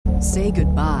Say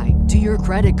goodbye to your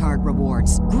credit card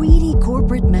rewards. Greedy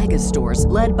corporate mega stores,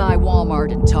 led by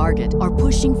Walmart and Target, are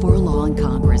pushing for a law in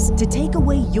Congress to take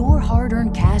away your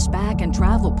hard-earned cash back and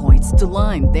travel points to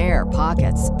line their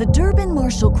pockets. The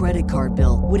Durbin-Marshall credit card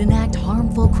bill would enact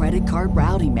harmful credit card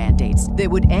routing mandates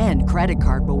that would end credit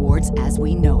card rewards as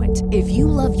we know it. If you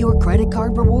love your credit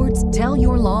card rewards, tell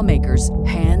your lawmakers,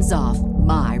 hands off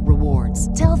my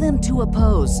rewards. Tell them to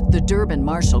oppose the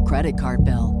Durbin-Marshall credit card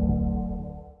bill.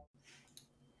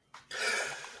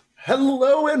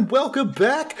 Hello and welcome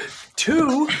back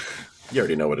to, you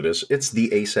already know what it is. It's the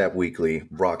ASAP Weekly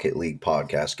Rocket League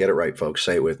podcast. Get it right, folks.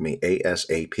 Say it with me.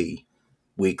 ASAP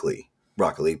Weekly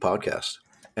Rocket League podcast.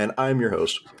 And I'm your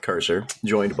host, Cursor,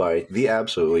 joined by the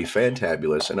absolutely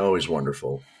fantabulous and always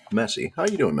wonderful Messi. How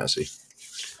you doing, Messi?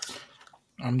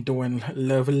 I'm doing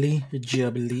lovely,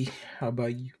 jubbly. How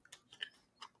about you?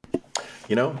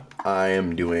 You know, I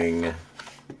am doing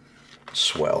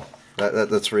swell.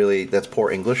 That's poor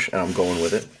English, and I'm going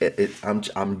with it.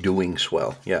 I'm doing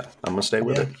swell. Yeah, I'm gonna stay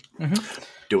with it. Mm-hmm.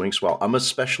 Doing swell. I'm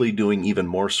especially doing even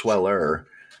more sweller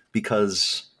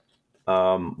because,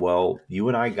 you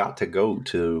and I got to go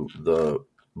to the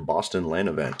Boston LAN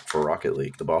event for Rocket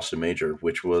League, the Boston Major,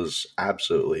 which was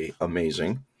absolutely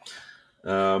amazing.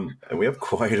 And we have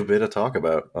quite a bit to talk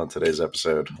about on today's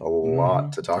episode. A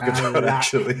lot to talk about,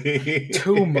 actually.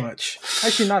 Too much.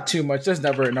 Actually, not too much. There's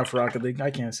never enough Rocket League.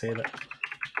 I can't say that.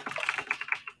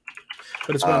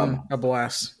 But it's been a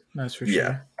blast. That's for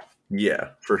sure. Yeah,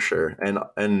 for sure.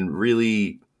 And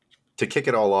really, to kick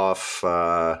it all off,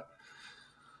 how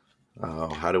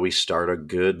do we start a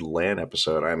good LAN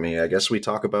episode? I mean, I guess we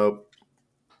talk about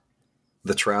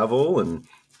the travel and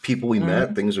people we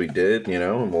met, things we did,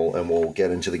 and we'll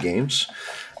get into the games.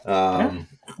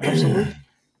 Absolutely.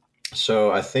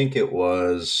 So I think it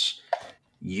was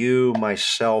you,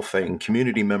 myself, and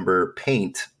community member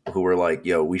Paint who were like,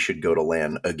 "Yo, we should go to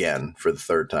LAN again for the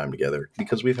third time together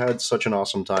because we've had such an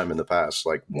awesome time in the past.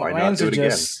 Like, why not do it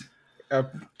again?"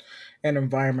 An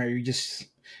environment where you just,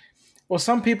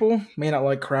 some people may not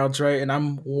like crowds, right? And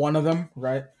I'm one of them,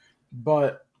 right?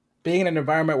 But being in an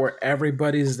environment where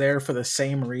everybody's there for the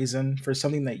same reason, for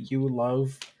something that you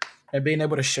love, and being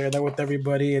able to share that with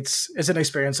everybody, it's an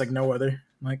experience like no other.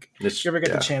 Like, if you ever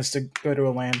get the chance to go to a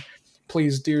LAN,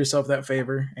 please do yourself that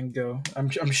favor and go.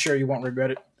 I'm sure you won't regret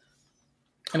it.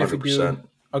 And 100%. If you do,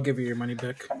 I'll give you your money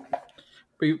back.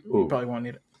 But you probably won't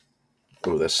need it.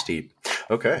 Oh, that's steep.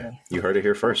 Okay, yeah. You heard it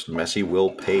here first. Messi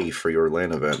will pay for your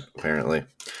LAN event, apparently.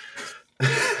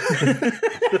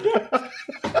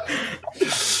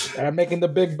 I'm making the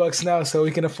big bucks now, so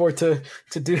we can afford to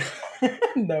do.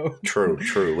 No. True.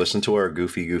 Listen to our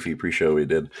goofy pre-show we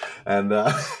did, and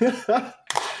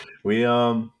we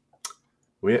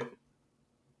did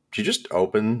you just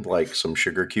open like some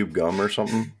sugar cube gum or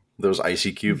something? Those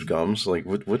icy cubes gums? Like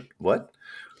what? What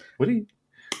are you?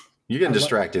 You're getting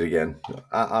distracted again.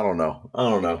 I don't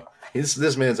know.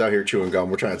 This man's out here chewing gum.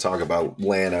 We're trying to talk about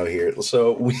LAN out here.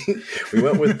 So we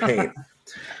went with Paint.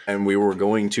 And we were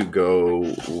going to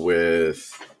go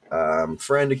with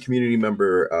friend and community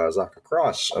member Zaka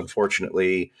Cross.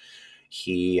 Unfortunately,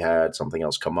 he had something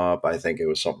else come up. I think it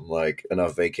was something like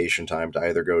enough vacation time to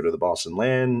either go to the Boston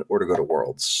LAN or to go to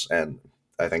Worlds. And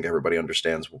I think everybody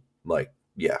understands, like,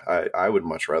 yeah, I would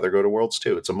much rather go to Worlds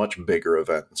too. It's a much bigger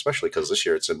event, especially because this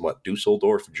year it's in,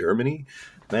 Dusseldorf, Germany?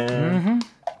 Man,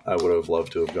 I would have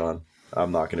loved to have gone.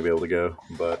 I'm not going to be able to go,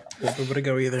 but... Won't be able to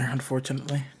go either,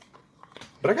 unfortunately.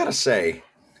 But I gotta say,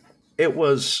 it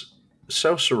was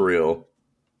so surreal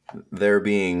there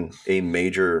being a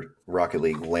major Rocket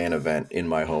League LAN event in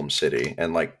my home city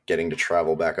and like getting to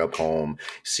travel back up home,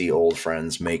 see old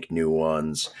friends, make new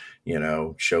ones,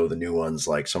 show the new ones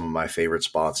like some of my favorite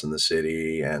spots in the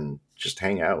city and just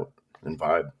hang out and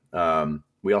vibe.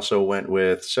 We also went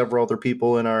with several other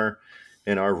people in our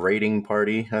raiding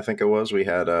party. I think it was. We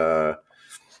had what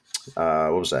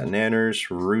was that?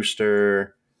 Nanners,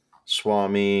 Rooster,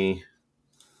 Swami,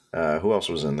 who else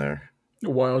was in there?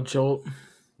 Wild Jolt,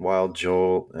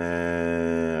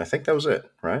 and I think that was it,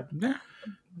 right? Yeah,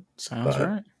 sounds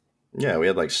right. Yeah, we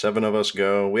had like 7 of us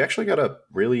go. We actually got a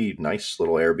really nice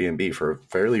little Airbnb for a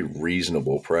fairly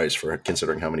reasonable price for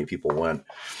considering how many people went.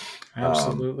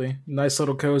 Absolutely. Nice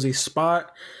little cozy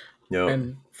spot. Yep.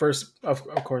 And first, of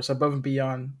course, above and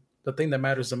beyond, the thing that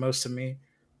matters the most to me,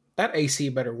 that AC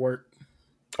better work.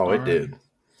 Oh, it did.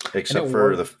 Except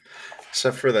for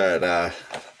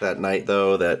that night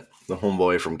though, that the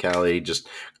homeboy from Cali just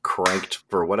cranked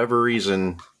for whatever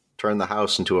reason, turned the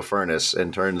house into a furnace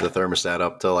and turned the thermostat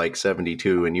up to like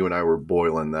 72, and you and I were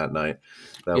boiling that night.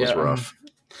 That was rough.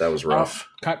 That was rough.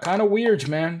 Kind of weird,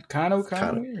 man. Kind of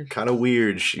weird. Kind of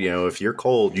weird. You know, if you're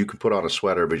cold, you could put on a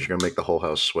sweater, but you're gonna make the whole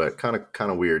house sweat. Kind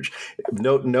of weird.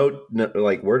 No,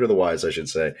 like word of the wise, I should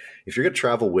say. If you're gonna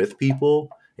travel with people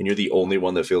and you're the only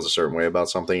one that feels a certain way about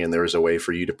something, and there is a way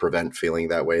for you to prevent feeling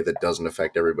that way that doesn't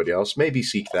affect everybody else, maybe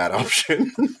seek that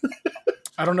option.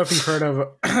 I don't know if you've heard of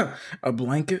a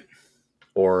blanket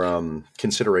or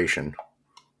consideration.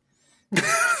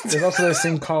 There's also this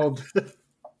thing called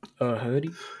a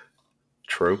hoodie.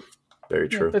 True. Very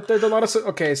true. Yeah, there's a lot of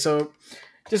okay. So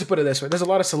just to put it this way, there's a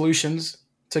lot of solutions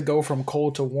to go from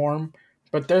cold to warm,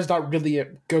 but there's not really a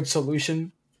good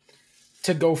solution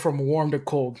to go from warm to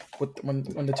cold when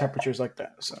the temperature's like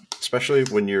that. So especially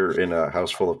when you're in a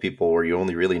house full of people where you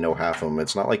only really know half of them,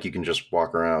 it's not like you can just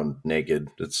walk around naked.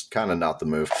 It's kind of not the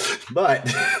move. But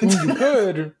you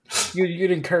could,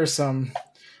 you'd incur some.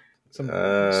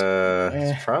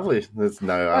 It's probably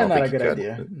no. I don't not think a good you could.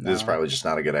 idea. This is probably just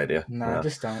not a good idea. No,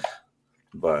 just don't.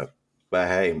 But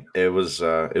hey, it was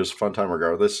a fun time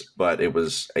regardless. But it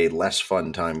was a less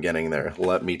fun time getting there.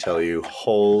 Let me tell you.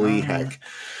 Holy heck!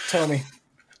 Tell me.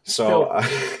 So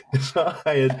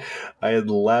I had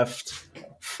left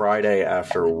Friday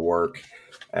after work,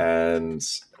 and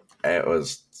it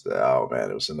was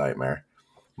it was a nightmare.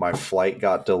 My flight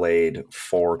got delayed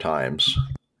 4 times.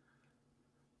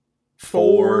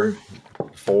 Four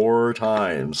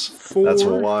times.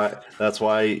 That's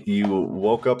why you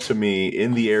woke up to me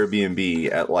in the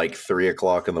Airbnb at like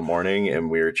 3:00 in the morning, and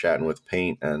we were chatting with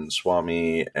Paint and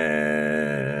Swami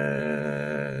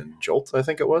and Jolt, I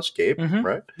think it was Gabe,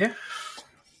 right? Yeah.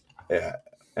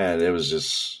 And it was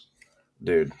just,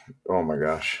 dude, oh my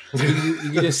gosh.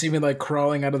 You just see me like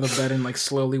crawling out of the bed and like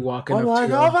slowly walking up to you.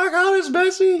 Oh my God, it's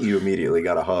Bessie. You immediately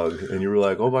got a hug and you were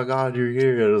like, oh my God, you're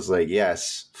here. And I was like,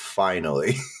 yes,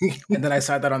 finally. And then I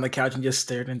sat down on the couch and just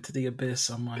stared into the abyss.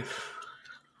 I'm like,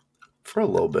 for a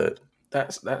little bit.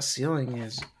 That ceiling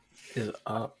is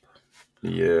up.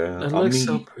 Yeah. It looks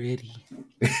so pretty.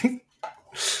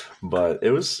 But it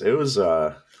was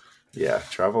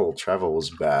travel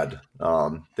was bad.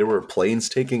 There were planes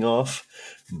taking off,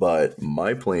 but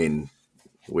my plane,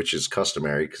 which is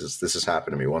customary because this has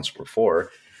happened to me once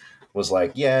before, was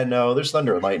like, yeah, no, there's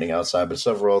thunder and lightning outside, but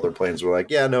several other planes were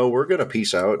like, yeah, no, we're going to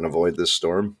peace out and avoid this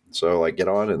storm. So like, get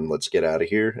on and let's get out of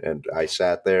here. And I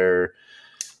sat there.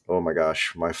 Oh my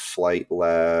gosh, my flight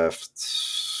left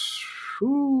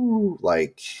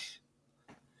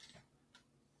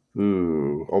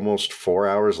almost 4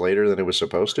 hours later than it was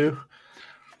supposed to.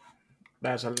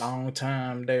 That's a long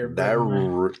time there.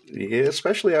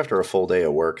 Especially after a full day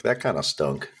of work, that kind of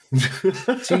stunk.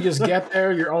 So you just get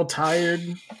there, you're all tired,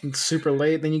 it's super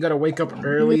late, then you got to wake up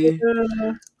early.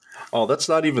 Yeah. Oh, that's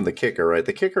not even the kicker, right?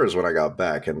 The kicker is when I got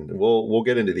back, and we'll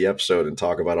get into the episode and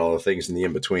talk about all the things in the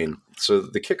in-between. So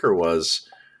the kicker was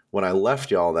when I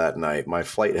left y'all that night, my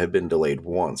flight had been delayed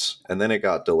once, and then it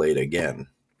got delayed again.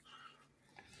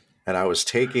 And I was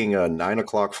taking a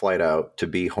 9:00 flight out to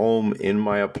be home in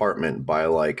my apartment by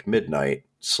like midnight,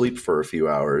 sleep for a few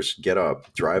hours, get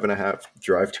up, drive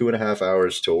 2.5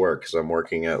 hours to work because I'm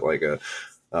working at like a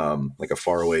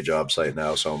faraway job site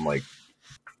now. So I'm like,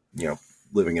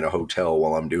 living in a hotel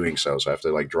while I'm doing so. So I have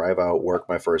to like drive out, work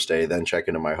my first day, then check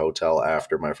into my hotel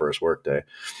after my first work day.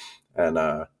 And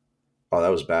that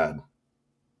was bad.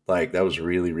 Like that was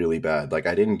really, really bad. Like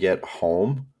I didn't get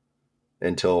home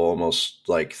until almost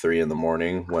like 3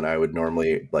 a.m. when I would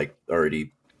normally like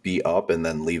already be up and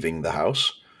then leaving the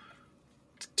house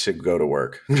to go to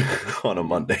work on a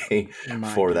Monday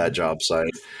for that job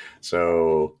site.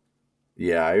 So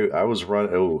yeah, I was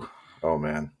running. Oh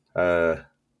man.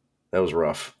 That was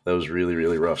rough. That was really,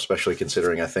 really rough, especially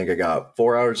considering I think I got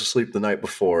 4 hours of sleep the night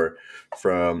before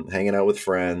from hanging out with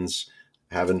friends,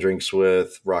 having drinks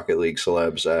with Rocket League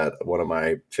celebs at one of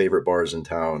my favorite bars in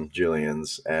town,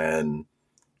 Julian's, and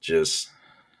just,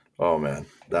 oh man,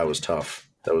 that was tough.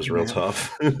 That was real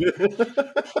tough.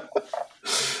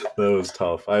 That was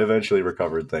tough. I eventually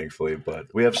recovered, thankfully, but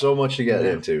we have so much to get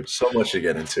into.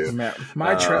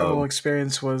 My travel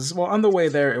experience was, well, on the way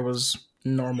there, it was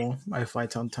normal. My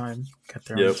flight's on time. Got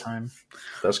there on time.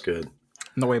 That's good. On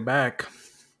the way back,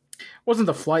 it wasn't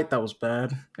the flight that was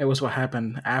bad. It was what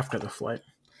happened after the flight.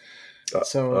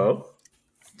 So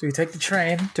we take the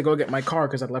train to go get my car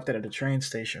because I left it at the train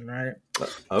station, right?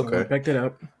 Okay. So I picked it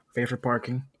up, paid for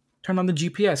parking, turned on the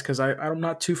GPS because I'm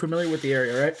not too familiar with the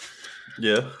area, right?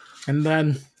 Yeah. And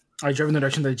then I drove in the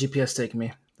direction that the GPS taking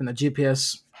me. And the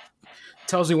GPS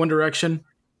tells me one direction.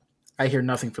 I hear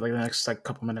nothing for like the next like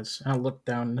couple minutes. And I look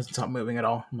down and it's not moving at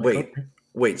all.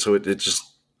 Wait. So it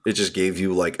just gave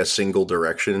you like a single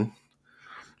direction?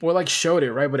 Well, it like showed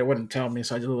it, right? But it wouldn't tell me.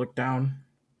 So I just looked down.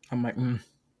 I'm like,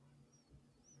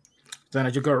 Then I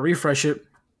just go to refresh it.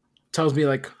 Tells me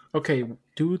like, okay,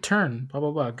 do a turn, blah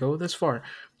blah blah, go this far,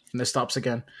 and it stops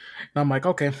again. And I'm like,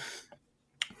 okay,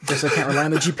 guess I can't rely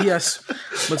on the GPS.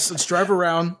 Let's drive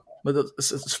around.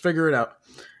 Let's figure it out.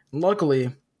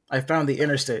 Luckily, I found the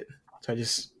interstate, so I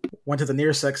just went to the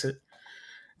nearest exit,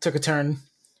 took a turn,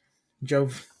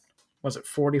 drove. Was it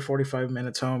 45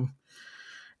 minutes home?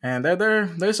 And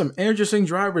there's some interesting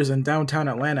drivers in downtown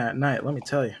Atlanta at night. Let me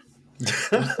tell you,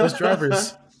 those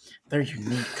drivers, they're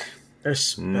unique. They're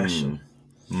special.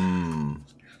 And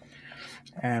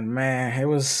man, it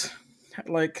was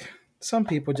like some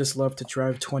people just love to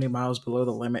drive 20 miles below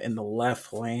the limit in the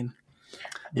left lane.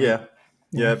 Yeah,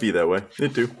 it'd be that way.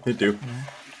 It do.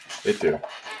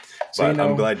 So,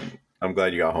 But I'm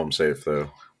glad you got home safe though.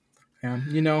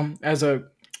 And as a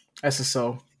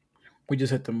SSL, we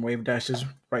just hit them wave dashes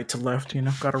right to left.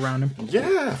 Got around him.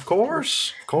 Yeah, of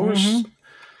course. I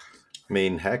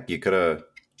mean, heck, you could have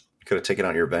taken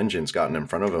out your vengeance, gotten in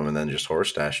front of him, and then just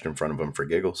horse dashed in front of him for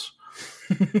giggles.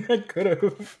 I could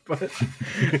have, but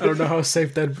I don't know how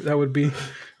safe that would be.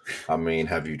 I mean,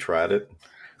 have you tried it?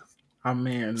 I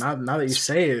mean, now that you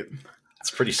say it,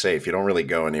 it's pretty safe. You don't really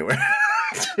go anywhere.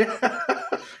 I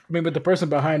mean, but the person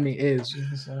behind me is.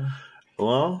 So.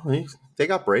 Well, they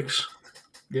got brakes.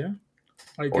 Yeah.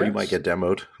 Or you might get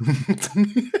demoed.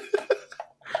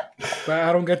 But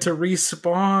I don't get to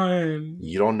respawn.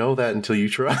 You don't know that until you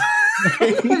try.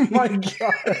 Oh my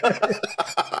god.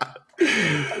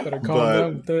 Better calm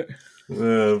down with that.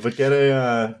 But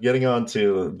getting on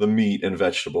to the meat and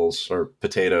vegetables, or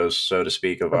potatoes, so to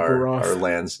speak, of our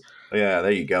lands. Yeah,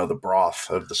 there you go. The broth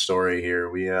of the story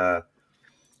here.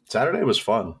 Saturday was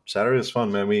fun.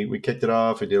 Man. We kicked it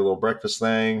off. We did a little breakfast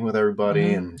thing with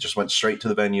everybody and just went straight to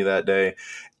the venue that day.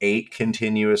 8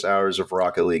 continuous hours of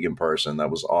Rocket League in person.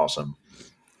 That was awesome.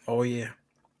 Oh, yeah.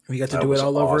 We got to do it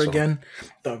all over again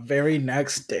the very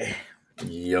next day.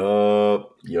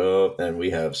 Yup. And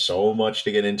we have so much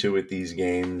to get into with these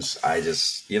games. I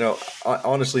just,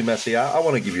 honestly, Messi, I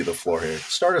want to give you the floor here.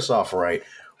 Start us off right.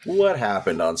 What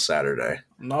happened on Saturday?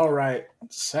 All right.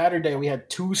 Saturday, we had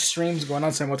 2 streams going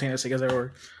on simultaneously because there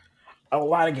were a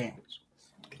lot of games.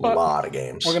 We're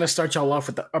going to start y'all off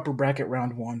with the upper bracket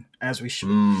round 1, as we should.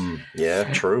 Yeah,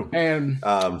 true. And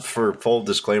for full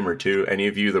disclaimer, too, any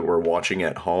of you that were watching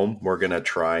at home, we're going to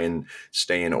try and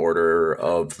stay in order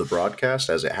of the broadcast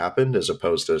as it happened, as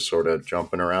opposed to sort of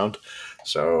jumping around.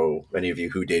 So any of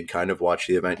you who did kind of watch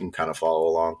the event can kind of follow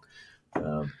along.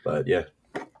 But yeah.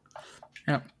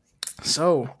 Yeah.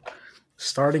 So,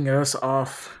 starting us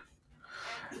off,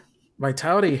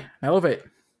 Vitality, Elevate.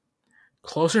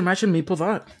 Closer match than people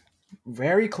thought.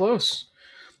 Very close.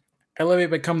 Elevate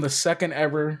become the second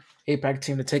ever APAC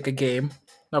team to take a game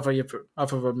off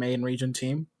of a main region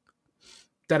team.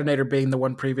 Detonator being the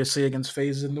one previously against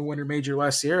FaZe in the Winter Major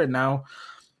last year, and now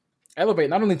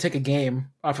Elevate not only take a game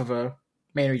off of a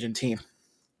main region team,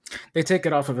 they take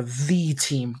it off of the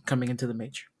team coming into the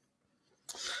major.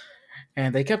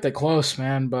 And they kept it close,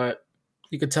 man, but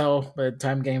you could tell by the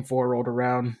time Game 4 rolled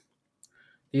around,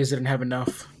 these didn't have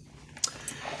enough.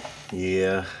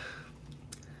 Yeah.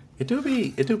 It do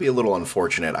be a little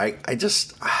unfortunate. I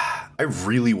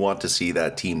really want to see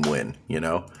that team win,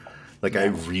 Like, I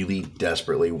really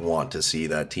desperately want to see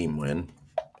that team win.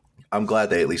 I'm glad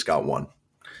they at least got one.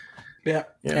 Yeah.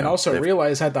 And also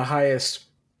Realize had the highest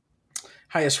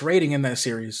rating in that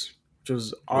series, which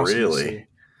was awesome. Really? To see.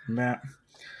 Yeah.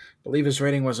 I believe his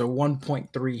rating was a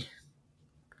 1.3. So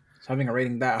having a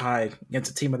rating that high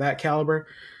against a team of that caliber,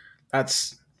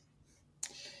 that's...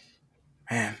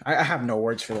 Man, I have no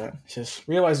words for that. It's just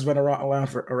Realize has been around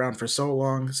for so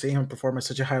long. Seeing him perform at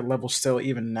such a high level still,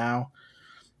 even now,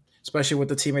 especially with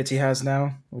the teammates he has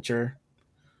now, which are,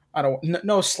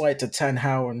 no slight to Ten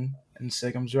Hao and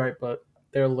Sigm's, right? But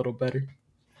they're a little better.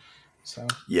 So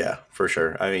yeah, for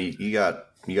sure. I mean, you got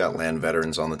LAN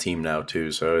veterans on the team now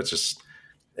too, so it's just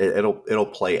it'll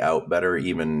play out better,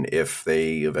 even if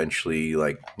they eventually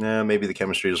maybe the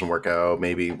chemistry doesn't work out,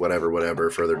 maybe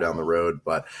whatever further down the road,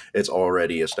 but it's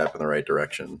already a step in the right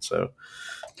direction. So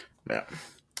yeah.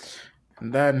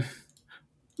 And then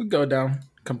we go down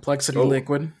Complexity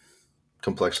Liquid.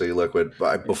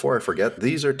 But before I forget,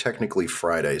 these are technically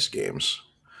Friday's games.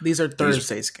 These are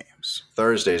Thursday's games.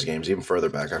 Thursday's games, even further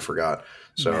back, I forgot.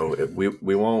 So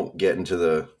we won't get into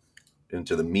the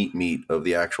meat of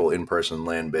the actual in-person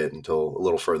LAN bit until a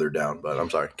little further down, but I'm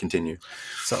sorry, continue.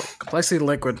 So, Complexity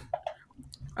Liquid,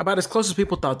 about as close as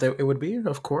people thought that it would be,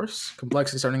 of course.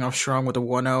 Complexity starting off strong with a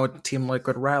 1-0, Team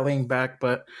Liquid rallying back,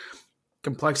 but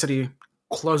Complexity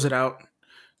close it out,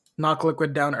 knock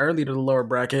Liquid down early to the lower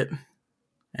bracket,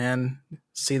 and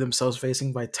see themselves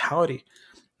facing Vitality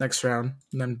next round.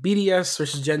 And then BDS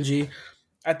versus Gen G.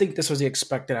 I think this was the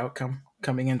expected outcome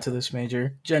coming into this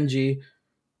major. Gen G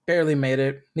barely made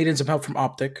it, needed some help from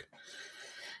Optic.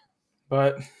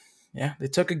 But yeah, they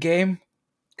took a game,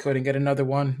 couldn't get another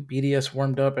one. BDS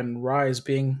warmed up, and Rise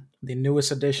being the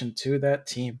newest addition to that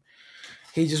team.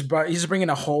 He's bringing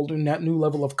a whole new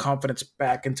level of confidence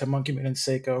back into Monkey Man and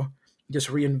Seiko, just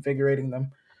reinvigorating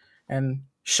them and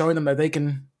showing them that they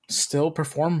can still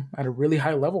perform at a really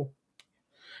high level,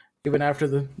 even after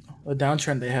the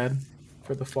downtrend they had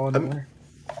for the fall and the winter.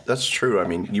 That's true. I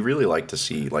mean, you really like to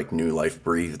see like new life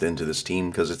breathed into this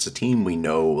team because it's a team we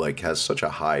know like has such a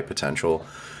high potential,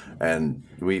 and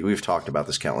we've talked about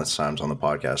this countless times on the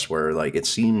podcast where like it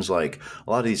seems like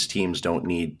a lot of these teams don't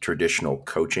need traditional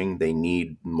coaching; they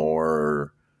need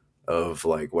more of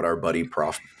like what our buddy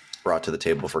Prof brought to the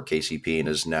table for KCP and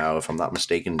is now, if I'm not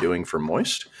mistaken, doing for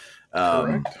Moist.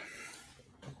 Correct.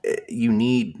 You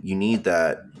need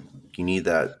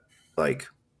that like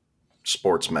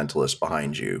sports mentalist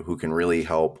behind you who can really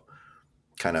help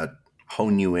kind of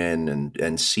hone you in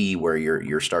and see where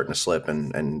you're starting to slip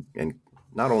and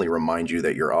not only remind you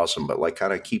that you're awesome, but like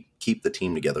kind of keep the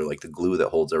team together, like the glue that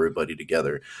holds everybody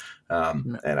together.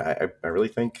 And I really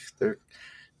think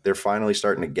they're finally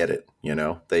starting to get it. You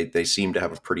know, they seem to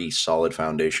have a pretty solid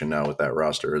foundation now with that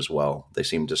roster as well. They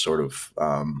seem to sort of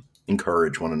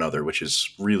encourage one another, which is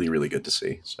really, really good to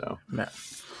see. So, yeah.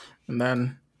 And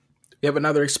then we have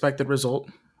another expected result.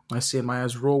 I see in my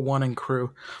eyes, Rule 1 and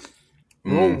Crew.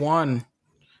 Rule 1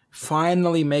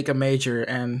 finally make a major,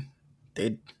 and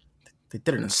they did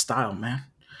it in style, man.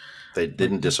 They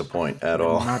didn't disappoint at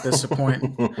all. Not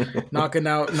disappoint.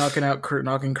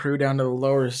 knocking Crew down to the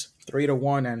lowers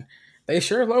 3-1, and they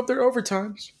sure love their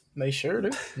overtimes. They sure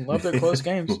do. Love their close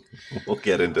games. We'll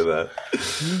get into that.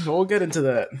 We'll get into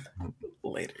that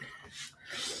later.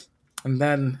 And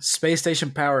then Space Station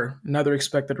Power, another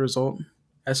expected result.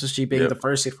 SSG being the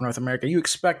first seed for North America. You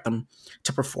expect them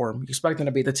to perform. You expect them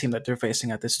to be the team that they're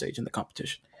facing at this stage in the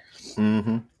competition.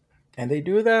 Mm-hmm. And they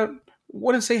do that,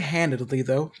 wouldn't say handedly,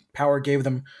 though. Power gave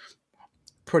them a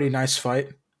pretty nice fight,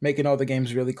 making all the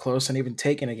games really close and even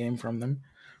taking a game from them.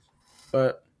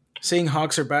 But seeing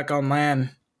Hawks are back on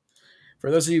LAN, for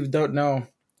those of you who don't know,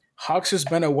 Hawks has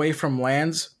been away from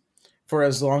LANs for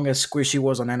as long as Squishy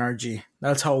was on NRG.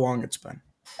 That's how long it's been,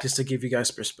 just to give you guys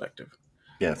perspective.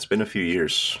 Yeah, it's been a few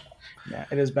years. Yeah,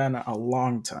 it has been a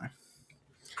long time.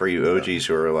 For you OGs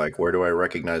who are like, where do I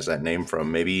recognize that name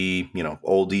from? Maybe,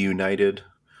 Oldie United.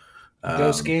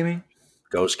 Ghost Gaming.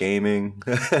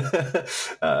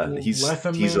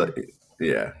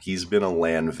 He's been a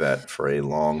LAN vet for a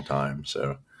long time,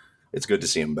 so it's good to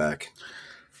see him back.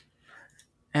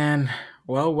 And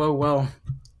well,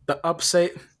 the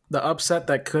upset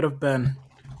that could have been,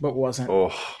 but wasn't.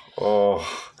 Oh,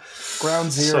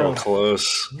 Ground Zero. So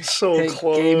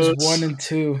close. Games 1 and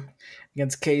 2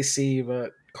 against KC,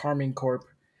 but Carmine Corp.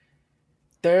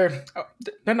 They're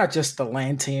not just the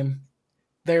LAN team.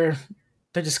 They're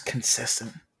just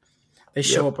consistent. They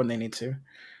show up when they need to.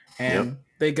 And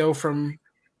they go from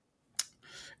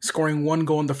scoring 1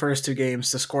 goal in the first 2 games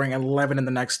to scoring 11 in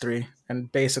the next 3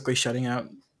 and basically shutting out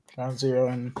Ground Zero.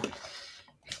 And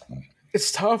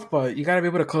it's tough, but you got to be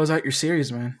able to close out your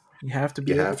series, man. You have to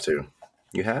be You have to.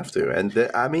 And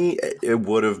it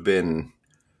would have been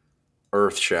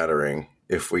earth-shattering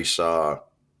if we saw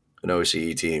an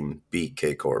OCE team beat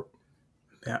K-Corp.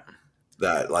 Yeah.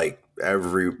 That,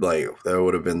 that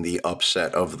would have been the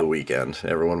upset of the weekend.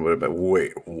 Everyone would have been,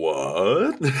 wait,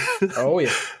 what? Oh,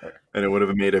 yeah. And it would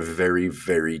have made a very,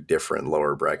 very different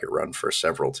lower bracket run for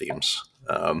several teams.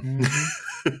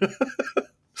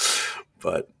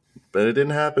 But it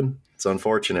didn't happen. It's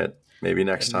unfortunate. Maybe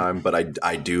next time. But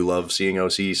I do love seeing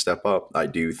OCE step up. I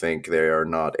do think they are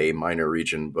not a minor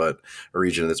region, but a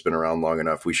region that's been around long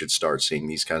enough. We should start seeing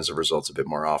these kinds of results a bit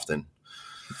more often.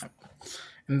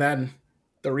 And then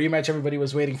the rematch everybody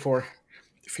was waiting for.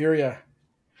 Furia.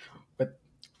 But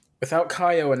without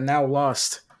Kaio and now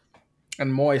lost.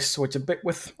 And Moist, which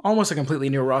with almost a completely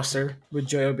new roster, with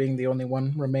Joyo being the only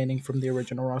one remaining from the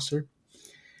original roster.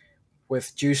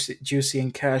 With Juicy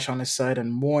and Cash on his side,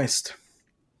 and Moist,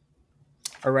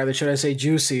 or rather, should I say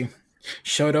Juicy,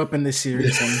 showed up in this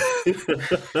series,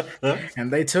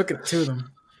 and they took it to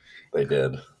them. They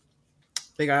did.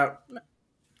 They got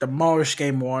demolished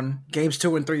game 1. Games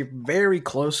 2 and 3, very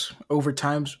close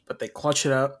overtimes, but they clutched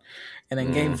it out. And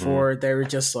then game 4, they were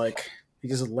just he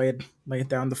just laid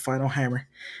down the final hammer,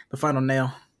 the final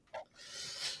nail,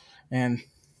 and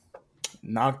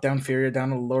knocked down Furia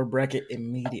down to the lower bracket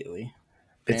immediately.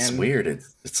 It's And weird.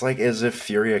 It's like as if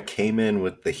Furia came in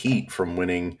with the heat from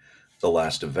winning the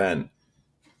last event,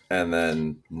 and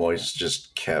then Moist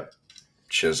just kept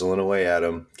chiseling away at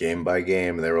him game by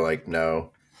game. And they were like,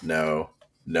 no, no,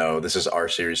 no, this is our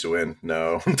series to win.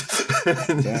 No. yeah,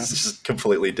 It's just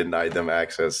completely denied them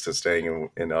access to staying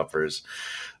in uppers.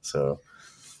 So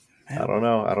I man, don't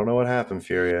know. I don't know what happened,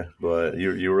 Furia, but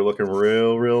you were looking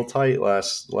real tight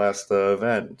last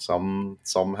event. Some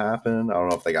happened. I don't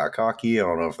know if they got cocky. I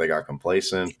don't know if they got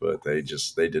complacent, but they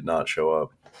did not show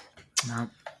up. no.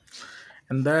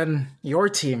 And then your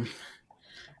team,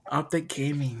 Optic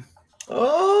Gaming,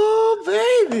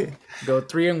 Oh baby! go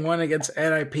 3-1 against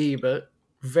NIP, but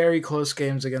very close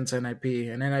games against NIP,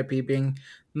 and NIP being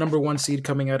number one seed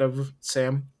coming out of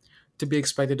Sam, to be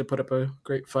expected to put up a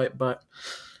great fight. But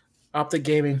Optic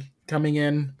Gaming coming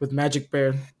in with Magic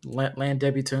Bear, land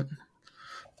debutant,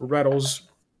 Reddles,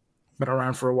 been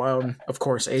around for a while, and of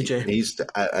course AJ. He's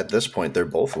at this point they're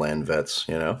both land vets.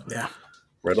 You know, Yeah,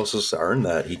 Reynolds has earned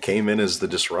that. He came in as the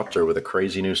disruptor with a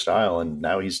crazy new style, and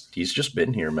now he's just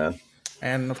been here, man.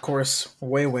 and of course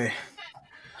Way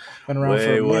been around for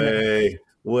Way, a minute.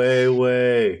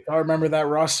 way. I remember that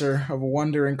roster of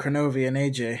Wonder and Kronovi and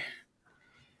AJ.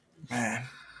 Man,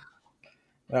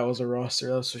 that was a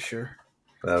roster, that's for sure.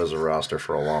 That was a roster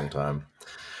for a long time,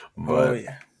 Oh but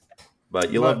yeah,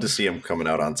 but you love but to see him coming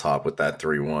out on top with that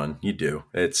 3-1. You do.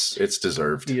 It's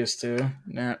deserved. he used to.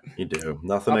 Yeah, You do.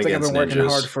 Nothing I think I've against been working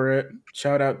hard ninjas. for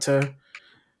it.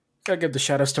 Gotta give the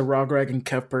shout outs to Rogreg and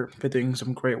Kefpert for doing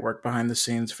some great work behind the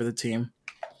scenes for the team,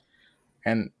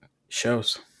 and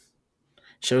shows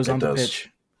It on the does. pitch.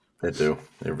 It do.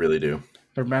 It really do.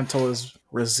 Their mental is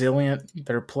resilient.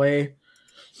 Their play,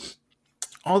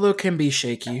 although can be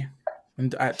shaky,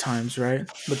 and at times, right?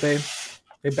 But they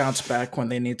bounce back when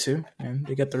they need to, and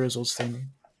they get the results they need.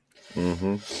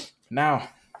 Mm-hmm. Now,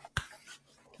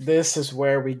 this is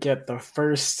where we get the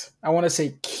first, I want to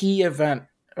say, key event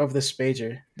of this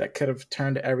major that could have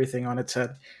turned everything on its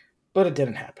head, but it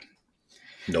didn't happen.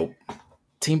 Nope.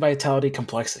 Team Vitality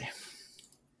Complexity.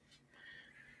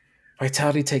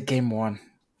 Vitality take game one.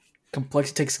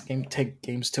 Complexity take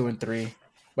games 2 and 3.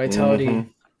 Vitality Mm-hmm.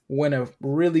 win a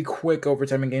really quick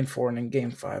overtime in game 4 and in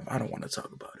game 5. I don't want to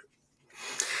talk about it.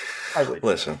 I really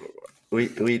Listen, we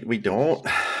don't,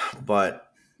 but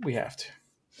we have to.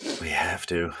 we have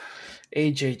to.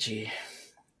 AJG.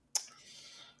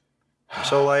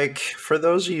 So, like, for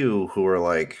those of you who are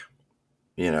like,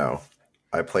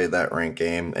 I played that ranked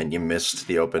game and you missed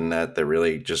the open net that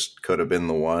really just could have been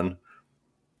the one.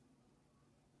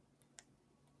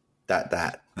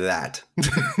 That.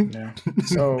 Yeah.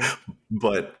 So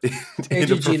But in a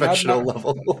AJG, professional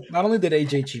level. not only did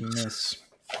AJG miss,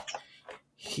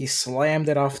 he slammed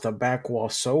it off the back wall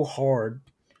so hard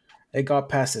it got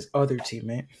past his other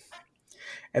teammate.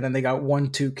 And then they got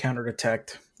 1-2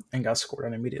 counterattacked and got scored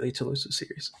on immediately to lose the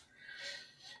series.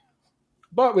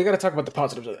 But we got to talk about the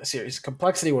positives of that series.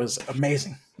 Complexity was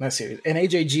amazing in that series. And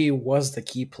AJG was the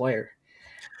key player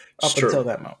up until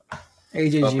that moment.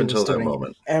 AJG was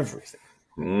doing everything.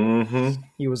 Mm-hmm.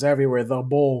 He was everywhere. The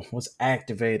bull was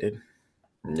activated.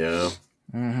 Yeah.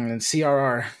 Mm-hmm. And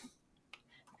CRR,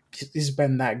 he's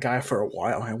been that guy for a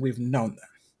while, and we've known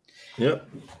that. Yep.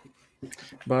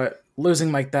 But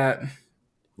losing like that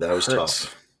was hurts.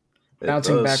 tough.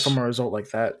 Bouncing back from a result like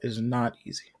that is not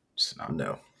easy. It's not.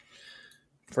 No.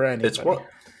 For anybody.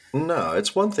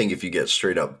 It's one thing if you get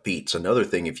straight up beat. It's another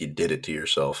thing if you did it to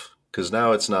yourself. Because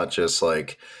now it's not just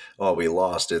like, oh, we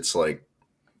lost. It's like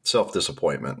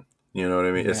self-disappointment. You know what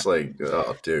I mean? Yeah. It's like,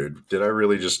 oh, dude, did I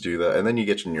really just do that? And then you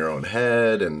get in your own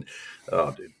head and,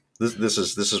 oh, dude, this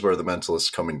is where the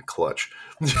mentalists come in clutch.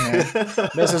 Yeah.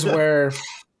 This is where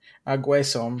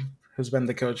Aguesom, who's been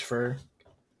the coach for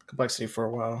Complexity for a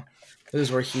while, this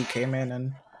is where he came in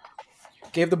and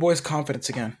gave the boys confidence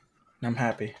again. And I'm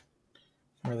happy.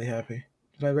 I'm really happy.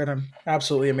 I've been an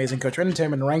absolutely amazing coach. Ran into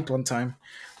him and ranked one time,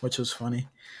 which was funny.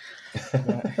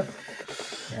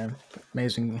 Yeah,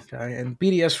 amazing guy. And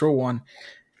BDS row 1.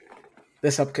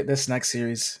 This next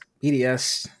series,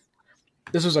 BDS.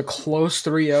 This was a close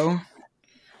 3-0,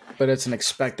 but it's an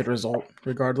expected result,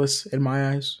 regardless, in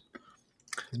my eyes.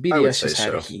 BDS just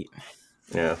had heat.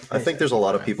 Yeah, I think there's a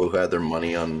lot of people who had their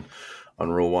money on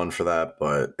Rule 1 for that,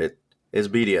 but it is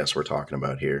BDS we're talking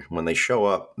about here. When they show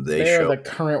up, they're the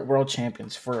current world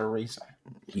champions for a reason.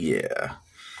 Yeah.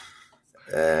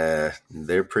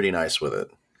 They're pretty nice with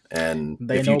it. And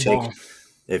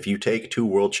if you take 2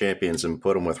 world champions and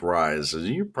put them with Rise,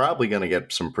 you're probably going to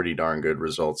get some pretty darn good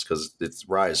results because it's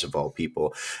Rise of all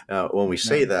people. When we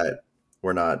say that,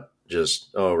 we're not just,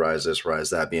 oh, rise this,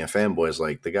 rise that, being fanboys.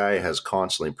 Like, the guy has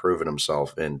constantly proven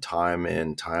himself in, time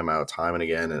out, time and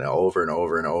again, and over and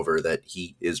over and over, that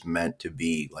he is meant to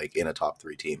be like in a top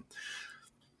 3 team.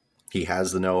 He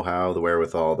has the know-how, the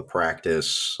wherewithal, the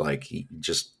practice. Like,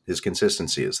 his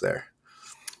consistency is there.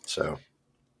 So,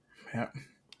 Yeah.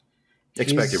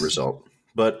 expected result.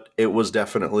 But it was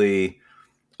definitely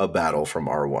a battle from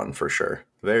R1 for sure.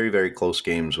 Very, very close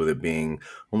games, with it being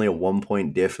only a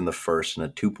 1-point diff in the first and a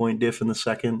 2-point diff in the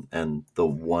second, and the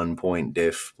 1-point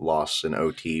diff loss in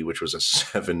OT, which was a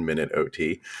 7-minute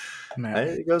OT.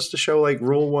 It goes to show, like,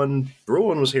 Rule 1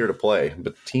 was here to play,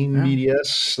 but Team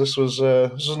BDS, this was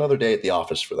another day at the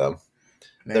office for them.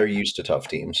 They're used to tough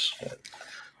teams.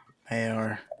 They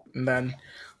are. And then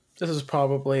this is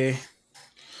probably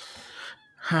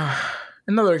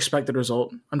another expected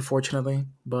result, unfortunately,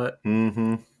 but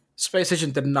Space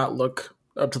Station did not look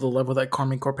up to the level that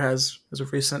Karmine Corp has as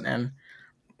of recent, and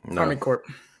Karmine Corp,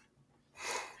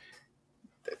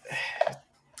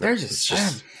 they're just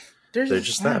them. They're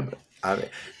just them. I mean,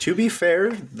 to be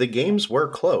fair, the games were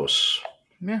close.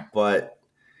 Yeah. But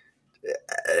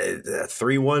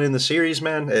 3-1 in the series,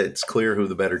 man, it's clear who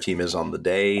the better team is on the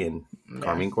day, and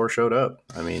Karmine Corp showed up.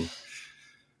 I mean,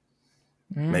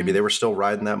 maybe they were still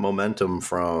riding that momentum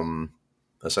from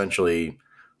essentially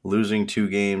losing 2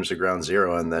 games at ground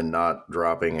zero and then not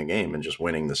dropping a game and just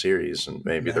winning the series. And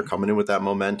maybe they're coming in with that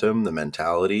momentum, the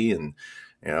mentality, and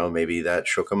maybe that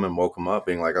shook them and woke them up,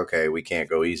 being like, okay, we can't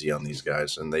go easy on these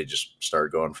guys. And they just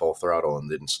started going full throttle and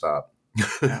didn't stop.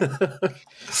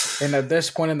 And at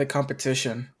this point in the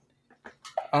competition,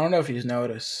 I don't know if you've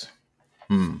noticed,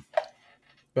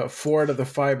 but 4 out of the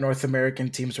 5 North American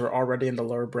teams were already in the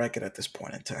lower bracket at this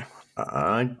point in time.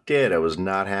 I did. I was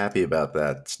not happy about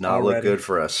that. It's not look good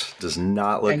for us. Does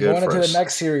not look good for us. And going into the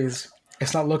next series,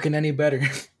 it's not looking any better.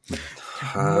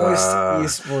 Moist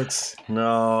Esports.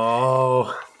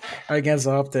 No. Against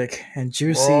Optic, and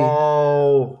Juicy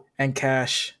and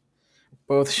Cash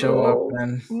both show up,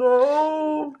 and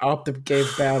Optic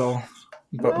gave battle,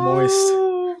 but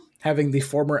Moist, having the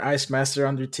former Ice Master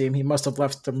on their team, he must have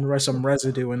left some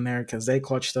residue in there because they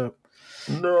clutched up.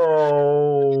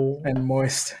 And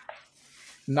Moist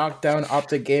knocked down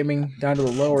Optic Gaming down to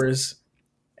the lowers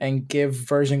and give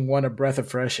version 1 a breath of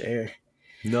fresh air.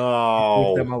 Keep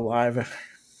them alive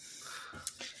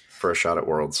for a shot at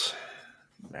Worlds.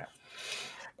 Yeah.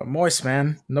 But Moist,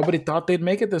 man, nobody thought they'd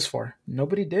make it this far.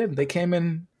 Nobody did. They came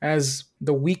in as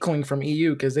the weakling from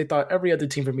EU because they thought every other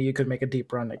team from EU could make a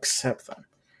deep run except them.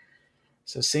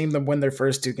 So seeing them win their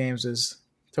first 2 games is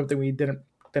something we didn't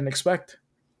expect.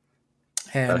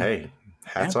 And but hey,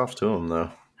 hats off to them,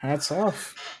 though. Hats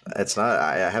off. It's not.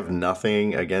 I have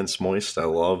nothing against Moist. I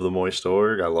love the Moist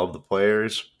org. I love the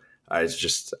players. I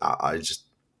just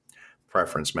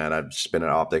preference, man. I've just been an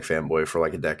Optic fanboy for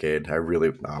like a decade. I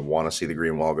want to see the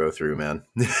green wall go through, man.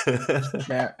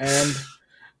 Yeah, and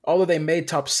although they made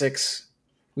top 6,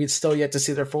 we'd still yet to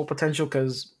see their full potential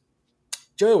because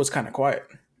Joyo was kind of quiet.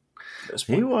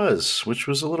 He was, which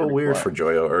was a little weird for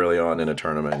Joyo early on in a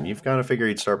tournament. You've kind of figured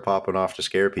he'd start popping off to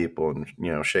scare people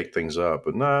and shake things up,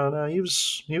 but no, he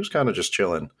was kind of just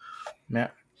chilling. Yeah,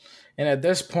 and at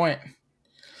this point,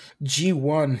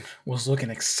 G1 was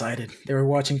looking excited. They were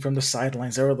watching from the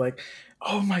sidelines. They were like,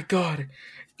 "Oh my god,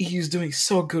 EU's doing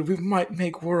so good. We might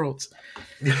make Worlds."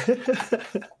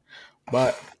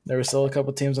 But there were still a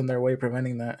couple teams on their way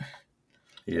preventing that.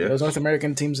 Yeah, those North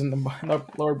American teams in the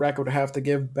lower bracket would have to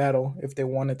give battle if they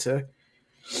wanted to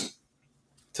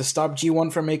stop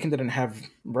G1 from making. They didn't have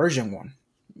version 1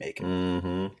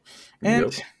 making.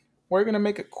 And we're gonna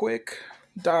make a quick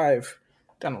dive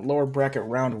down the lower bracket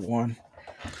round 1.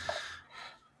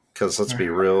 Because let's be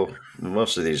real,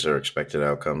 most of these are expected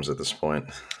outcomes at this point.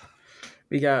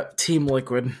 We got Team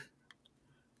Liquid,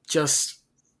 just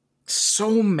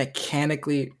so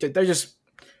mechanically. They're just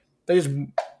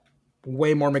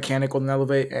way more mechanical than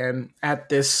Elevate, and at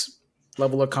this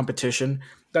level of competition,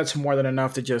 that's more than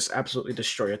enough to just absolutely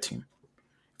destroy a team.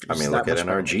 I mean, look at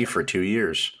NRG for 2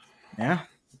 years. Yeah.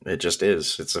 It just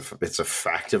is. It's a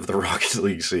fact of the Rocket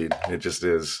League scene. It just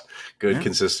is. Good,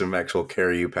 consistent mechs will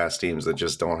carry you past teams that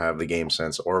just don't have the game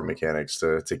sense or mechanics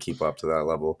to keep up to that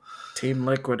level. Team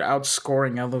Liquid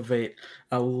outscoring Elevate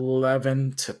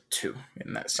 11-2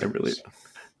 in that series.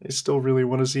 I still really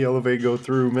want to see Elevate go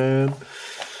through, man.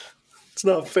 It's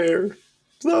not fair.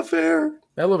 It's not fair.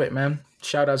 Elevate, man.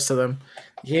 Shout outs to them.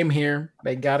 Game here.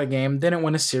 They got a game. Didn't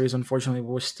win a series, unfortunately.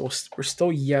 We're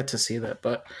still yet to see that,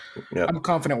 but I'm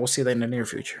confident we'll see that in the near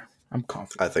future. I'm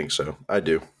confident. I think so. I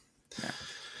do. Yeah.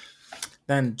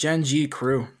 Then Gen G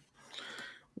Crew.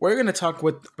 We're going to talk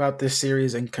about this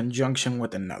series in conjunction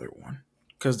with another one.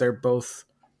 because they're both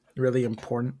really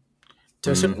important to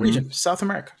a certain Mm-hmm. region, South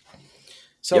America.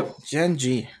 So Yep. Gen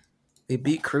G, they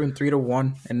beat Crew in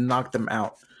 3-1 and knocked them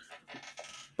out.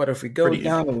 But if we go Pretty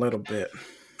down a little bit,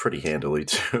 pretty handily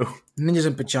too. Ninjas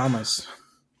in Pajamas,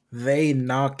 they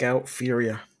knock out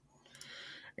Furia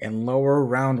in lower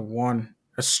round one.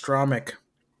 Astromic,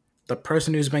 the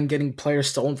person who's been getting players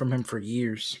stolen from him for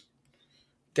years,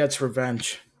 gets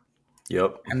revenge.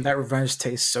 Yep. And that revenge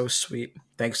tastes so sweet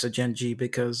thanks to Gen G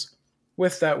because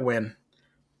with that win,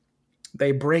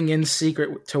 they bring in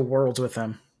Secret to Worlds with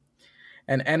them.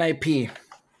 And NIP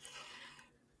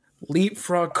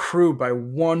leapfrog Crew by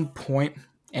 1 point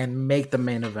and make the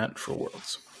main event for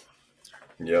Worlds,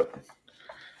 Yep.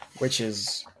 which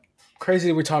is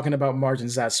crazy. We're talking about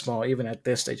margins that small, even at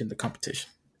this stage in the competition.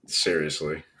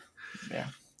 Seriously. Yeah.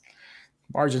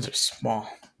 Margins are small.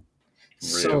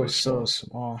 Really So small.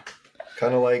 small.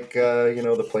 Kind of like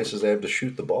the places they have to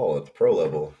shoot the ball at the pro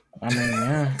level. I mean,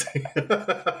 yeah.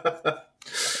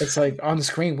 It's like on the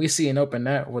screen we see an open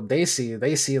net. What they see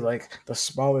like the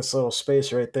smallest little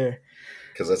space right there.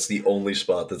 Because that's the only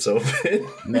spot that's open.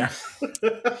 Yeah.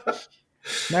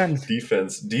 Man.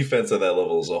 Defense at that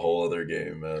level is a whole other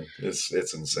game, man. It's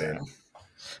insane. Yeah.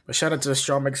 But shout out to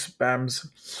Stromix,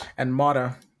 Spams, and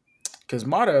Mata. Because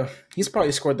Mata, he's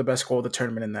probably scored the best goal of the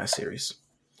tournament in that series.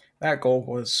 That goal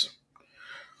was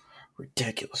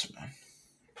ridiculous, man.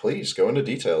 Please go into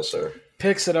detail, sir.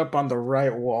 Picks it up on the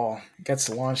right wall, gets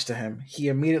launched to him. He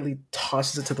immediately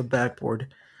tosses it to the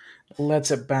backboard, lets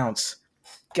it bounce,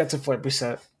 gets a flip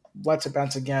reset, lets it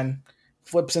bounce again,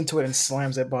 flips into it and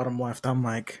slams it bottom left. I'm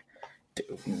like,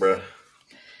 dude. Bruh.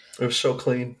 It was so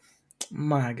clean.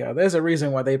 My God, there's a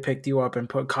reason why they picked you up and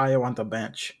put Kaio on the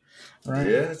bench. Right?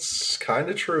 Yeah, it's kind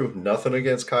of true. Nothing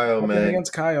against Kaio, Nothing man.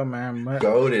 against Kaio, man. But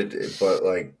Goated, but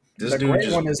like this the dude great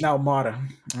just one is now Mata.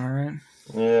 All right.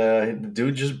 yeah, the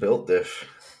dude just built diff.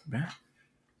 Yeah.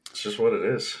 It's just what it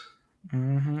is.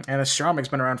 Mm-hmm. And Astromic's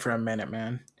been around for a minute,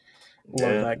 man.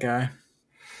 Love that guy.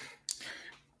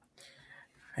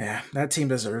 Yeah, that team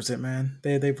deserves it, man.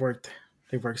 They've worked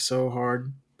so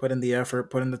hard, put in the effort,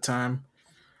 put in the time.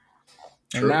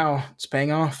 True. And now it's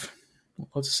paying off.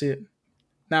 Let's see it.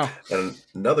 Now, and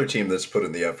another team that's put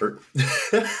in the effort.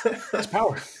 It's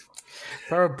Power.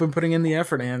 Power have been putting in the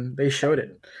effort, and they showed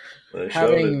it.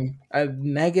 Having a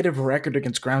negative record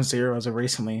against Ground Zero as of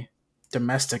recently,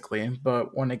 domestically, but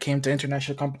when it came to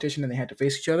international competition and they had to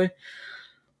face each other,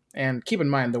 and keep in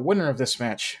mind, the winner of this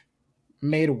match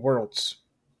made Worlds,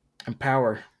 and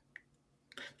Power,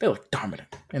 they looked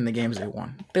dominant in the games they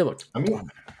won. They looked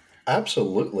dominant.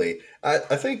 Absolutely. I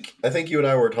think you and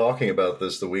I were talking about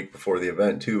this the week before the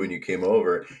event too when you came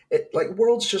over.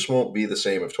 Worlds just won't be the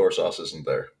same if Torsos isn't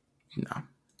there. No.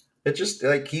 It just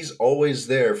he's always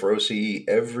there for OCE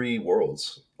every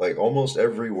Worlds. Almost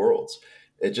every Worlds.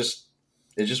 It just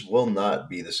will not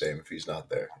be the same if he's not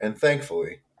there. And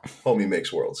thankfully, homie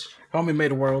makes Worlds. Homie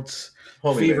made Worlds.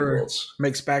 Homie Fever made Worlds.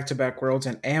 Makes back-to-back Worlds,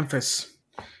 and Amphis.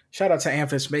 Shout out to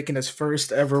Amphis making his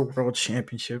first ever World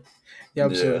Championship. You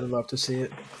absolutely love to see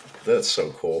it. That's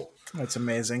so cool. That's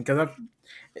amazing because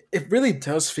it really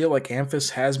does feel like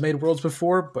Amphis has made Worlds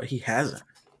before, but he hasn't.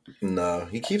 No,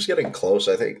 he keeps getting close.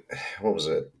 I think, what was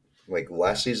it?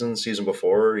 Last season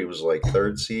before, he was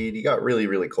third seed. He got really,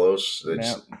 really close. It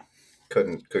just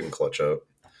couldn't clutch out.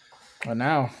 But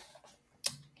now,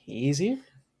 he's here.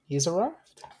 He's arrived.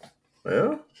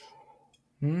 Yeah.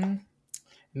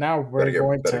 Now we're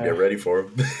going to get ready for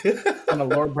him. on the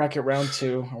lower bracket round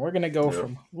 2, and we're going to go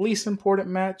from least important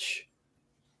match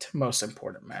to most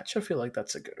important match. I feel like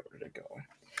that's a good order to go.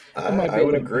 I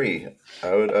would agree.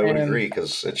 I would agree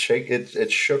because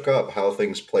it shook up how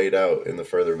things played out in the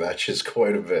further matches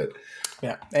quite a bit.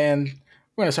 Yeah, and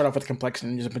we're going to start off with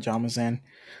Complexity Ninjas in Pajamas. And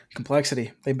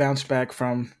Complexity, they bounced back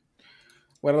from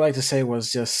what I like to say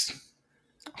was just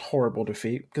horrible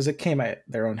defeat because it came at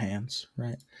their own hands,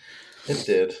 right? It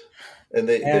did, and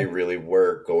they really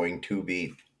were going to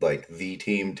beat the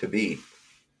team to beat,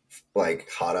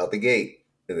 hot out the gate,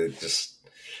 and it just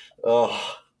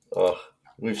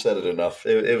we've said it enough.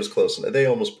 It was close enough. They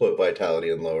almost put Vitality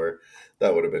in lower.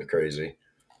 That would have been crazy.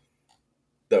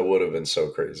 That would have been so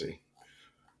crazy.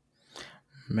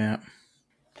 Man.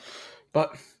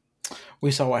 But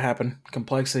we saw what happened.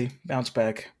 Complexity bounced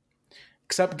back.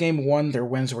 Except game 1, their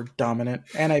wins were dominant.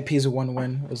 NIP's 1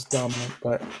 win was dominant,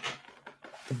 but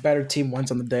the better team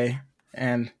wins on the day.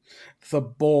 And the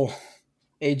Bull,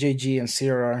 AJG, and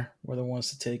CRR were the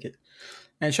ones to take it.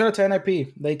 And shout out to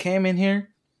NIP. They came in here.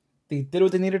 They did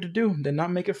what they needed to do. Did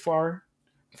not make it far,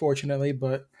 fortunately,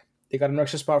 but they got an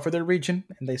extra spot for their region,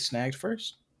 and they snagged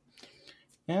first.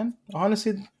 And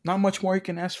honestly, not much more you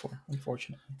can ask for,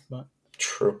 unfortunately. But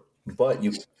True. But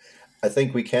I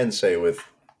think we can say with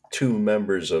two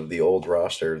members of the old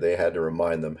roster, they had to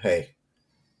remind them, hey,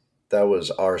 that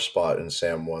was our spot in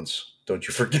Sam once. Don't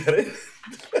you forget it.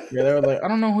 yeah, they were like, I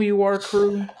don't know who you are,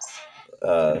 crew.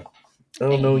 I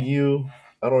don't know And you.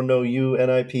 I don't know you,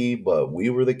 NIP, but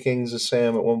we were the kings of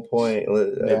Sam at one point.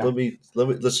 yeah,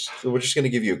 We're just gonna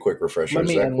give you a quick refresher. let Is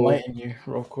me that cool? enlighten you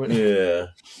real quick. Yeah.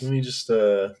 Let me just.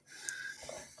 That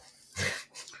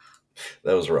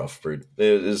was rough, dude.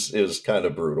 It was kind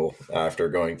of brutal after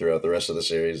going throughout the rest of the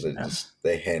series. Yeah.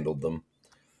 They handled them.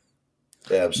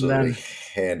 They And absolutely then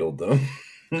handled them.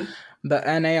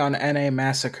 the NA on NA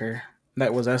massacre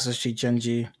that was SSG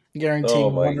Genji, Oh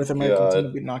guaranteeing one my North American team to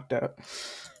god. be knocked out.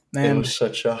 It And was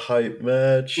such a hype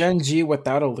match. Genji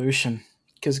without Illusion.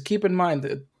 Because keep in mind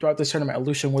that throughout this tournament,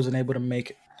 Illusion wasn't able to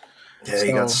make it. Yeah,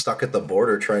 he got So, stuck at the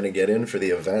border trying to get in for the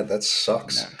event. That yeah.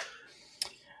 sucks.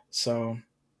 So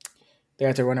they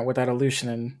had to run it without Illusion,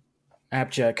 and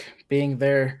Abject being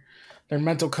their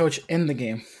mental coach in the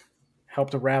game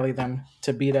helped to rally them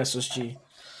to beat SSG.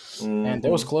 And it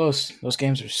was Mm-hmm. close. Those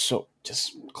games are so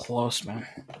just close, man.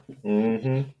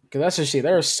 Mm-hmm. Because SSG,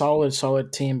 they're a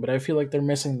solid team, but I feel like they're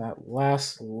missing that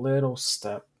last little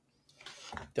step,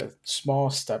 the small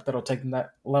step that'll take them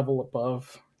that level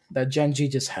above that Genji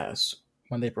just has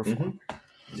when they perform.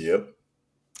 Mm-hmm. Yep.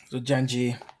 So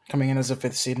Genji coming in as a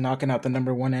fifth seed, knocking out the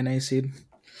number one NA seed,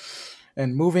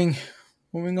 and moving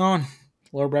on.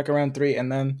 Lower bracket round 3, and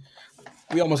then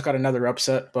we almost got another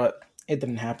upset, but it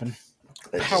didn't happen.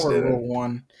 It just Power didn't. Rule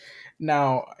 1.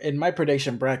 Now, in my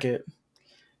prediction bracket,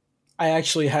 I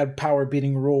actually had Power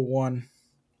beating Rule 1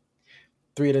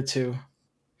 3-2.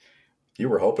 You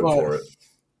were hoping But for it.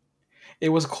 it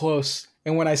was close.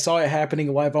 And when I saw it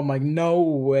happening live, I'm like, no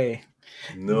way.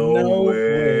 No No way.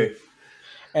 way.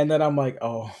 And then I'm like,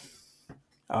 oh.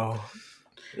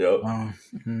 Yep.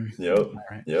 Mhm. Yep. All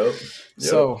right. Yep.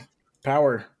 So,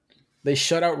 Power, they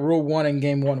shut out Rule 1 in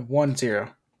game 1,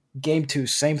 1-0. Game 2,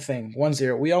 same thing,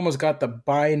 1-0. We almost got the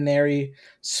binary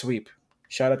sweep.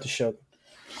 Shout out to Shogun.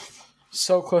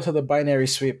 So close to the binary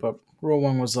sweep, but Rule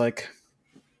 1 was like,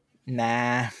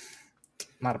 nah,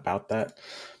 not about that.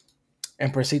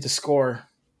 And proceed to score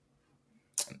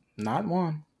not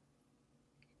 1,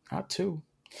 not 2,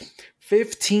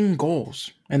 15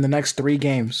 goals in the next 3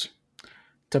 games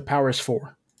to Power's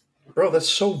 4. Bro, that's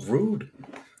so rude.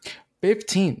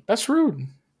 15. That's rude.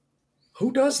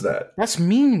 Who does that? That's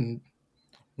mean.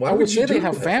 Why I would would say you they do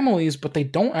have that? families, but they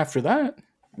don't after that.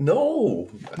 No.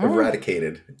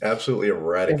 Eradicated. Absolutely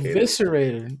eradicated.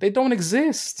 Eviscerated. They don't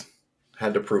exist.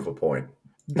 Had to prove a point.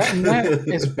 That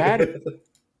is bad.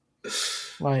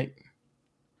 Like,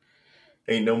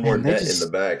 Ain't no more man, they net in the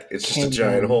just back. It's just a came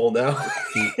giant in. hole now.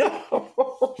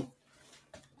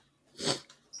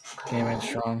 Came in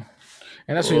strong.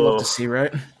 And that's what you love to see,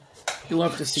 right? You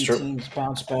love to see true. teams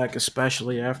bounce back,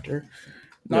 especially after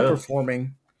not Yeah.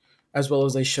 performing as well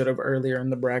as they should have earlier in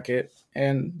the bracket.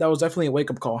 And that was definitely a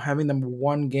wake-up call, having them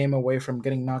one game away from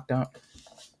getting knocked out.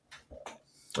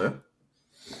 Yeah.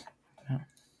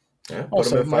 Yeah. Put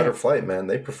Also, them in fight or flight, man.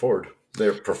 They performed.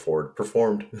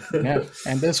 Performed. yeah.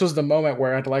 And this was the moment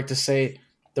where I'd like to say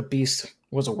the beast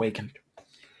was awakened.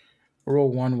 Rule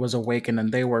 1 was awakened,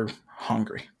 and they were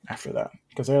hungry after that.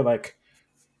 Because they're like,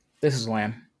 this is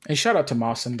land. And shout out to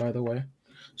Mawson, by the way.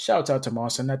 Shouts out to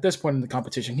Mawson. At this point in the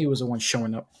competition, he was the one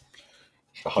showing up.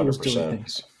 He was doing 100%.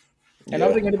 things. And I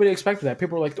don't think anybody expected that.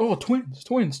 People were like, oh,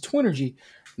 Twinergy.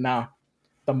 Nah,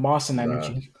 the Mawson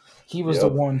energy. He was the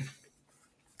one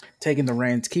taking the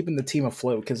reins, keeping the team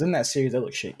afloat. Because in that series, they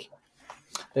look shaky.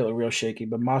 They look real shaky.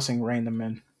 But Mawson reined them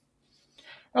in.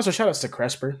 Also, shout outs to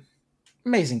Cresper.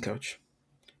 Amazing coach.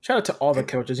 Shout out to all the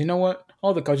coaches. You know what?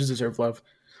 All the coaches deserve love.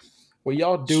 What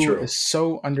y'all do is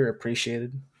so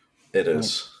underappreciated. It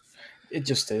is. It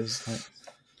just is.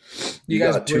 You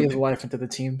guys got breathe life into the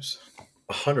teams.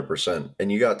 100%.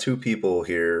 And you got two people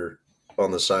here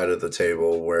on the side of the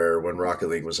table where when Rocket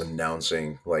League was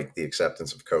announcing like the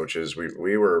acceptance of coaches,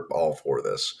 we were all for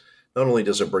this. Not only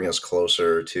does it bring us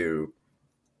closer to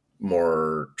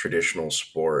more traditional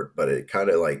sport, but it kind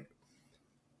of like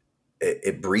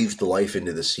it breathed life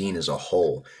into the scene as a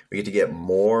whole. We get to get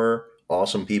more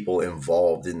awesome people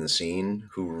involved in the scene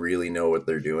who really know what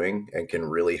they're doing and can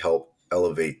really help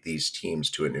elevate these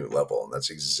teams to a new level. And that's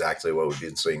exactly what we've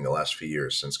been seeing the last few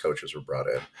years since coaches were brought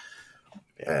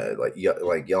in.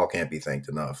 Like y'all can't be thanked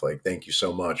enough. Like, thank you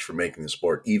so much for making the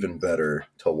sport even better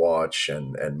to watch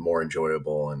and more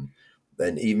enjoyable. And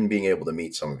then even being able to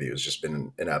meet some of you has just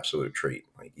been an absolute treat.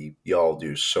 Like y'all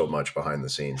do so much behind the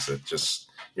scenes that just,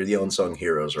 you're the unsung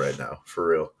heroes right now, for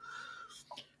real.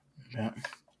 Yeah.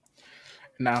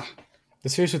 Now, the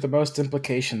series with the most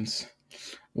implications,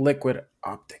 Liquid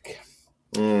Optic.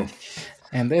 Mm.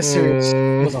 And this series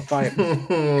was a fight.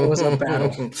 It was a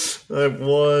battle. It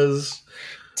was.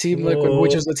 Team Liquid,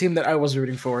 which is the team that I was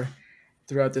rooting for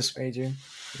throughout this major.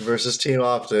 Versus Team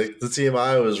Optic, the team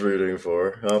I was rooting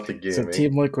for, Optic So Gaming.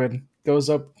 Team Liquid goes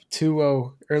up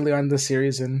 2-0 early on in the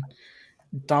series in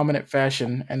dominant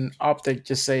fashion, and Optic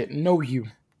just say, no you,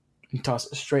 and toss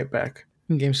it straight back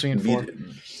in games 3 and 4.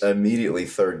 Immediately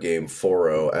third game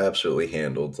 4-0, absolutely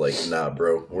handled. Like, nah,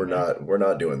 bro, we're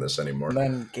not doing this anymore. And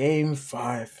then game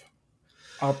 5,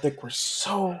 Optic were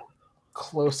so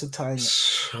close to tying it.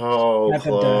 So At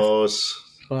the death.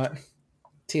 close. But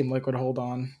Team Liquid hold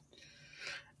on.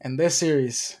 And this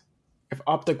series, if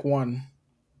Optic won,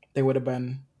 they would have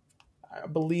been, I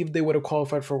believe they would have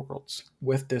qualified for Worlds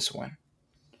with this win.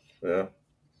 Yeah.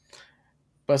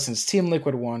 But since Team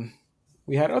Liquid won,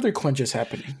 we had other clinches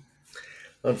happening.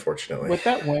 Unfortunately. With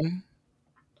that win,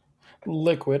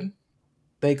 Liquid,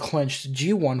 they clinched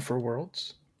G1 for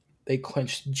Worlds, they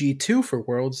clinched G2 for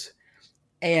Worlds,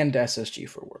 and SSG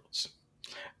for Worlds.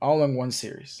 All in one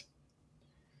series.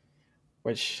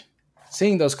 Which,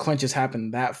 seeing those clinches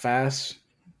happen that fast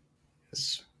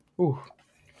is,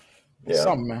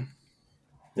 something, man.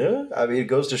 Yeah, I mean, it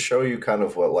goes to show you kind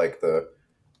of what, like, the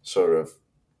sort of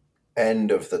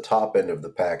top end of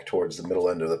the pack towards the middle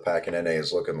end of the pack in NA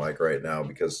is looking like right now,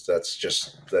 because that's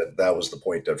just that was the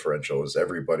point differential, is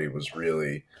everybody was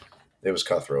really, it was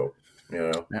cutthroat, you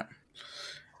know. Yeah.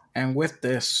 And with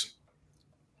this,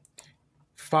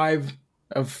 5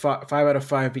 out of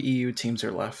 5 EU teams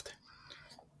are left.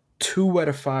 2 out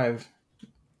of 5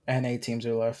 NA teams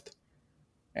are left.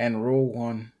 And Rule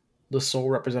 1, the sole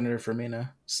representative for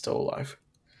MENA, still alive.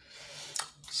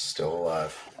 Still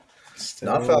alive.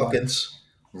 Still Not alive. Falcons.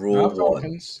 Rule Not 1.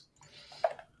 Falcons.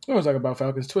 I always talk about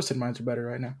Falcons. Twisted Minds are better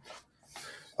right now.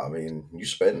 I mean, you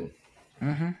spitting.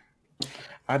 Mm-hmm.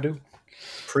 I do.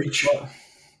 Preach. But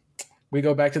we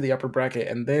go back to the upper bracket,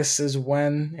 and this is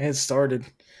when it started.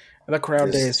 The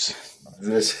crowd days.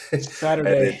 This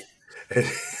Saturday.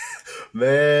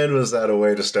 Man, was that a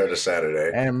way to start a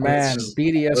Saturday. And man,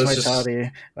 BDS Vitality,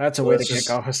 that's a way to kick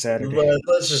off a Saturday.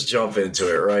 Let's just jump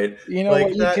into it, right? You know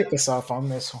what? You kick us off on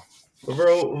this one.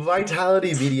 Bro,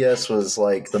 Vitality BDS was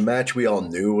like the match we all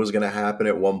knew was going to happen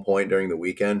at one point during the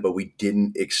weekend, but we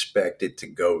didn't expect it to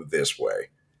go this way.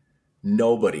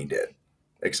 Nobody did,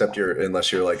 except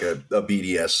unless you're like a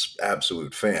BDS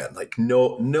absolute fan. Like,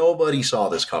 nobody saw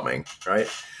this coming, right?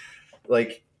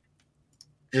 Like,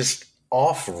 just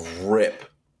off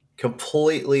rip,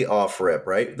 completely off rip,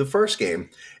 right? The first game,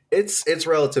 it's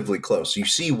relatively close. You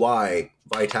see why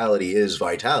Vitality is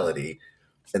Vitality,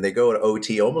 and they go to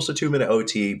OT, almost a 2-minute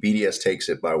OT. BDS takes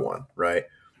it by 1, right?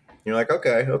 You're like,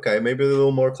 okay, maybe they're a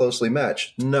little more closely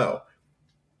matched. No,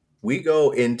 we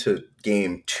go into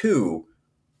game 2.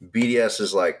 BDS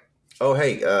is like, oh,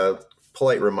 hey,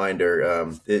 polite reminder,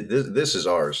 this is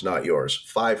ours, not yours.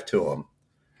 5 to them.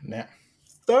 Yeah.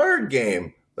 Third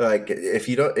game, like, if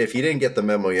you didn't get the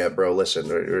memo yet, bro, listen,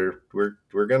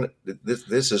 we're gonna,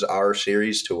 this is our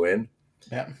series to win.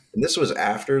 Yeah. And this was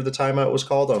after the timeout was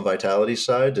called on Vitality's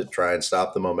side to try and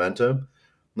stop the momentum. And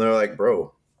they're like,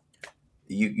 bro,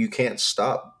 you can't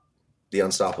stop the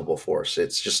unstoppable force.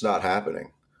 It's just not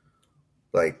happening.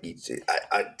 Like,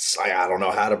 I don't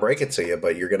know how to break it to you,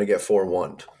 but you're going to get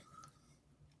 4-1.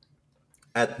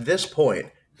 At this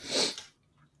point,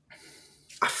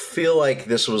 I feel like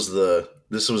this was the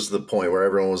point where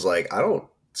everyone was like, I don't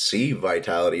see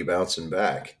Vitality bouncing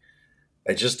back.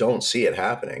 I just don't see it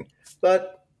happening.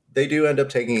 But they do end up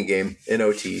taking a game in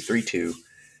OT, 3-2.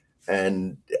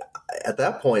 And at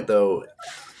that point, though,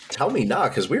 tell me not,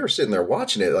 because we were sitting there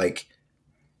watching it, like,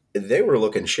 they were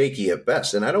looking shaky at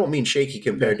best. And I don't mean shaky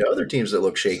compared to other teams that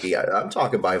look shaky. I'm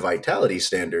talking by Vitality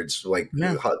standards. Like,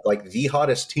 like the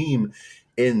hottest team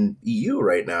in EU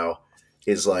right now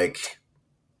is, like,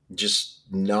 just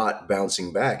not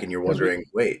bouncing back. And you're wondering,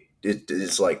 wait,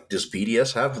 it's like, does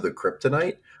BDS have the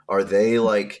kryptonite? Are they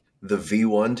like the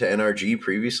V1 to NRG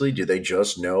previously? Do they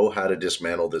just know how to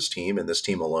dismantle this team and this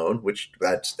team alone? Which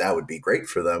that would be great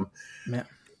for them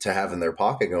to have in their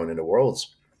pocket going into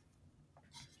Worlds.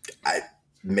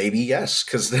 Maybe yes,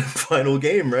 because the final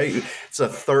game, right? It's a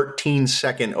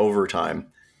 13-second overtime,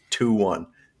 2-1.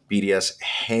 BDS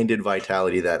handed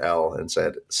Vitality that L and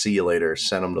said, "See you later."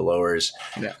 Sent them to lowers.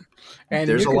 Yeah, and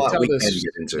there's a lot we can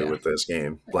get into with this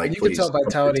game. Like, you can tell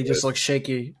Vitality just looks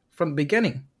shaky from the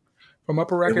beginning, from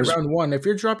upper bracket round 1. If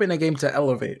you're dropping a game to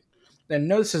Elevate, then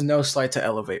this is no slight to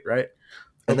Elevate, right?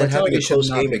 But and then having a close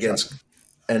game against.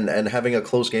 and having a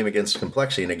close game against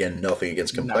Complexity, and again, nothing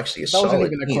against No, Complexity. A that wasn't solid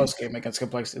even a team. close game against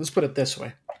Complexity. Let's put it this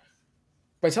way: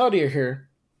 Vitality are here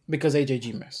because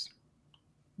AJG missed.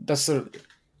 That's the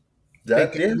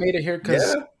they made it here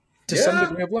because to some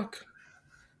degree of luck.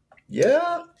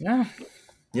 Yeah.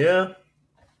 Yeah.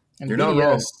 And You're not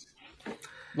wrong.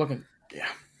 Looking, yeah.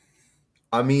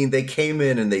 I mean, they came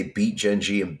in and they beat Gen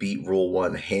G and beat Rule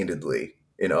 1 handedly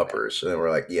in uppers. And we're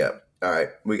like, yeah, all right,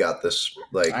 we got this.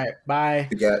 Like, all right, bye.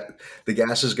 The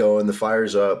gas is going. The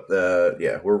fire's up.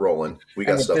 Yeah, we're rolling. We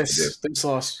got stuff to do. This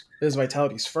loss, this is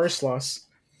Vitality's first loss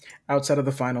outside of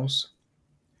the finals.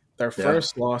 Their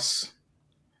first loss.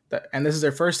 And this is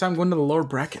their first time going to the lower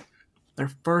bracket.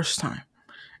 Their first time.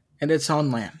 And it's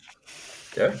on LAN.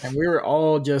 Yeah. And we were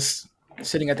all just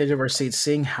sitting at the edge of our seats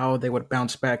seeing how they would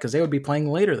bounce back because they would be playing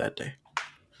later that day.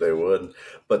 They would.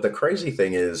 But the crazy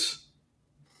thing is,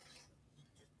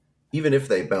 even if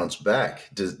they bounce back,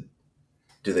 do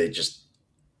they just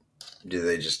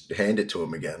hand it to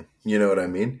them again? You know what I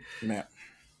mean? Yeah.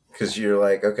 Because you're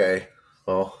like, okay,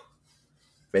 well,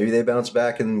 maybe they bounce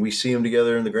back and we see them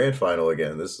together in the grand final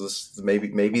again. This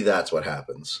maybe that's what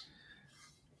happens.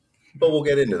 But we'll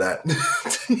get into that.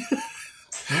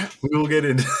 We will get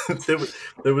into.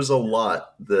 There was a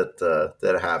lot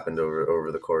that happened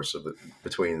over the course of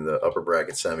between the upper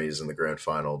bracket semis and the grand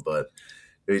final, but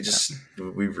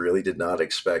we really did not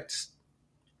expect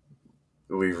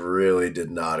Rise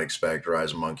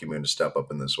of Monkey Moon to step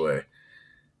up in this way.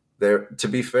 There, to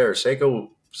be fair, Seiko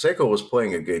was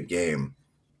playing a good game,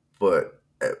 but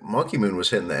Monkey Moon was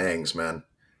hitting the angs, man.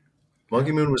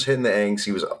 Monkey Moon was hitting the angs.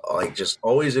 He was like just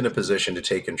always in a position to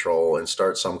take control and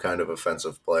start some kind of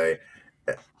offensive play.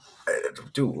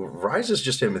 Dude, Rise is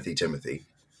just Timothy.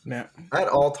 Yeah. At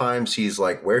all times, he's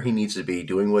like where he needs to be,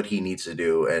 doing what he needs to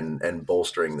do, and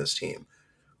bolstering this team.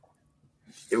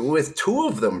 With two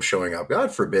of them showing up,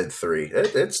 God forbid three,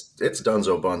 it's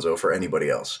Dunzo Bunzo for anybody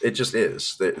else. It just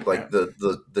is.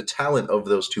 The talent of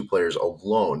those two players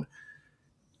alone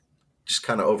just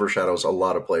kind of overshadows a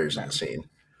lot of players in the scene.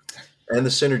 And the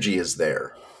synergy is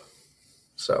there.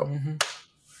 So,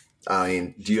 I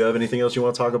mean, do you have anything else you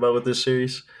want to talk about with this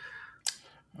series?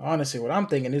 Honestly, what I'm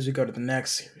thinking is we go to the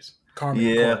next series.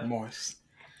 Carmen Court Moist.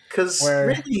 Because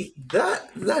really,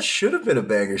 that should have been a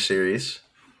banger series.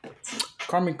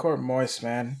 Carmen Court Moist,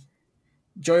 man.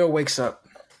 Joyo wakes up.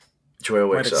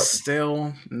 But it's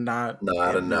still not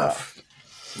enough.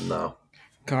 No.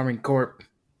 Carmen Court.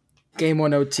 Game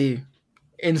 1 OT.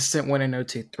 Instant win in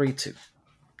OT. 3-2.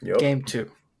 Yep. Game 2.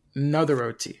 Another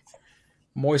OT.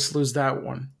 Moist lose that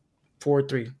one.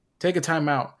 4-3. Take a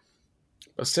timeout.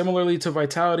 But similarly to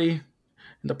Vitality in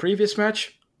the previous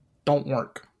match, don't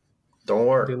work.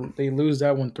 They lose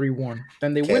that one 3-1.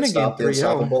 Then they win again 3-0. The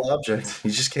unstoppable object. You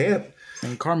just can't.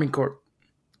 And Carmen Court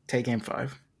take game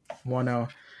 5. 1-0.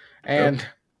 And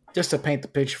just to paint the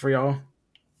picture for y'all,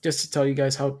 just to tell you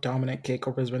guys how dominant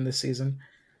K-Corp has been this season.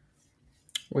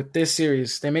 With this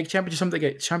series, they make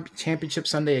Championship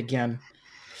Sunday again.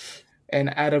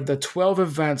 And out of the 12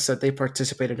 events that they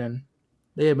participated in,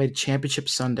 they have made Championship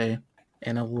Sunday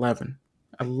in 11.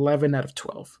 11 out of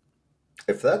 12.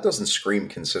 If that doesn't scream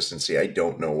consistency, I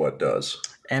don't know what does.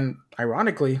 And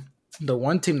ironically, the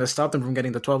one team that stopped them from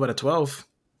getting the 12 out of 12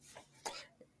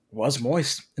 was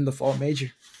Moist in the fall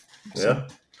major. So,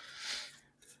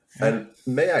 yeah. And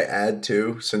may I add,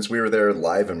 too, since we were there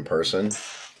live in person,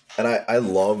 and I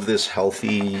love this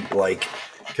healthy, like,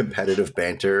 competitive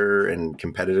banter and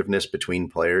competitiveness between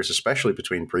players, especially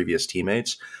between previous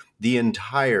teammates. The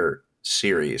entire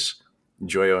series,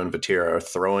 Joyo and Vatira are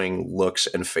throwing looks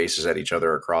and faces at each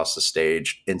other across the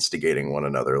stage, instigating one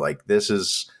another. Like, this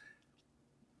is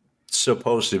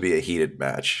supposed to be a heated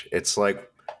match. It's like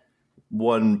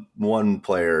one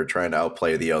player trying to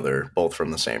outplay the other, both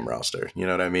from the same roster. You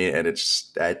know what I mean? And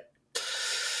it's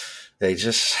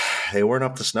they weren't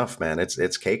up to snuff, man.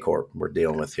 It's K Corp we're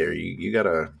dealing with here. You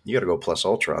gotta go plus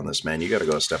ultra on this, man. You gotta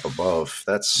go a step above.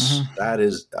 That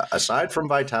is aside from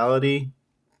Vitality,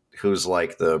 who's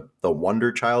like the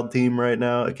wonder child team right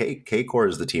now. K Corp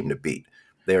is the team to beat.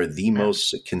 They are the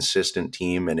most consistent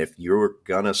team, and if you're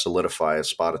gonna solidify a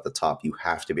spot at the top, you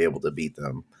have to be able to beat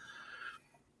them.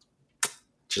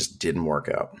 Just didn't work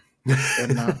out.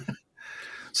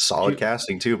 Solid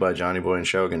casting too by Johnny Boy and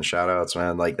Shogun. Shout outs,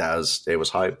 man. Like it was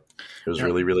hype. It was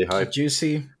really, really hype.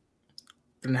 Juicy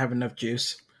didn't have enough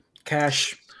juice.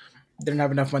 Cash didn't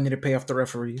have enough money to pay off the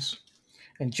referees.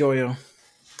 And Joyo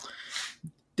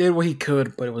did what he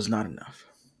could, but it was not enough.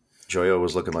 Joyo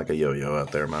was looking like a yo-yo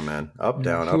out there, my man. Up,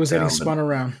 down, up, down. He was getting spun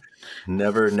around.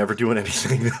 Never doing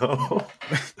anything, though.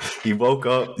 He woke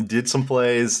up, did some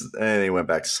plays, and he went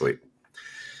back to sleep.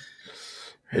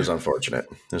 is unfortunate.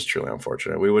 It's truly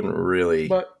unfortunate. We wouldn't really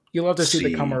But you love to see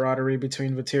the camaraderie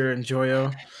between Vatira and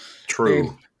Joyo. They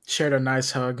True. shared a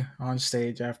nice hug on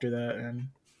stage after that, and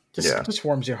just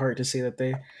warms your heart to see that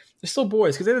they're still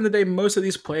boys. Because at the end of the day, most of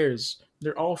these players,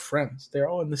 they're all friends. They're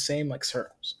all in the same like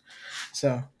circles.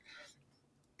 So,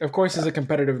 of course, there's a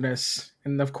competitiveness,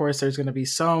 and of course, there's going to be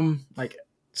some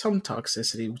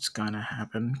toxicity which is going to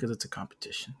happen because it's a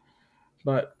competition.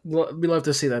 But we love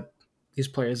to see that these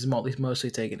players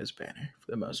mostly taking his banner for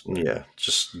the most part. Yeah,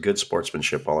 just good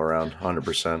sportsmanship all around,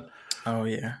 100%. Oh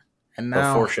yeah, and But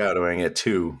now foreshadowing it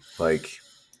too, like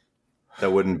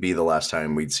that wouldn't be the last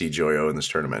time we'd see Joyo in this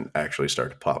tournament actually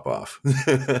start to pop off.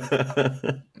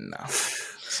 no.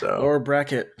 So Lower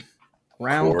bracket,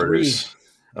 round quarters. 3.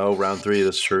 Oh, round 3.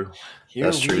 That's true. Here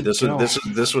That's true. we This go.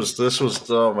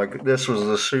 was oh my god, this was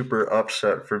a super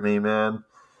upset for me, man.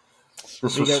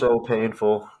 This was so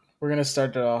painful. We're gonna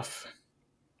start it off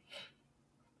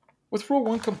with Rule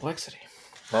 1 complexity.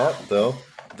 Though,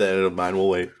 then mine will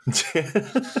wait.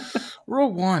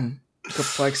 Rule 1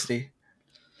 complexity.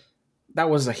 That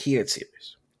was a heated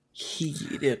series.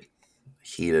 Heated.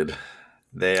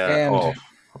 They And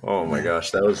oh my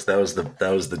gosh, that was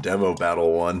the demo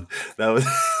battle one. That was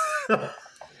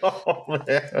oh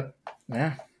man.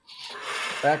 yeah,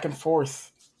 back and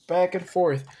forth.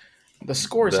 The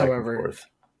scores, however,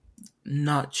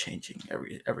 not changing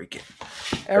every game.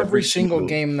 Every single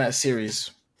game in that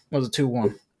series was a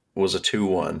 2-1. Was a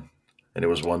 2-1, and it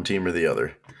was one team or the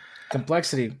other.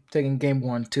 Complexity taking game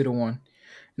 1 2-1, and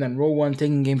then Rule 1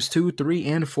 taking games 2, 3,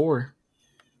 and 4.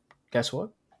 Guess what?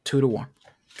 2-1.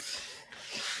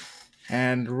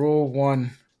 And Rule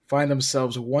 1 find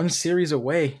themselves one series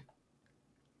away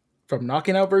from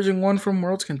knocking out version 1 from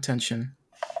Worlds contention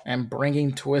and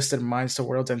bringing Twisted Minds to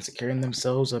Worlds and securing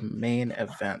themselves a main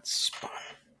event spot.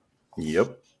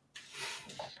 Yep.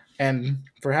 And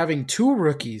for having 2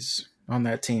 rookies on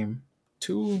that team,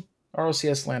 2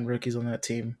 RLCS land rookies on that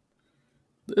team,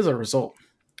 is a result.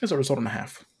 It's a result and a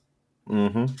half.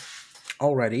 Mm-hmm.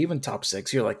 Already, even top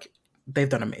 6, you're like, they've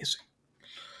done amazing.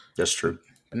 That's true.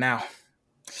 But now,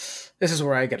 this is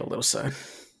where I get a little sad.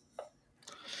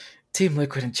 Team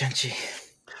Liquid and Genji.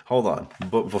 Hold on.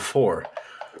 But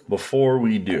before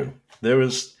we do,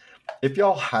 if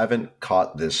y'all haven't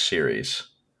caught this series,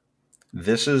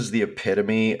 this is the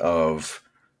epitome of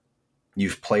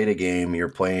you've played a game, you're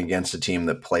playing against a team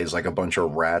that plays like a bunch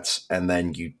of rats, and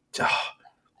then you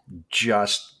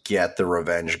just get the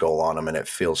revenge goal on them, and it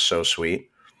feels so sweet.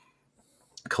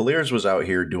 Kaliers was out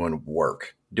here doing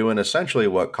work, doing essentially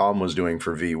what Calm was doing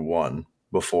for V1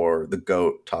 before the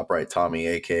GOAT, Top Right Tommy,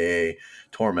 a.k.a.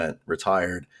 Torment,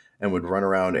 retired and would run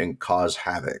around and cause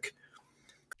havoc.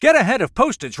 Get ahead of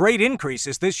postage rate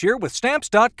increases this year with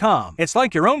Stamps.com. It's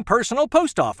like your own personal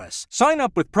post office. Sign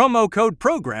up with promo code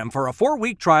PROGRAM for a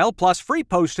 4-week trial plus free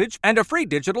postage and a free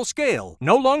digital scale.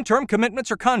 No long-term commitments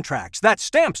or contracts. That's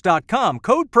Stamps.com,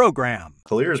 code PROGRAM.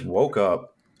 Kaliers woke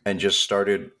up and just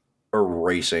started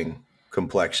erasing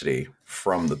complexity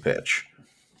from the pitch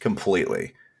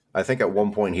completely. I think at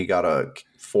one point he got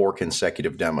 4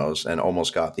 consecutive demos and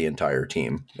almost got the entire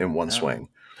team in one swing.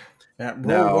 Yeah,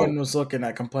 Rule 1 was looking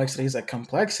at complexity. He's like,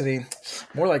 complexity?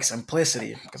 More like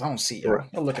simplicity, because I don't see you.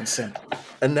 You're looking simple.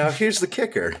 And now here's the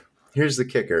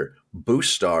kicker.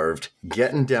 Boost starved,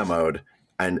 getting demoed,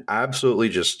 and absolutely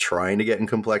just trying to get in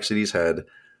complexity's head.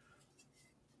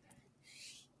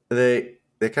 They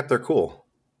kept their cool.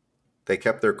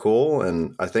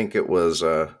 And I think it was,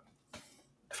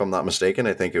 if I'm not mistaken,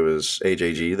 I think it was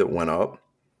AJG that went up,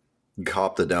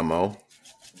 copped the demo,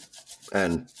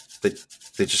 and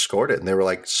they just scored it. And they were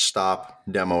like, stop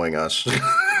demoing us.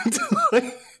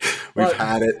 We've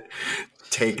had it.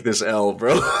 Take this L,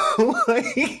 bro.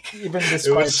 Even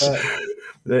despite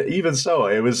that. Even so,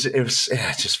 it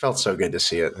just felt so good to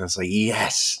see it. And it's like,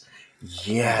 yes.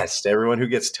 To everyone who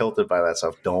gets tilted by that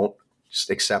stuff, don't just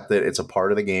accept it. It's a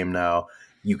part of the game now.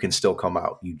 You can still come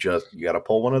out. You got to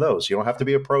pull one of those. You don't have to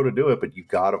be a pro to do it, but you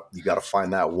got to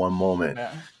find that one moment.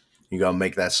 Yeah. You got to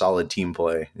make that solid team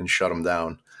play and shut them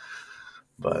down.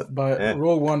 But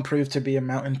Rule 1 proved to be a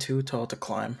mountain too tall to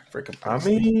climb for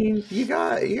complexity. I mean, you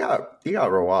got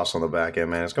Rowas on the back end,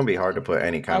 man. It's gonna be hard to put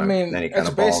any kind of ball in the net. It's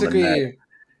basically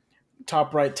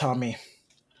Top Right Tommy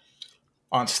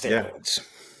on steroids. Yeah.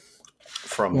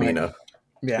 From Mina.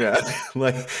 Yeah.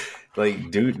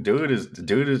 like dude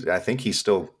is I think he's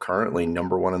still currently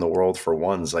number 1 in the world for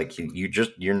ones. Like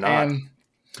you're not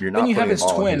putting a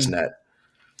ball in his net.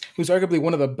 Who's arguably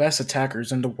one of the best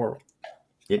attackers in the world.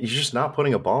 You're just not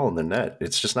putting a ball in the net.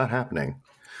 It's just not happening.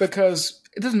 Because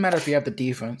it doesn't matter if you have the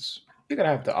defense. You got to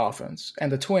have the offense.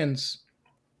 And the Twins,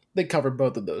 they covered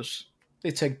both of those.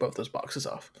 they take both those boxes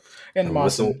off. And with the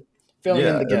Mawson filling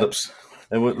in the gaps.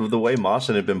 And with the way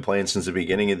Mawson had been playing since the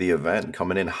beginning of the event,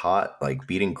 coming in hot, like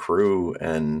beating Crew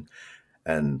and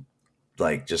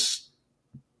like just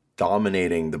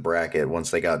dominating the bracket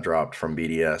once they got dropped from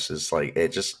BDS is like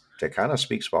it kind of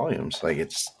speaks volumes.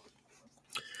 Like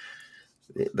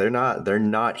they're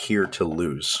not here to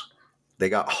lose. They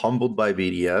got humbled by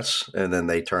BDS and then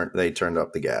they turned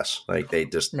up the gas. Like they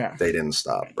didn't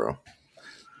stop, bro.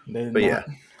 But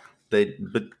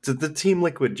the Team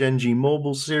Liquid Gen G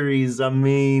Mobile Series, I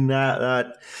mean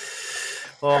that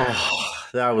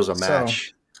was a match.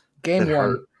 So, game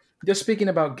one. Just speaking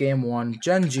about game one,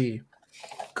 Gen G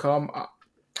come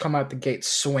out the gate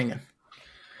swinging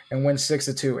and win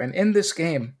 6-2. And in this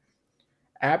game,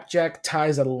 Appjack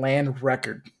ties a land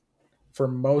record for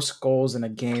most goals in a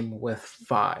game with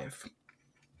 5.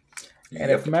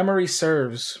 And if memory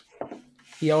serves,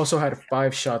 he also had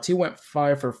 5 shots. He went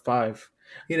 5 for 5.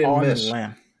 He didn't miss.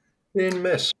 Land. He didn't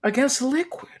miss. Against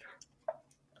Liquid.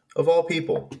 Of all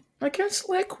people. Against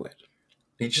Liquid.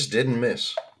 He just didn't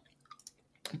miss.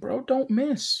 Bro, don't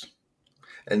miss.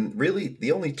 And really,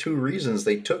 the only 2 reasons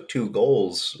they took 2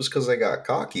 goals was because they got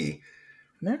cocky.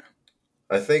 Yeah.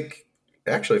 I think,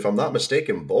 actually, if I'm not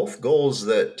mistaken, both goals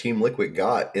that Team Liquid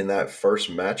got in that first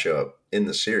matchup in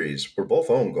the series were both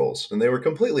own goals. And they were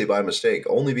completely by mistake,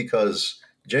 only because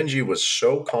Gen G was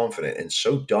so confident and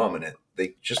so dominant.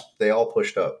 They all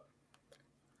pushed up.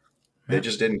 They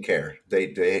just didn't care. They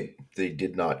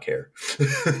did not care.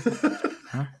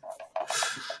 Huh?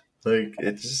 Like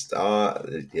it just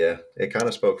it kind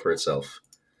of spoke for itself.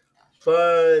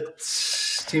 But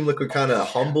Team Liquid kind of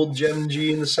humbled Gen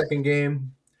G in the second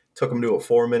game. Took them to a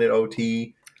 4-minute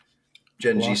OT.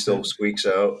 Gen G still squeaks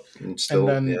out, and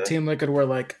then Team Liquid were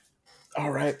like,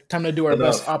 "All right, time to do our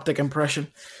best optic impression."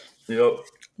 Yep.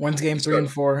 Wins game 3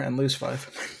 and 4 and lose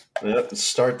 5. Yep.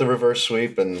 Start the reverse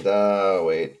sweep and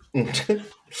wait.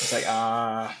 It's like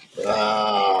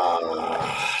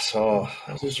So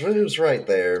it was right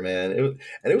there, man.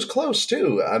 It was close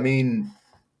too. I mean,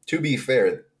 to be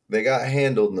fair, they got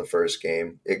handled in the first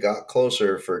game. It got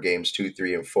closer for games 2,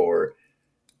 3, and 4.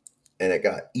 And it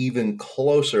got even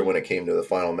closer when it came to the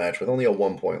final match with only a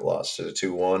 1-point loss to the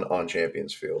 2-1 on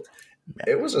Champions Field.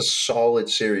 It was a solid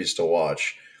series to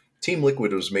watch. Team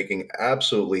Liquid was making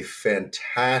absolutely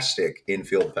fantastic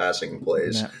infield passing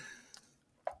plays.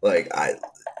 Like,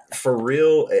 for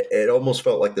real, it almost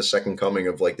felt like the second coming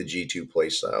of like the G2 play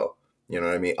style. You know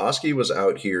what I mean? Oski was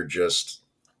out here just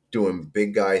doing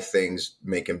big guy things,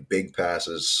 making big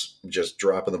passes, just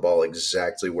dropping the ball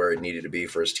exactly where it needed to be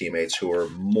for his teammates who are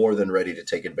more than ready to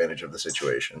take advantage of the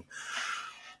situation.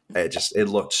 It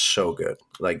looked so good.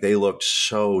 Like they looked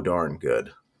so darn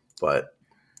good. But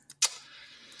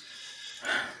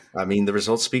I mean, the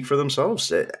results speak for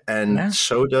themselves. And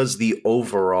so does the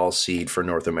overall seed for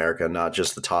North America, not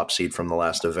just the top seed from the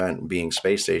last event being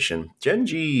Space Station. Gen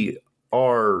G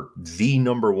are the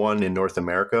number 1 in North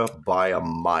America by a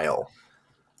mile.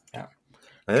 Yeah.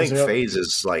 I think FaZe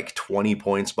is like 20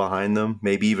 points behind them,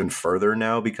 maybe even further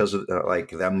now because of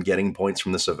like them getting points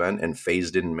from this event and FaZe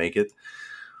didn't make it.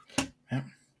 Yeah.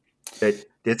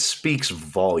 It speaks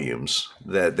volumes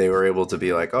that they were able to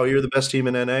be like, oh, you're the best team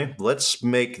in NA? Let's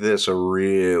make this a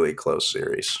really close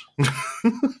series.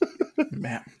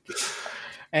 Man.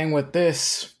 And with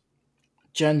this,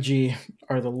 Gen G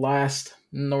are the last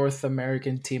North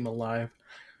American team alive.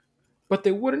 But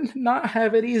they would not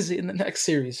have it easy in the next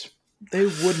series. They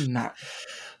would not.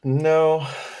 No,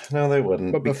 they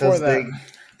wouldn't. But before that,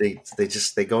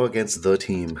 they go against the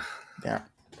team. Yeah.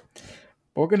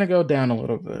 We're going to go down a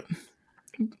little bit.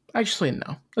 Actually,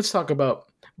 no. Let's talk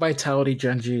about Vitality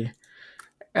Gen G.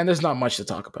 And there's not much to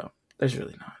talk about. There's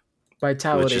really not.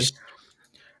 Vitality,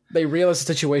 they realize the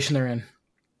situation they're in.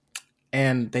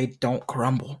 And they don't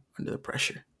crumble under the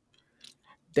pressure.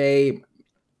 They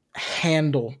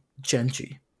handle Gen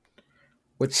G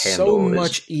with so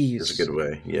much ease. It's a good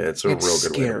way. Yeah, it's a real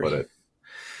good way to put it.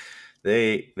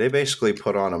 They basically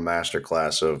put on a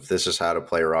masterclass of this is how to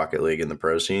play Rocket League in the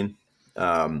pro scene.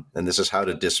 And this is how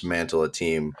to dismantle a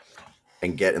team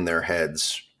and get in their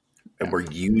heads. And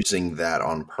we're using that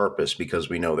on purpose because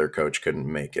we know their coach couldn't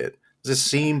make it. Does it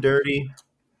seem dirty?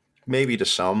 Maybe to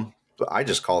some, but I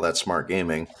just call that smart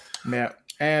gaming. Yeah.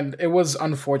 And it was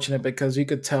unfortunate because you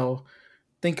could tell,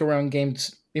 think around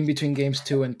games, in between games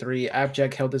 2 and 3,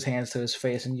 Appjack held his hands to his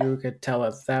face, and you could tell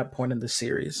at that point in the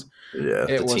series,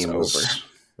 it was over.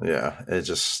 Yeah, it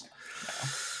just...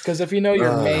 Because if you know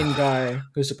your main guy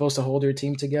who's supposed to hold your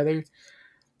team together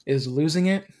is losing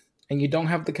it, and you don't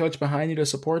have the coach behind you to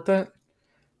support that,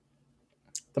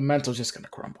 the mental's just going to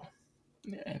crumble.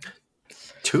 Yeah.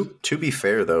 To be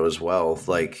fair though, as well,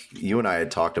 like you and I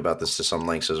had talked about this to some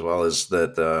lengths as well, is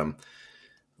that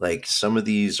like some of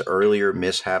these earlier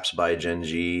mishaps by Gen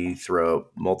G throughout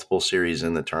multiple series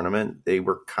in the tournament, they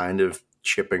were kind of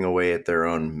chipping away at their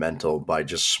own mental by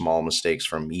just small mistakes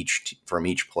from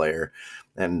each player,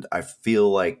 and I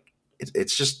feel like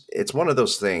it's one of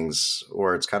those things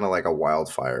where it's kind of like a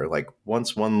wildfire. Like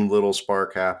once one little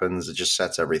spark happens, it just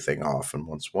sets everything off, and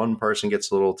once one person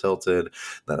gets a little tilted,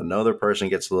 then another person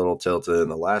gets a little tilted, and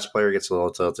the last player gets a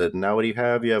little tilted, and now what do you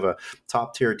have? You have a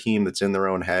top tier team that's in their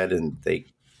own head, and they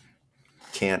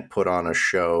can't put on a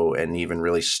show and even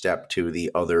really step to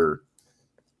the other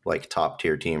like top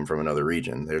tier team from another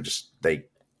region. They're just they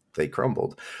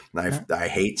crumbled. And I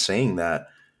hate saying that,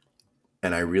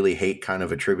 and I really hate kind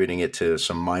of attributing it to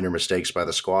some minor mistakes by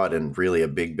the squad, and really a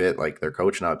big bit like their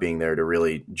coach not being there to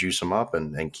really juice them up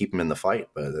and keep them in the fight.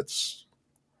 But it's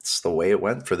the way it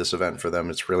went for this event for them.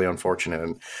 It's really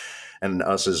unfortunate. And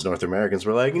us as North Americans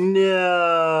were like,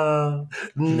 no.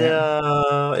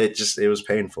 It was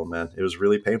painful, man. It was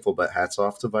really painful, but hats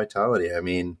off to Vitality. I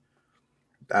mean,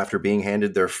 after being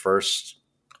handed their first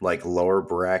like lower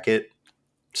bracket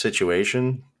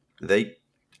situation, they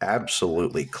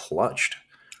absolutely clutched.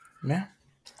 Yeah.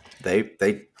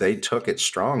 They took it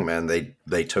strong, man.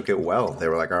 They took it well. They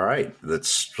were like, all right,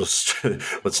 let's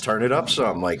turn it up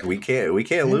some. Like we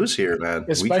can't lose here, man.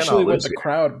 Especially with the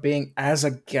crowd being as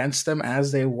against them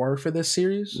as they were for this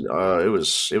series. It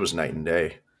was night and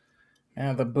day.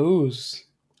 Yeah, the boos.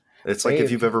 It's like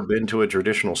if you've ever been to a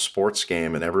traditional sports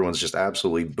game and everyone's just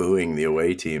absolutely booing the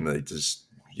away team. They just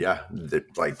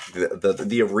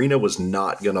the arena was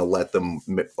not gonna let them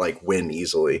like win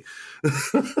easily.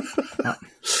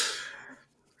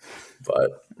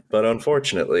 But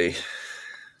unfortunately,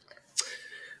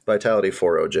 Vitality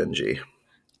 4-0 Gen G.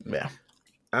 Yeah.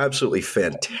 Absolutely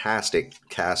fantastic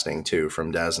casting too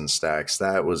from Daz and Stacks.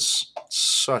 That was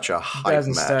such a hype Daz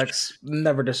and match. Stacks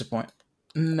never disappoint.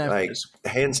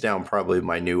 Hands down, probably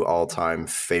my new all-time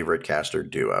favorite caster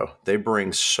duo. They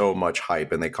bring so much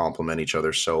hype and they complement each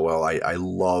other so well. I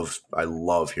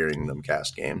love hearing them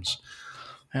cast games.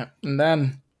 Yeah. And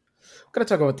then we're gonna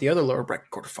talk about the other lower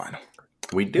bracket quarterfinal.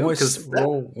 We do, because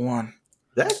Roll 1.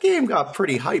 That game got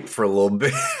pretty hyped for a little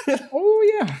bit.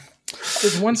 Oh yeah.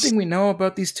 There's one thing we know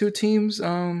about these two teams.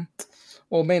 Well,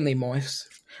 mainly Moist.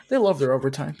 They love their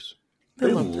overtimes.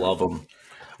 They love them.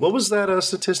 What was that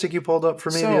statistic you pulled up for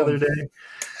me the other day?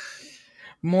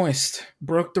 Moist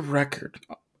broke the record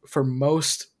for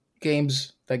most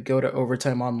games that go to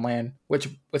overtime on LAN, which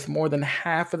with more than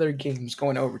half of their games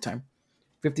going to overtime,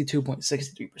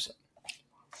 52.63%.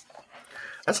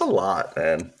 That's a lot,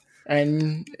 man.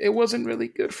 And it wasn't really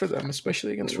good for them,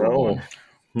 especially against Roll 1.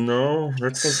 No,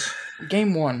 that's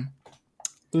game 1,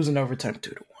 losing overtime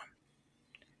 2-1.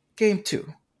 Game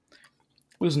 2,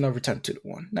 losing overtime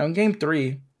 2-1. Now in game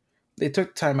 3, they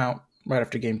took timeout right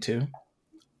after game 2,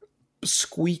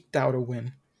 squeaked out a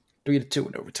win, 3-2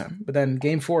 in overtime. But then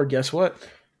game 4, guess what?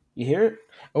 You hear it?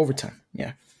 Overtime.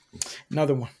 Yeah,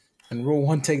 another one. And Rule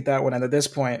 1 take that one. And at this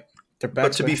point, they're back.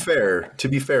 But to be fair,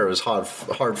 it was hard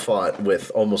fought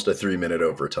with almost a 3-minute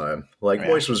overtime. Like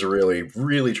Moist was really,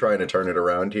 really trying to turn it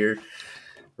around here.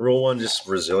 Rule 1 just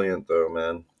resilient though,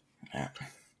 man. Yeah.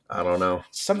 I don't know.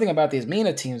 Something about these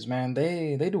MENA teams, man.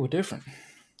 They do it different.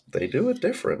 They do it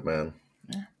different, man.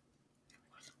 Yeah.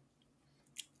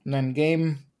 And then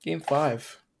game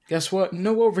 5. Guess what?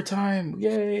 No overtime.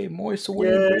 Yay! Moist to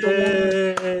win.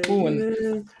 Ooh,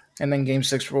 and then game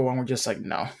 6 Rule 1, we're just like,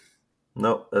 no.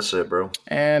 Nope, that's it, bro.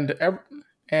 And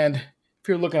if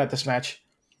you're looking at this match,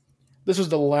 this was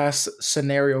the last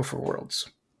scenario for Worlds.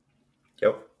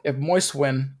 Yep. If Moist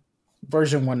win,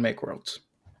 version 1 make Worlds.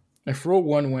 If Rule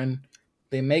 1 win,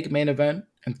 they make main event,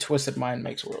 and Twisted Mind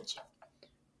makes Worlds.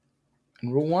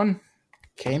 And Rule 1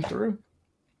 came through.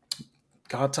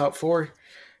 Got top 4.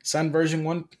 Sun version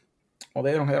 1. Well,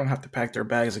 they don't have to pack their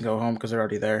bags and go home because they're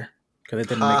already there. Because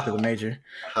they didn't make it to the major.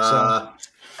 So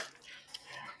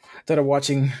instead of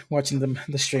watching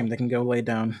the stream, they can go lay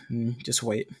down and just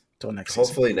wait till next season.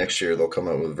 Hopefully next year they'll come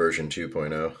out with version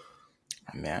 2.0. Oh,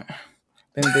 man.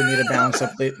 Then they need a balance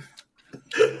update.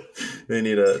 They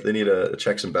need a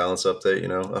checks and balance update,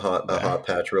 a hot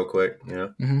patch real quick,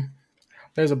 Mm-hmm.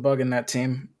 There's a bug in that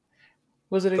team.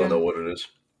 Was it again? Don't know what it is.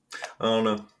 I don't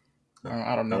know.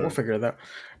 I don't know. We'll figure it out.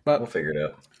 But we'll figure it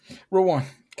out. Rule 1,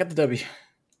 got the W.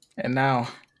 And now,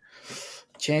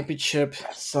 Championship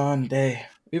Sunday.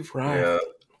 We've arrived.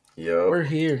 Yeah. We're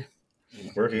here.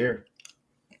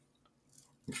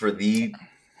 For the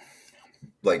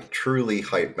truly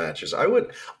hype matches. I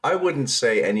wouldn't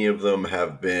say any of them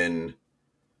have been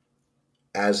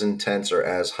as intense or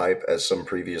as hype as some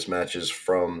previous matches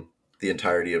from the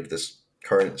entirety of this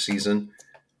current season.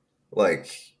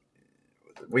 Like,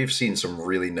 we've seen some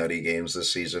really nutty games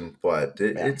this season, but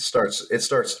it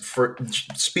starts for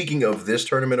speaking of this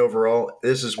tournament overall,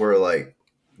 this is where like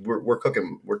we're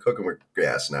cooking with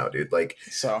gas now, dude. Like,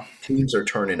 So, teams are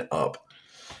turning up.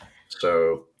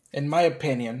 So, in my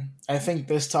opinion, I think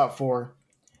this top 4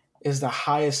 is the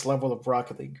highest level of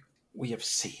Rocket League we have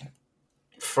seen.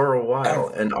 for a while,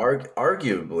 and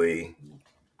arguably,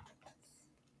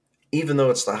 even though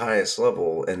it's the highest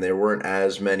level and there weren't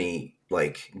as many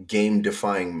like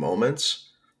game-defying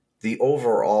moments, the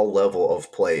overall level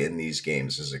of play in these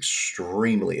games is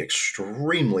extremely,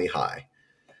 extremely high.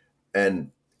 And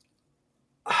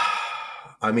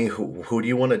I mean, who do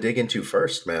you want to dig into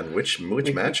first, man? Which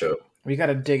matchup? We got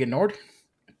to dig in order.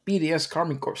 BDS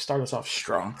Carmine Corp start us off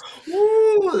strong.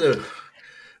 Woo!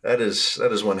 That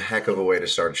is one heck of a way to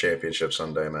start Championship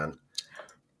Sunday, man.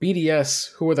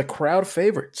 BDS, who are the crowd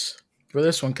favorites for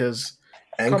this one, because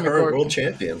and current world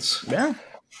champions. Yeah,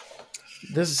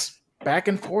 this is back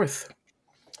and forth.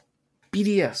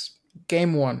 BDS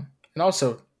game 1, and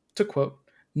also to quote,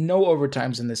 no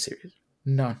overtimes in this series,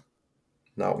 none,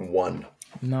 not one.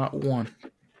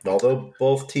 Although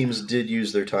both teams did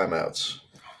use their timeouts.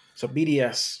 So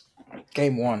BDS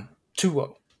game 1,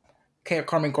 2-0.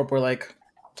 Carmine Corp were like,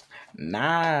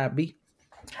 nah, B,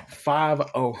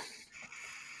 5-0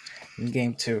 in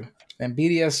game 2. And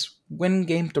BDS win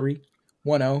game 3,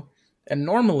 1-0. And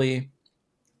normally,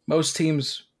 most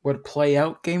teams would play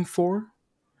out game 4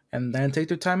 and then take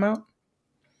their timeout.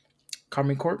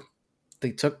 Carmine Corp,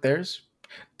 they took theirs.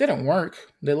 Didn't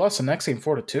work. They lost the next game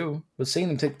 4-2. But seeing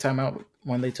them take the timeout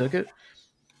when they took it,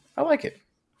 I like it.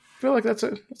 I feel like that's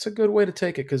a good way to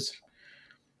take it because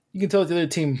you can tell the other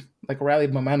team like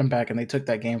rallied momentum back and they took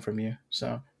that game from you.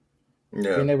 So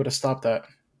being able to stop that,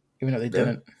 even though they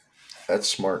didn't. That's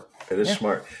smart. It is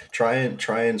smart. Try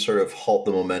and sort of halt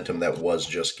the momentum that was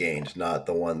just gained, not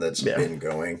the one that's been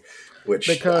going. Which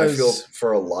because I feel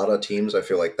for a lot of teams, I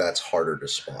feel like that's harder to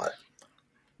spot.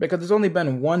 Because there's only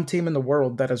been one team in the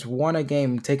world that has won a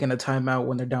game taking a timeout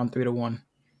when they're down 3-1.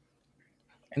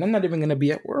 And they're not even going to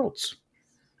be at Worlds.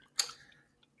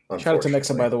 Shout out to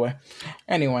Nixa, by the way.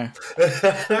 Anyway.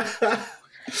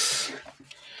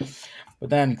 But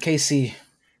then KC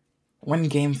win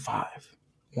game 5,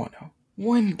 1-0.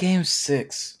 Win game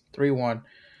 6, 3-1.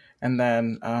 And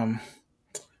then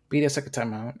beat a second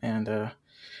timeout. And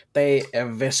they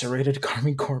eviscerated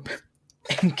Carmine Corp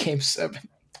in game 7.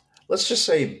 Let's just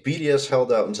say BDS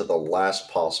held out until the last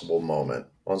possible moment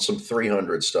on some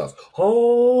 300 stuff.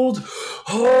 Hold,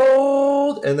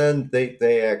 and then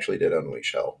they actually did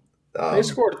unleash hell. They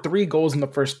scored 3 goals in the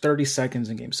first 30 seconds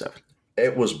in Game 7.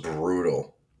 It was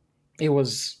brutal. It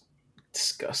was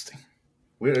disgusting.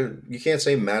 You can't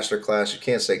say masterclass. You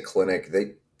can't say clinic.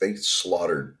 They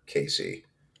slaughtered KC.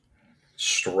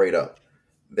 Straight up.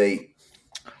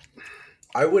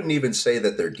 I wouldn't even say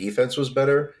that their defense was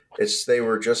better. They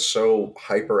were just so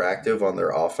hyperactive on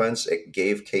their offense. It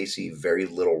gave KC very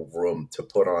little room to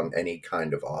put on any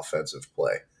kind of offensive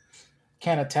play.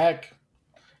 Can't attack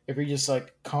if you're just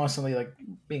like constantly like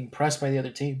being pressed by the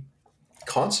other team.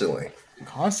 Constantly.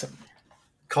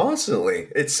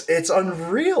 It's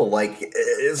unreal. Like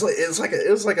it's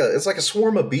like a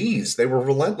swarm of bees. They were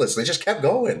relentless. They just kept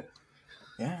going.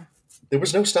 Yeah. There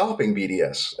was no stopping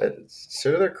BDS.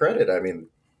 To their credit, I mean,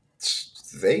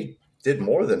 they did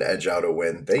more than edge out a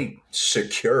win. They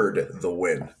secured the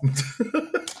win.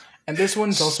 And this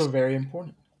one's also very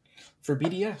important for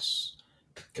BDS.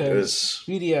 Because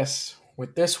BDS,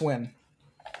 with this win,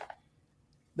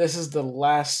 this is the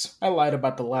last... I lied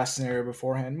about the last scenario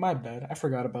beforehand. My bad. I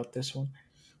forgot about this one.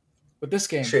 With this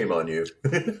game... Shame on you.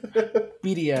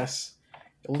 BDS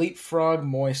leapfrog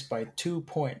Moist by 2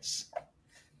 points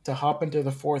to hop into the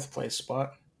 4th place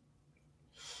spot.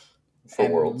 For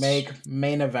Worlds. Make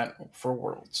main event for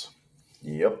Worlds.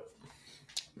 Yep.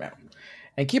 Man.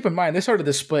 And keep in mind, they started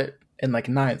the split in like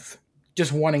 9th,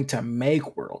 just wanting to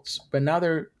make Worlds. But now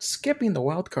they're skipping the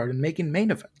wild card and making main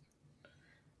event.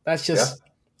 That's just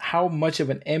how much of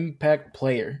an impact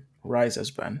player Rise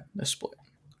has been this split.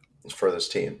 For this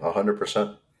team,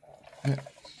 100%. Yeah.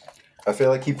 I feel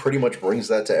like he pretty much brings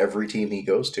that to every team he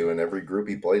goes to and every group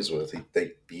he plays with.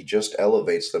 He just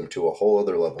elevates them to a whole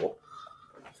other level.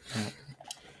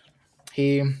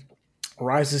 He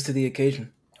rises to the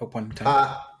occasion. No pun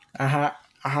intended. But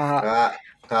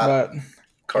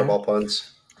Carball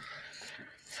puns.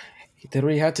 He did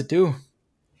what he had to do.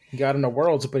 He got into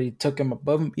Worlds, but he took him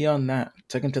above and beyond that.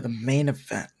 Took him to the main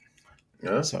event.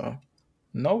 Yeah. So,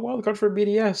 no wild card for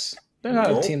BDS. They're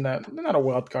not a team they're not a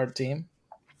wild card team.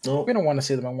 Nope. We don't want to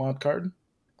see them on wild card.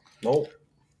 Nope.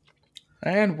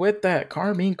 And with that,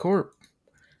 Carmine Corp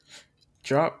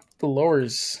drop the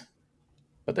lowers.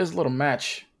 But there's a little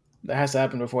match that has to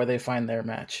happen before they find their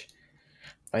match.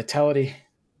 Vitality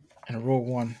and Rule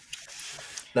 1.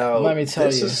 Now, Let me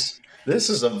tell you, this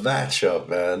is a matchup,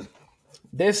 man.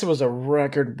 this was a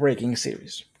record-breaking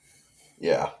series.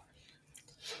 Yeah.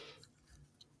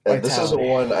 And this is the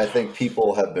Vitality. one I think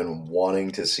people have been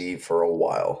wanting to see for a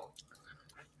while.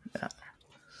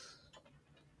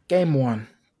 Game 1.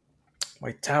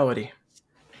 Vitality.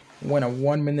 Win a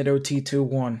 1-minute OT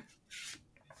 2-1.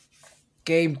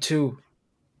 Game 2.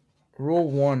 Rule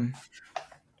 1.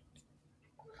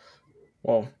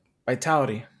 Well,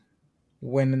 Vitality.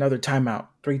 Win another timeout.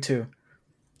 3-2.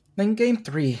 Then game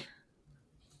 3.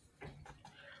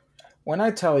 When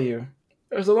I tell you,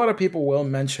 there's a lot of people will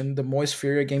mention the Moist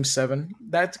Fury Game 7.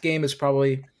 That game is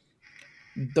probably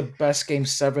the best Game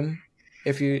 7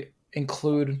 if you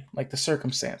include like the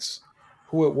circumstance,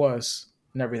 who it was,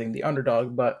 and everything, the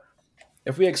underdog. But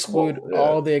if we exclude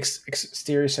all the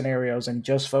exterior scenarios and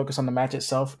just focus on the match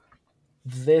itself,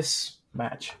 this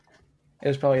match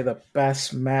is probably the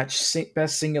best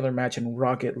singular match in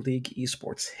Rocket League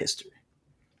esports history.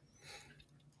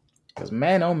 Because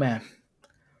man, oh man,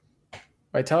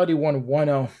 Vitality won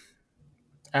 1-0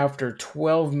 after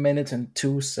 12 minutes and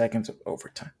 2 seconds of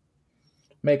overtime,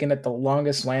 making it the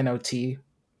longest LAN OT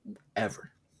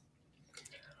ever.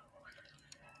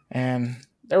 And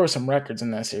there were some records in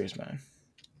that series, man.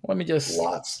 Let me just...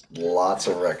 Lots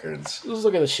of records. Let's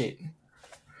look at the sheet.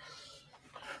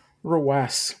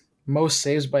 Ruas, most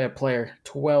saves by a player,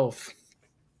 12.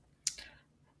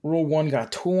 Rule 1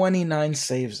 got 29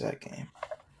 saves that game.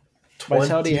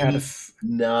 Vitality had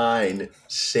 9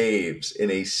 saves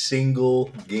in a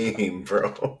single game,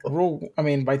 bro.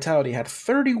 Vitality had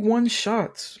 31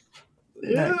 shots.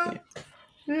 Yeah.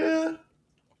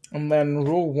 And then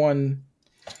Rule 1,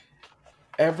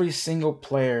 every single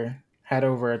player had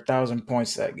over 1,000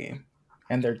 points that game.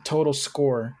 And their total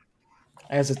score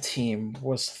as a team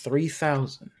was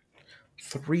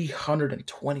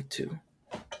 3,322.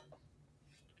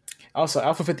 Also,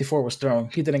 Alpha 54 was thrown.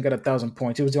 He didn't get 1,000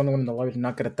 points. He was the only one in the lobby to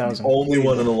not get 1,000. Only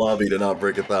one in the lobby to not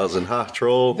break 1,000. Ha,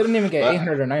 troll. Didn't even get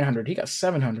 800 or 900. He got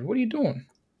 700. What are you doing?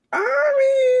 I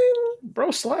mean,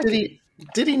 bro, slack.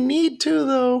 Did he need to,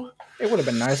 though? It would have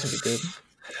been nice if he did.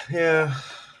 Yeah.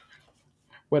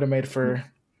 Would have made for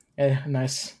a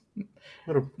nice...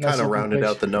 Would have kind of rounded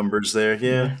out the numbers there,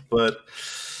 yeah. But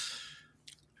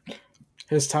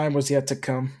his time was yet to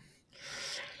come.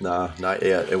 Nah, not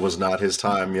yet. It was not his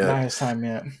time yet. Not his time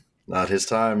yet. Not his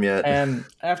time yet. And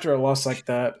after a loss like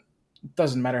that, it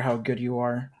doesn't matter how good you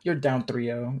are. You're down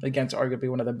 3-0 against arguably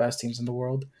one of the best teams in the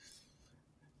world.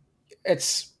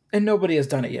 And nobody has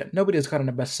done it yet. Nobody has gotten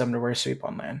a best 7 to wear sweep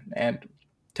on LAN. And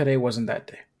today wasn't that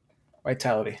day.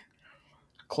 Vitality.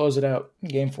 Close it out.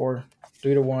 Game 4.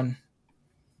 3-1.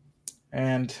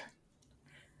 And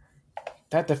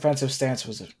that defensive stance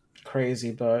was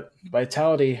crazy. But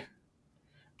Vitality...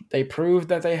 they proved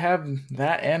that they have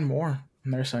that and more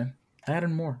on their side. That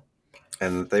and more.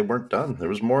 And they weren't done. There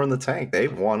was more in the tank. They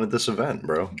wanted this event,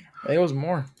 bro. It was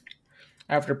more.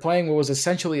 After playing what was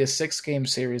essentially a 6-game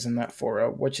series in that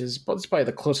 4-0, which is probably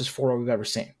the closest 4-0 we've ever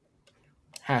seen.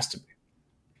 Has to be.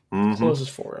 Mm-hmm.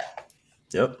 Closest 4-0.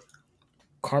 Yep.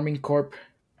 Carmine Corp,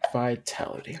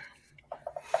 Vitality.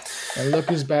 And look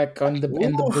who's back in the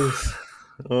booth.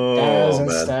 Oh, Daz and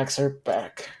man. Stacks are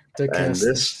back. And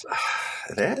this...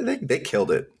 They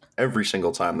killed it every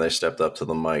single time they stepped up to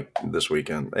the mic this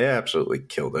weekend. They absolutely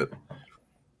killed it.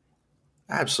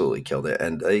 Absolutely killed it.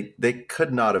 And they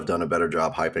could not have done a better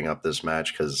job hyping up this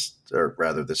match or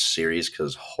rather this series,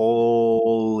 because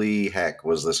holy heck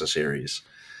was this a series.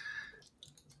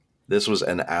 This was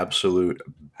an absolute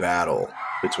battle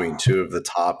between two of the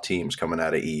top teams coming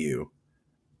out of EU.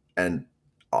 And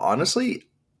honestly,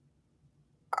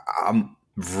 I'm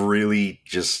really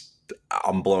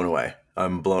I'm blown away.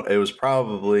 It was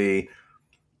probably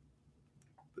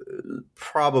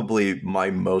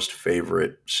my most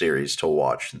favorite series to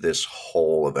watch this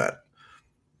whole event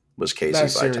was KC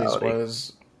that Vitality. Series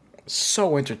was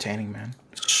so entertaining, man.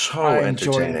 So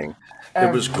entertaining.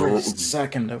 It was every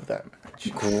second of that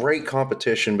match. Great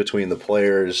competition between the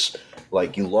players.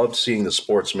 Like, you loved seeing the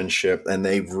sportsmanship, and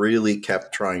they really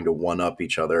kept trying to one-up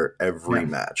each other every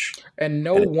match. And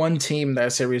one team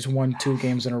that series won 2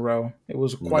 games in a row. It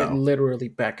was quite literally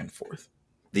back and forth.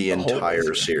 The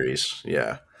entire series,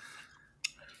 yeah.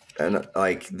 And,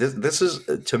 like, this is,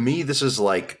 to me, this is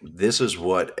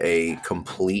what a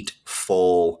complete,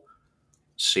 full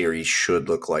series should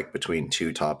look like between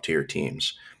 2 top-tier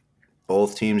teams.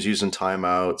 both teams using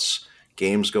timeouts,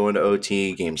 games going to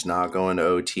OT, games not going to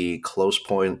OT, close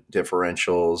point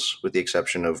differentials, with the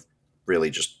exception of really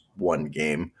just one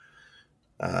game.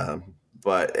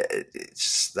 But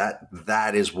it's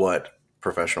that is what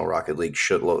professional Rocket League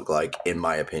should look like, in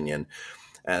my opinion.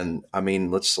 And I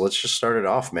mean, let's just start it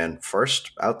off, man.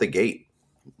 First out the gate,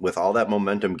 with all that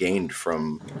momentum gained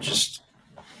from just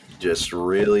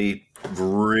really,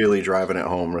 really driving it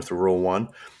home with Rule 1,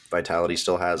 Vitality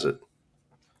still has it.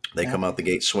 They come out the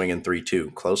gate swinging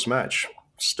 3-2. Close match,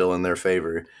 still in their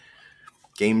favor.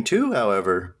 Game 2,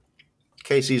 however,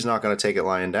 KC's not going to take it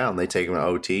lying down. They take them to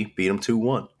OT, beat them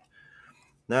 2-1.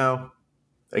 Now,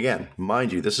 again,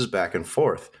 mind you, this is back and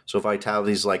forth. So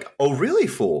Vitality's like, oh, really,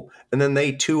 fool? And then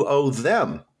they 2-0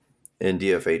 them in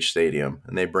DFH Stadium,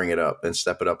 and they bring it up and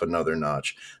step it up another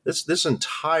notch. This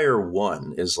entire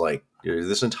one is like,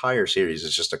 this entire series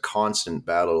is just a constant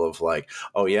battle of like,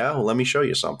 oh yeah, well, let me show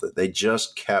you something. They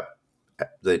just kept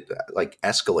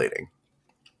escalating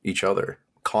each other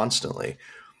constantly.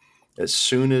 As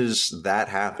soon as that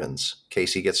happens,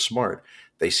 Casey gets smart.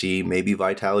 They see maybe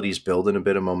Vitality's building a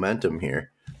bit of momentum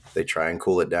here. They try and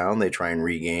cool it down. They try and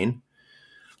regain.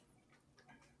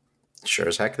 Sure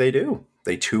as heck they do.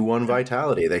 They 2-1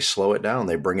 Vitality. They slow it down.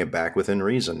 They bring it back within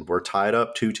reason. We're tied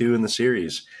up 2-2 in the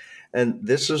series. And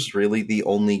this is really the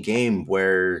only game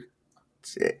where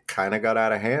it kind of got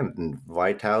out of hand, and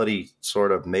Vitality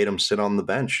sort of made them sit on the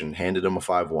bench and handed them a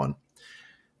 5-1.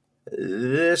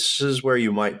 This is where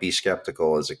you might be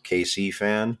skeptical as a KC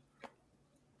fan.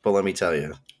 But let me tell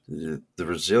you, the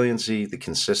resiliency, the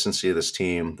consistency of this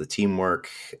team, the teamwork,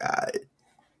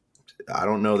 I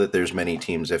don't know that there's many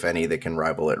teams, if any, that can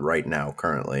rival it right now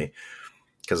currently,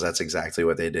 because that's exactly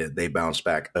what they did. They bounced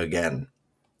back again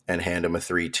and hand them a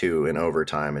 3-2 in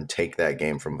overtime and take that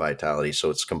game from Vitality. So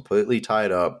it's completely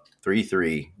tied up,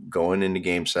 3-3, going into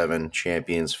Game 7,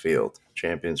 Champions Field.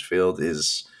 Champions Field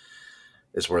is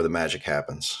where the magic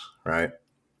happens, right?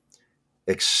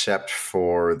 Except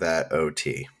for that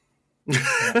OT.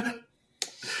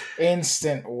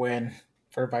 Instant win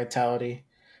for Vitality.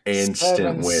 Instant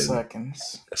 7 win.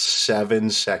 seconds.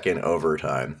 7-second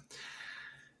overtime.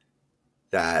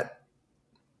 That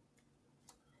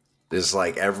is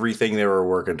like everything they were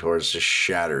working towards just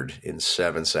shattered in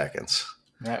 7 seconds.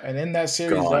 Yeah, and in that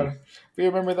series, if you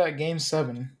remember that Game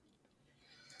 7,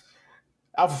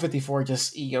 Alpha 54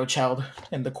 just ego child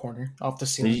in the corner off the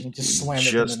ceiling and just slammed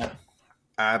it in the net.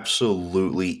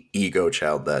 Absolutely ego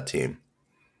child that team.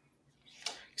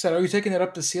 He said, are you taking it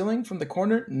up the ceiling from the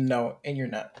corner? No, and you're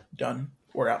not. Done.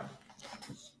 We're out.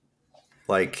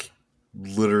 Like,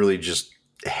 literally just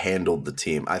handled the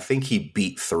team. I think he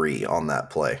beat 3 on that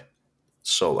play.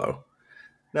 Solo.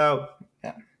 Now,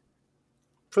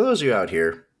 for those of you out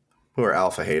here who are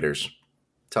alpha haters,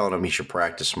 telling him he should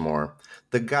practice more,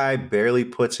 the guy barely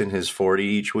puts in his 40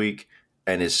 each week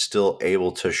and is still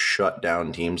able to shut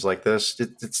down teams like this.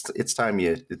 It's time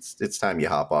you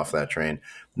hop off that train.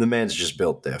 The man's just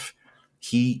built diff.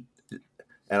 And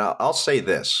I'll say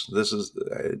this is,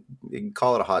 you can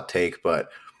call it a hot take, but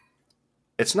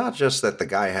it's not just that the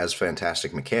guy has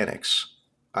fantastic mechanics.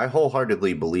 I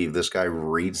wholeheartedly believe this guy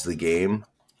reads the game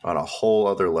on a whole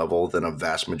other level than a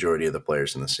vast majority of the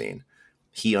players in the scene.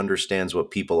 He understands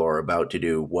what people are about to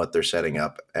do, what they're setting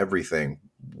up, everything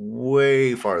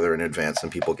way farther in advance than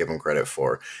people give him credit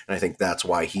for. And I think that's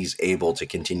why he's able to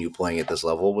continue playing at this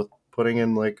level with putting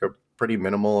in like a pretty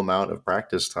minimal amount of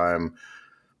practice time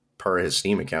per his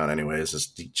Steam account anyways.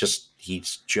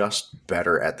 He's just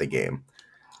better at the game.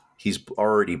 He's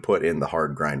already put in the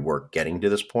hard grind work getting to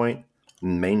this point.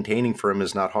 Maintaining for him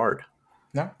is not hard.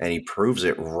 No. And he proves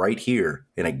it right here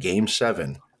in a Game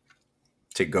 7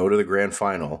 to go to the grand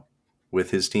final with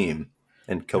his team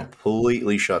and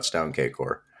completely shuts down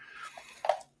K-Core.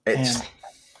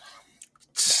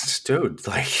 Dude,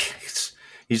 like,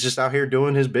 he's just out here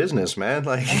doing his business, man.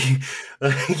 Like,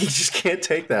 you just can't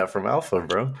take that from Alpha,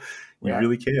 bro. You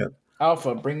really can't.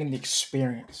 Alpha bringing the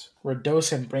experience,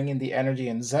 Radosin bringing the energy,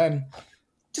 and Zen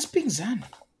just being Zen.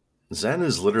 Zen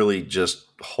is literally just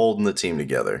holding the team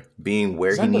together, being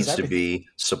where he needs to be,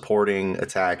 supporting,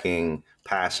 attacking,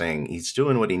 passing. He's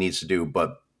doing what he needs to do.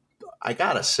 But I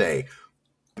gotta say,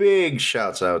 big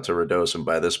shouts out to Radosin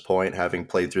by this point, having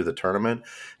played through the tournament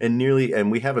and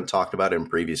we haven't talked about it in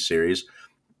previous series,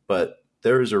 but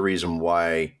there is a reason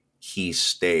why he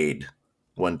stayed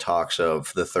when talks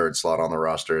of the third slot on the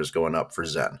roster is going up for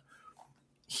Zen.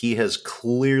 He has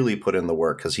clearly put in the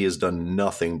work because he has done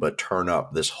nothing but turn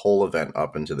up this whole event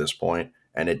up until this point,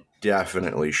 and it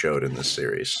definitely showed in this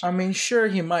series. I mean, sure,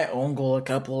 he might own goal a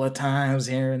couple of times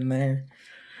here and there.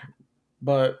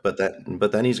 But But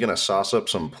then he's going to sauce up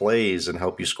some plays and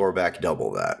help you score back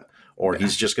double that. Or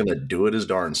he's just going to do it his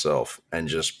darn self and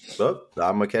just, I'm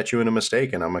going to catch you in a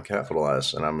mistake and I'm going to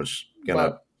capitalize and I'm just going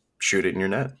to shoot it in your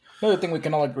net. Another thing we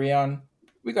can all agree on,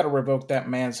 we got to revoke that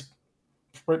man's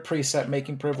preset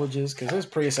making privileges because his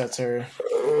presets are...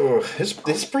 Oh, his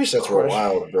presets were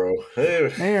wild, bro.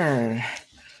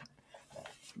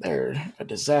 They're a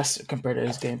disaster compared to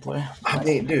his gameplay. I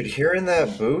mean, dude, hearing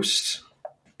that boost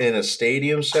in a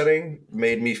stadium setting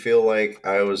made me feel like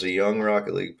I was a young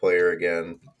Rocket League player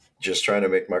again, just trying to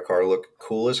make my car look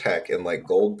cool as heck and like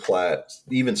gold, plat,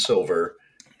 even silver,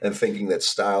 and thinking that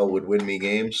style would win me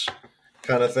games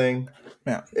kind of thing.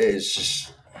 Yeah. It's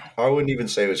just, I wouldn't even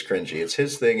say it was cringy. It's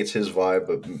his thing, it's his vibe,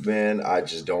 but man, I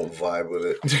just don't vibe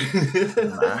with it.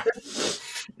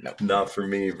 Nope. Not for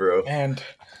me, bro. And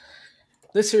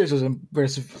this series was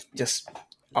just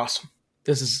awesome.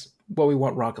 This is what we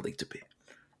want Rocket League to be.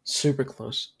 Super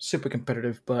close, super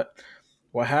competitive. But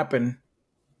what happened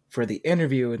for the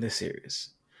interview in this series,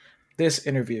 this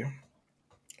interview,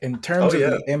 in terms of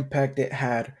the impact it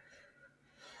had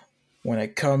when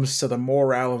it comes to the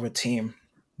morale of a team,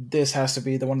 this has to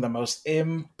be one of the most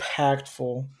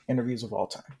impactful interviews of all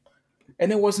time.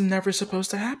 And it was never supposed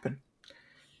to happen.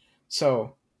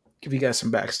 So, give you guys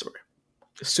some backstory.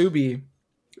 Subi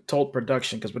told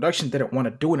production, because production didn't want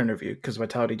to do an interview because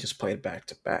Vitality just played back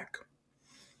to back.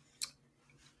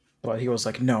 But he was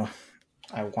like, no,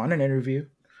 I want an interview.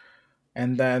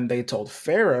 And then they told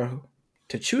Farah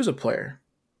to choose a player.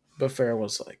 But Farah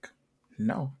was like,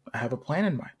 no, I have a plan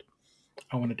in mind.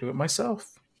 I want to do it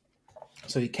myself.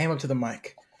 So he came up to the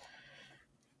mic.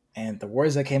 And the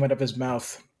words that came out of his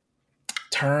mouth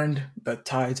turned the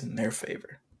tides in their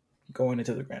favor going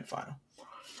into the grand final.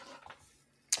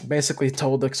 Basically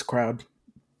told this crowd,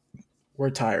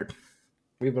 we're tired.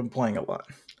 We've been playing a lot.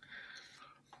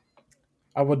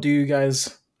 I will do you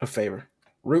guys a favor.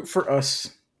 Root for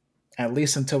us, at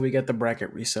least until we get the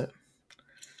bracket reset.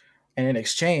 And in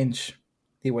exchange,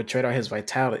 he would trade out his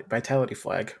Vitality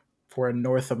flag for a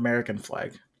North American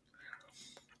flag.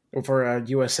 Or for a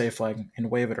USA flag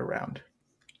and wave it around.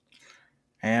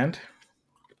 And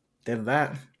did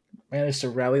that. Managed to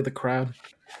rally the crowd.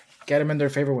 Get them in their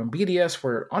favor when BDS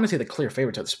were honestly the clear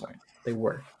favorites at this point. They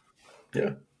were.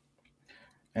 Yeah.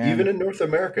 And even in North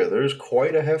America, there's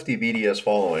quite a hefty BDS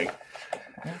following.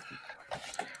 Yeah.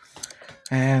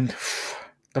 And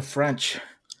the French, I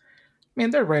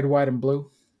mean, they're red, white, and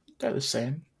blue. They're the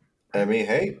same. I mean,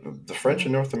 hey, the French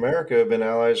in North America have been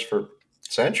allies for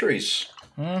centuries.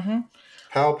 Mm-hmm.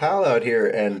 Pal out here,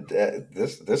 and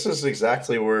this is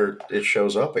exactly where it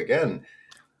shows up again.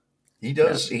 He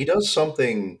does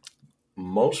something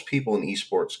most people in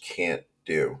esports can't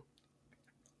do.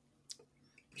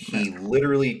 He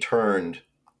literally turned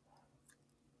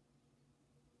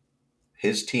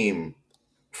his team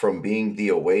from being the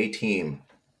away team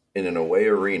in an away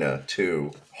arena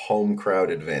to home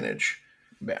crowd advantage.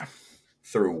 Yeah.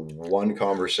 Through one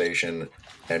conversation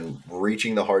and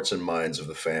reaching the hearts and minds of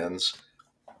the fans.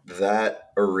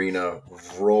 That arena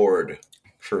roared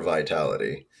for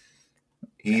Vitality.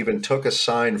 He even took a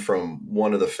sign from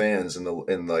one of the fans on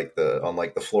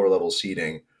the floor level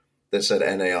seating that said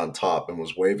NA on top and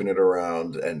was waving it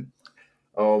around. And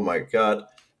oh my God,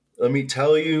 let me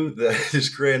tell you that this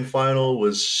grand final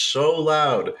was so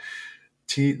loud.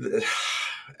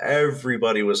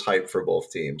 Everybody was hyped for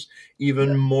both teams,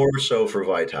 even more so for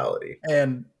Vitality.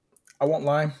 And I won't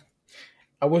lie,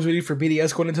 I was ready for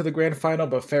BDS going into the grand final,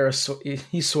 but Ferris,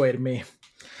 he swayed me.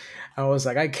 I was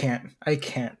like, I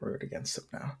can't root against him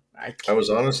now. I was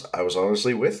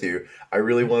honestly with you. I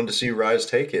really wanted to see Rise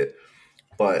take it,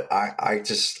 but I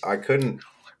couldn't.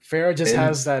 Farah just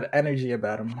has that energy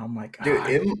about him. I'm like,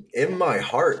 dude, in my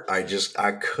heart, I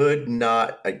could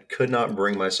not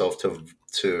bring myself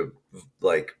to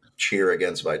like cheer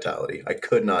against Vitality. I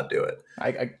could not do it.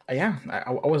 I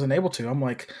wasn't able to. I'm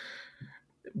like,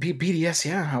 BDS,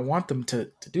 yeah, I want them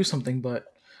to do something, but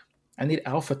I need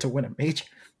Alpha to win a major.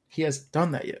 He hasn't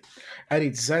done that yet. I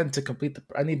need Zen to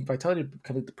I need Vitality to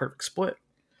complete the perfect split.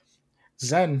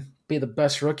 Zen be the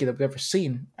best rookie that we've ever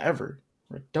seen, ever.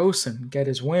 Redosin get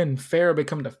his win. Farah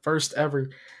become the first ever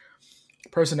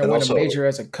person to win a major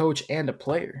as a coach and a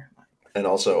player. And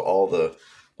also all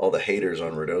the haters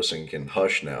on Redosin can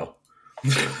hush now.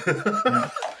 Yeah.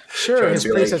 Sure, his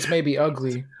presets may be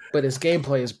ugly, but his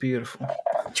gameplay is beautiful.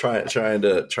 Trying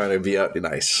to be out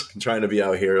nice. Trying to be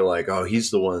out here like, oh,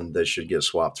 he's the one that should get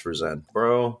swapped for Zen.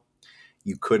 Bro,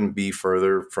 you couldn't be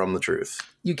further from the truth.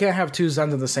 You can't have two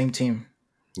Zens on the same team.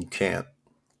 You can't.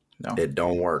 No. It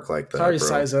don't work like that.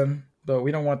 Sorry, Zen, but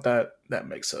we don't want that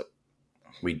mix up.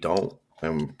 We don't.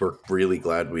 And we're really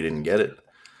glad we didn't get it.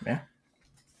 Yeah.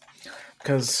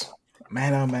 Because,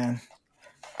 man, oh man.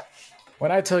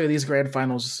 When I tell you these grand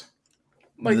finals,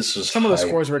 like, This is some of the hype,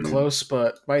 scores were dude. close,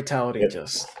 but Vitality Yep.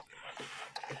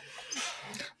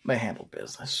 they handled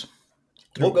business.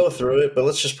 We'll go through it, but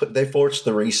let's just they forced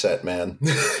the reset, man.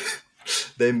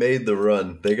 They made the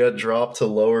run. They got dropped to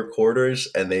lower quarters,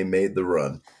 and they made the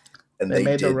run. And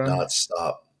they did not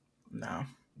stop. No.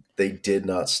 They did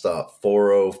not stop.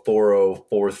 4-0, 4-0,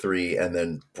 4-3, and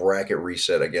then bracket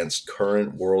reset against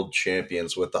current world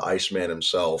champions with the Iceman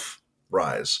himself,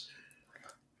 Rise.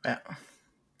 Yeah.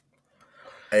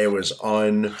 It was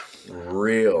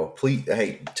unreal. Please,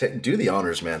 hey, do the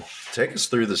honors, man. Take us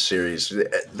through the series.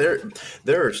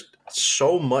 There's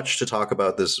so much to talk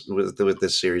about this with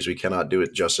this series. We cannot do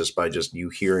it justice by just you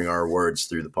hearing our words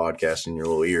through the podcast in your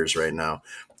little ears right now.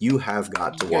 You have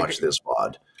got to watch this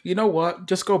VOD. You know what?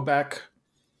 Just go back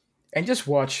and just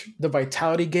watch the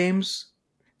Vitality games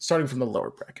starting from the lower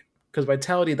bracket. Because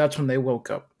Vitality, that's when they woke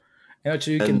up. And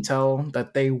actually, you can tell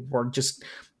that they were just...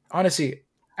 Honestly,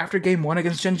 after game 1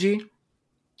 against Gen G,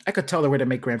 I could tell they were to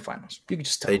make grand finals. You could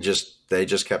just tell. They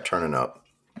just kept turning up.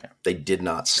 Yeah. They did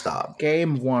not stop.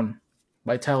 Game 1,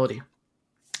 Vitality.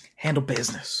 Handle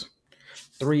business.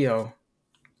 3-0.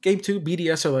 Game 2,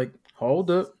 BDS are like,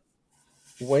 hold up.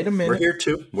 Wait a minute. We're here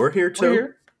too. We're here.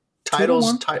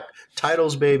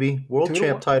 Titles, baby. World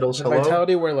champ titles. Hello.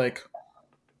 Vitality were like,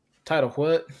 title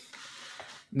what?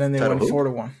 And then they went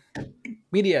 4-1.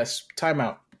 BDS,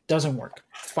 timeout. Doesn't work.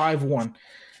 5-1.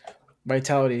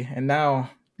 Vitality. And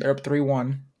now they're up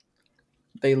 3-1.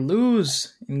 They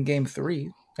lose in game 4,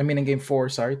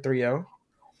 3-0.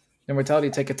 Then Vitality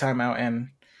take a timeout, and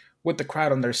with the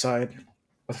crowd on their side,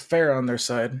 with Farah on their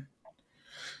side,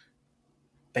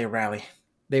 they rally.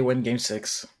 They win game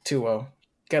 6, 2-0.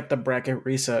 Get the bracket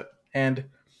reset. And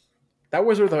that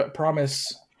was where the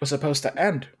promise was supposed to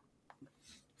end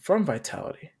from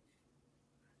Vitality.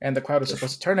 And the crowd was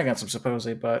supposed to turn against them,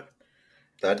 supposedly, but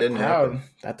that didn't happen.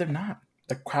 That did not.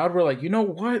 The crowd were like, you know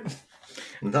what?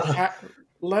 Nah.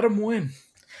 Let them win.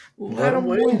 Let them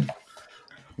win.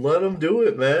 Let them do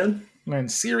it, man.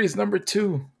 And series number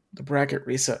 2, the bracket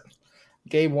reset.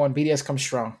 Game 1, BDS comes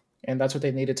strong. And that's what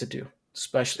they needed to do.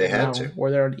 Especially now where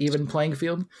they're on even playing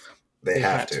field. They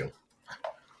have to.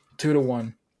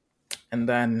 2-1. And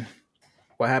then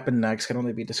what happened next can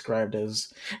only be described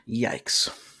as yikes.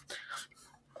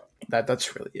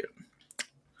 That's really it.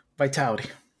 Vitality.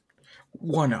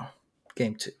 1-0.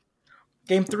 Game 2.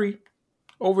 Game 3.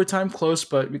 Overtime close,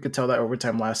 but you could tell that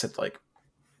overtime lasted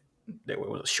it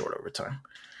was a short overtime.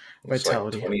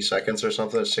 Vitality. Like 20 seconds or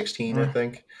something, 16, I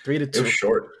think. 3-2. It was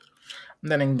short.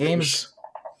 And then in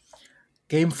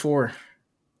game 4,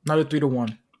 another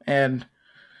 3-1. And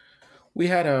we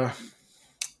had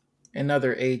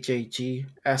another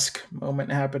AJG-esque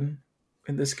moment happen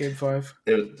in this game 5.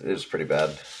 It was pretty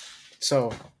bad.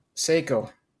 So,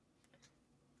 Seiko,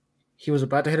 he was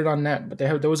about to hit it on net, but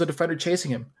there was a defender chasing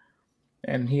him.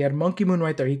 And he had Monkey Moon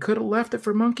right there. He could have left it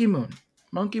for Monkey Moon.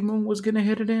 Monkey Moon was going to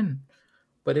hit it in.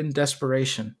 But in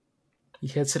desperation, he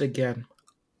hits it again.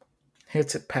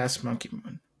 Hits it past Monkey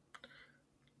Moon.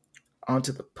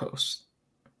 Onto the post.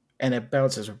 And it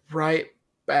bounces right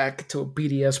back to a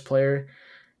BDS player.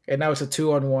 And now it's a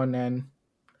 2-on-1, and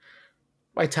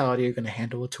Vitality are going to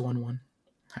handle a 2-on-1,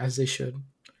 as they should.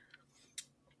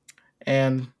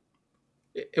 And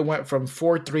it went from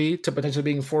 4-3 to potentially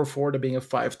being 4-4 to being a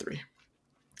 5-3.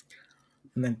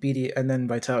 And then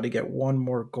Vitality get one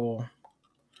more goal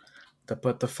to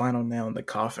put the final nail in the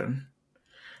coffin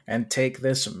and take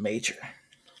this major.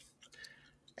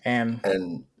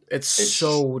 And it's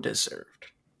so deserved.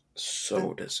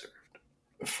 So deserved.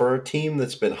 For a team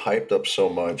that's been hyped up so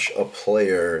much, a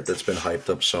player that's been hyped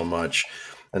up so much,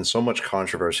 and so much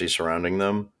controversy surrounding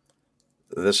them,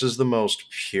 this is the most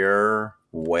pure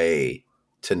way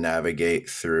to navigate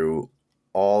through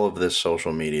all of this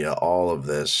social media, all of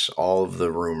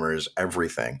the rumors,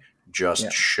 everything.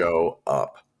 Just show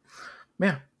up.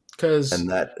 Yeah. Because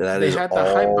that is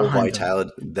all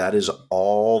Vitality. That is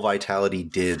all Vitality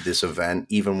did this event,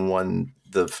 even when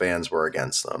the fans were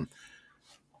against them.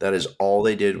 That is all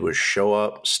they did was show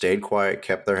up, stayed quiet,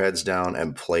 kept their heads down,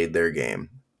 and played their game.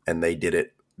 And they did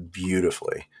it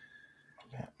beautifully.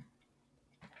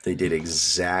 They did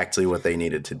exactly what they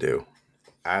needed to do.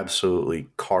 Absolutely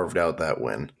carved out that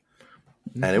win.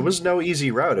 Mm-hmm. And it was no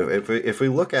easy route. If we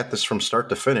look at this from start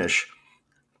to finish,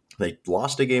 they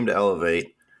lost a game to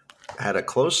Elevate, had a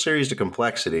close series to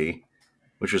Complexity,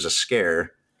 which was a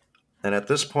scare. And at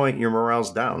this point, your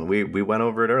morale's down. We went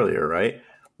over it earlier, right?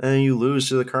 And then you lose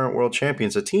to the current world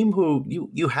champions, a team who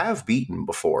you have beaten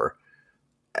before.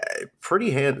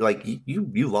 pretty like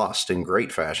you lost in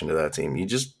great fashion to that team. You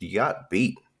got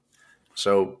beat.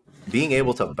 So being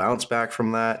able to bounce back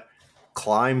from that,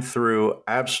 climb through,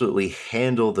 absolutely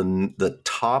handle the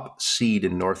top seed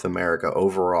in North America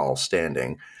overall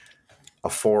standing, a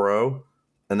 4-0,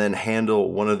 and then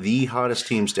handle one of the hottest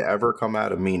teams to ever come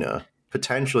out of MENA,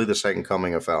 potentially the second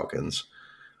coming of Falcons,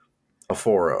 a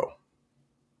 4-0.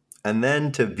 And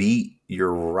then to beat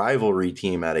your rivalry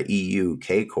team out of EU,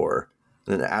 K-Core,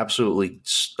 an absolutely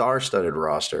star-studded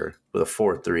roster with a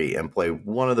 4-3 and play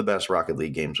one of the best Rocket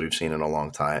League games we've seen in a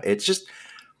long time.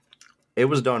 It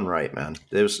was done right, man.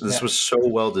 This was so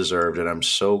well-deserved, and I'm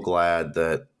so glad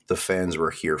that the fans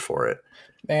were here for it.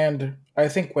 And I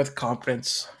think with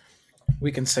confidence,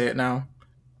 we can say it now.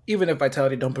 Even if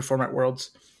Vitality don't perform at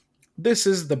Worlds, this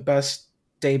is the best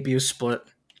debut split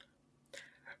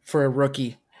for a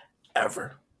rookie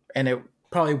ever. And it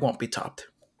probably won't be topped.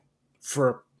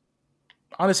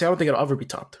 Honestly, I don't think it'll ever be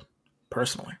topped,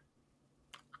 personally.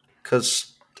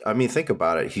 Because, I mean, think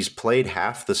about it. He's played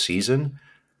half the season,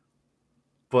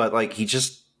 but, like, they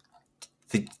just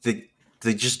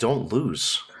don't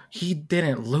lose. He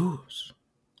didn't lose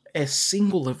a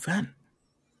single event.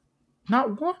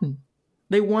 Not one.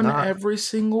 They won every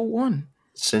single one.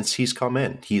 Since he's come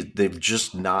in, they've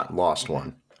just not lost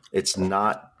one. It's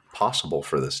not possible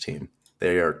for this team.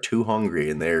 They are too hungry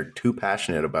and they're too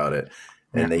passionate about it,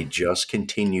 and they just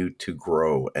continue to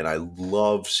grow. And I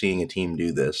love seeing a team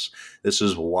do this. This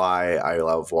is why I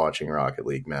love watching Rocket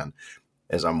League, man,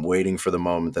 as I'm waiting for the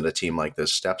moment that a team like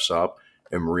this steps up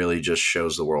and really just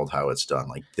shows the world how it's done.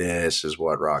 Like, this is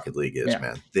what Rocket League is,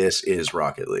 man. This is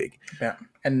Rocket League. Yeah.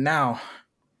 And now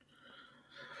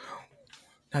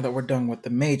that we're done with the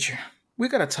major, we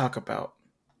got to talk about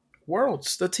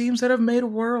Worlds, the teams that have made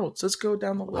Worlds. Let's go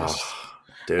down the list. Oh,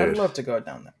 dude. I'd love to go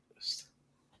down that list.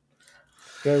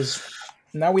 Because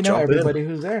now we know everybody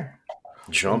who's there.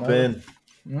 Jump in.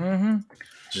 Mm-hmm.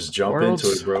 Just jump Worlds.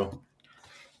 into it, bro.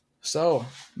 So,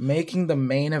 making the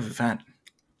main event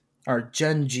are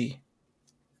Gen G,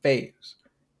 FaZe,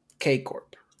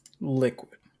 K-Corp,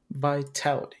 Liquid,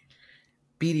 Vitality,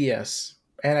 BDS,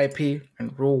 NIP,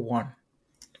 and Rule 1.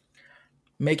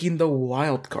 Making the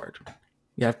wild card,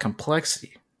 you have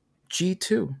Complexity,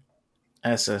 G2,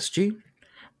 SSG,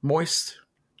 Moist,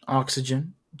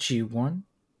 Oxygen, G1,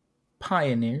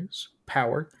 Pioneers,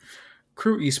 Power,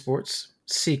 Crew Esports,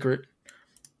 Secret,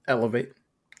 Elevate,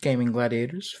 Gaming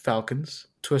Gladiators, Falcons,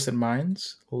 Twisted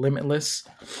Minds, Limitless,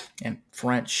 and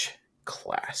French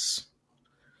Class.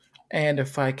 And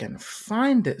if I can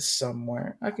find it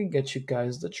somewhere, I can get you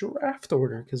guys the draft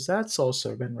order, because that's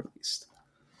also been released.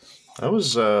 That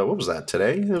was, what was that,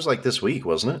 today? It was like this week,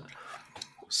 wasn't it?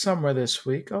 Somewhere this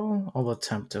week. I'll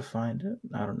attempt to find it.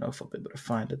 I don't know if I'll be able to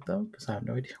find it, though, because I have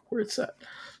no idea where it's at.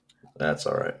 That's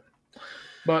all right.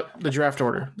 But the draft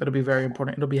order, that'll be very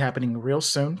important. It'll be happening real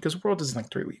soon, because World is in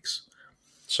like 3 weeks.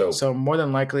 So more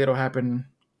than likely, it'll happen,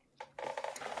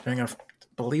 I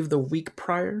believe, the week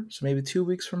prior, so maybe 2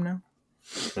 weeks from now.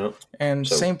 Yep. And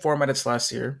same format as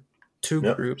last year.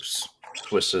 2 groups.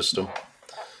 Swiss system.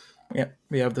 Yeah,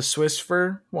 we have the Swiss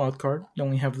for wildcard. Then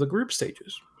we have the group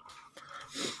stages,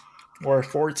 where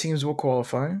 4 teams will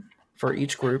qualify for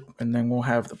each group, and then we'll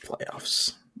have the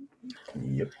playoffs.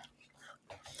 Yep.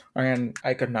 And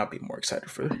I could not be more excited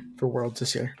for Worlds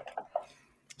this year.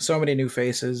 So many new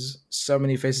faces, so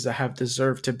many faces that have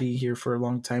deserved to be here for a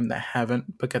long time that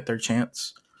haven't, but get their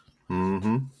chance.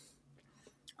 Mm-hmm.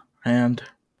 And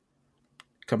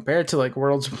compared to like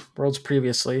Worlds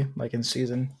previously, like in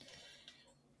season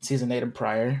 8 and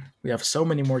prior, we have so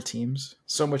many more teams,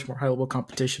 so much more high-level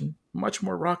competition, much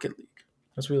more Rocket League.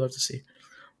 That's what we love to see.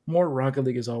 More Rocket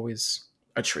League is always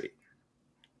a treat.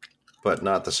 But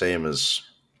not the same as,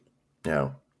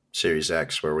 Series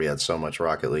X, where we had so much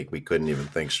Rocket League we couldn't even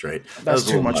think straight. That's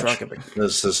too much Rocket League.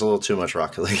 This is a little too much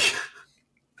Rocket League.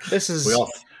 This is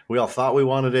we all thought we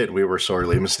wanted it. We were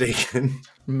sorely mistaken.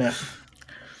 Man.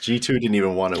 G2 didn't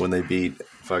even want it when they beat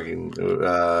fucking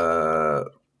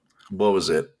what was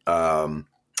it?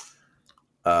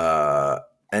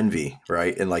 Envy,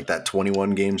 right? In like that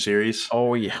 21 game series.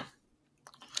 Oh yeah.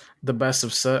 The best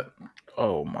of set.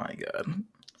 Oh my god.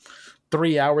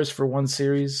 3 hours for one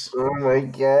series. Oh my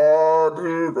god,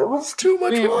 dude. That was too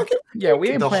much Rocket. Yeah, we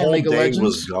ain't playing League of Legends.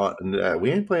 Was gone.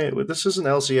 We ain't playing. This isn't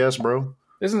LCS, bro.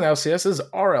 This isn't LCS. This is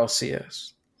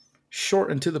RLCS. Short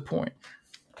and to the point.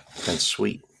 And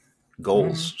sweet.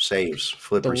 Goals, saves,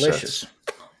 flip Delicious.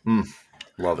 resets.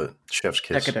 Love it. Chef's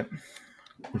kiss. Decadent.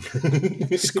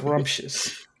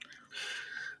 Scrumptious.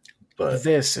 But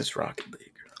this is Rocket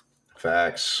League.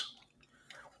 Facts.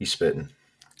 He's spitting.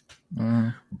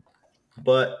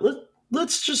 But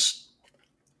let's just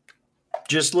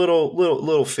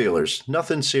little feelers.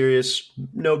 Nothing serious.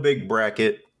 No big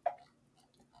bracket.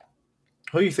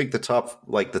 Who do you think the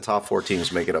top 4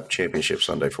 teams make it up championship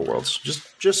Sunday for Worlds?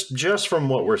 Just from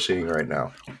what we're seeing right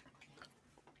now.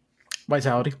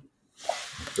 Vitality.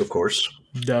 Of course.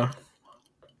 Duh.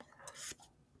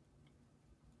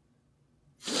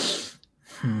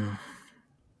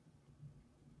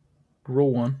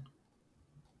 Rule 1.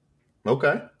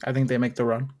 Okay. I think they make the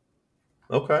run.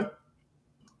 Okay.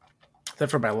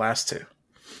 That's for my last 2. You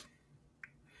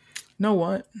know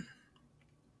what?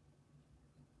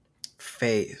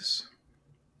 FaZe.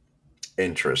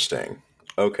 Interesting.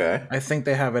 Okay. I think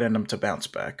they have it in them to bounce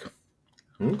back.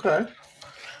 Okay.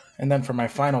 And then for my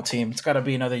final team, it's got to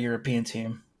be another European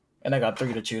team. And I got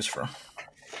 3 to choose from.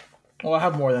 Well, I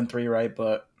have more than 3, right?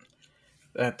 But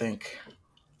I think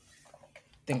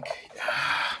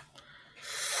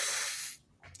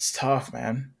it's tough,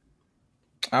 man.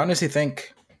 I honestly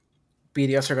think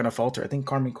BDS are going to falter. I think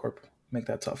Karmine Corp make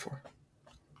that tough for.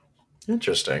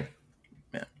 Interesting.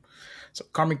 Yeah. So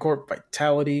Karmine Corp,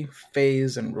 Vitality,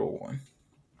 FaZe, and Rule 1.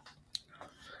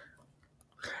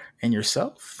 And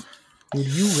yourself? Who do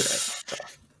you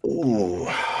have? Ooh.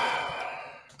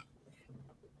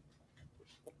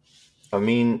 I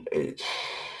mean,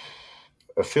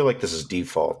 I feel like this is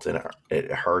default, and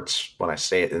it hurts when I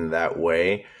say it in that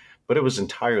way, but it was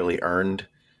entirely earned.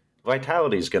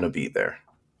 Vitality is going to be there.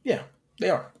 Yeah, they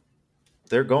are.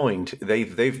 They're going to.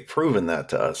 They've proven that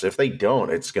to us. If they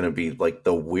don't, it's going to be like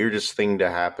the weirdest thing to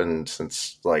happen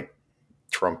since like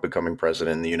Trump becoming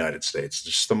president in the United States.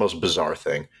 It's just the most bizarre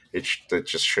thing. It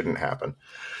just shouldn't happen.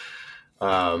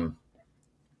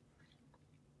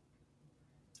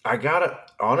 I gotta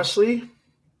honestly,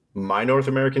 my North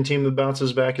American team that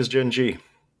bounces back is Gen G.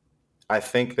 I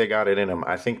think they got it in them.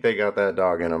 I think they got that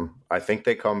dog in them. I think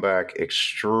they come back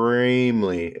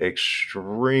extremely,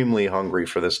 extremely hungry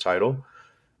for this title,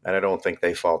 and I don't think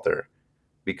they falter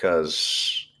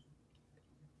because,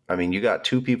 I mean, you got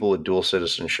 2 people with dual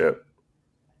citizenship,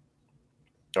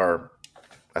 or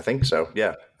I think so,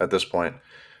 yeah, at this point,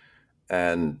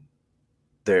 and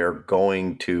they're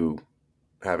going to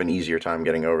have an easier time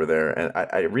getting over there. And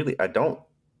I don't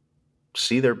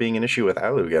see there being an issue with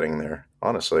Alu getting there,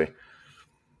 honestly.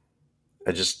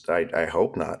 I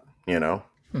hope not, you know.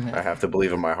 Mm-hmm. I have to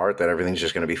believe in my heart that everything's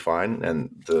just going to be fine and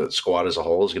the squad as a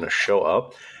whole is going to show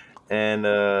up and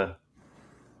we're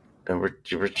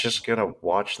just going to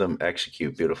watch them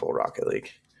execute beautiful Rocket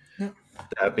League. Yeah.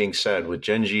 That being said, with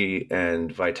Gen G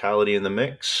and Vitality in the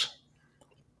mix,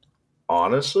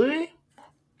 honestly,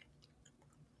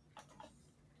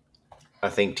 I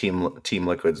think Team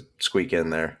Liquid squeak in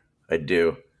there. I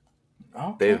do.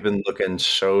 Okay. They've been looking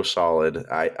so solid.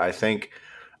 I think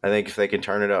if they can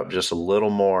turn it up just a little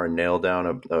more and nail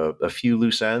down a few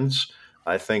loose ends,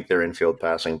 I think their infield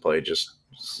passing play just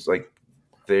like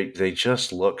they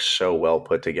just look so well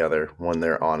put together when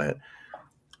they're on it.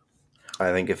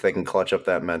 I think if they can clutch up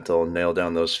that mental and nail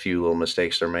down those few little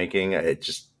mistakes they're making,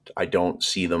 I don't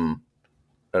see them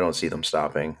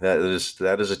stopping. That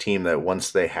is a team that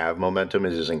once they have momentum,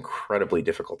 it is incredibly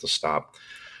difficult to stop.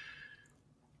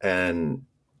 And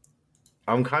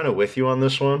I'm kind of with you on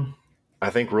this one. I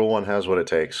think Rule 1 has what it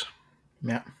takes.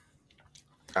 Yeah.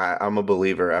 I'm a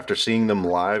believer. After seeing them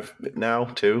live now,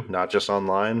 too, not just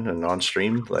online and on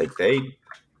stream, like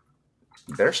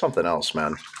they're something else,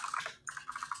 man.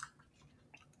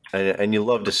 And you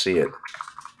love to see it.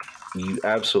 You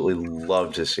absolutely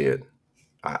love to see it.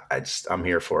 I'm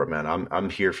here for it, man. I'm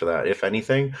here for that. If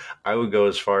anything, I would go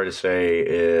as far to say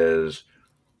is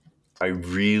I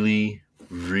really,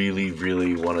 really,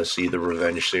 really want to see the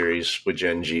revenge series with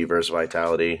Gen G versus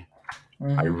Vitality.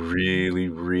 Mm-hmm. I really,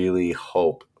 really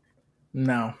hope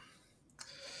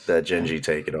that Gen G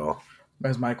take it all.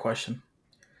 That's my question.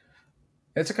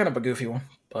 It's a kind of a goofy one,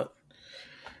 but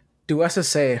do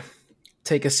SSA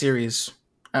take a series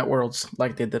at Worlds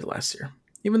like they did last year?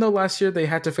 Even though last year they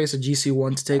had to face a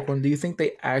GC1 to take one, do you think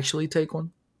they actually take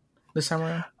one this time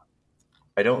around?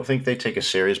 I don't think they take a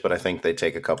series, but I think they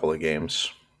take a couple of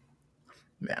games.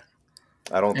 Yeah.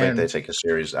 I don't think they take a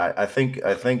series. I think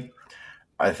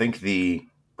the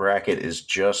bracket is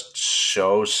just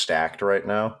so stacked right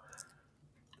now.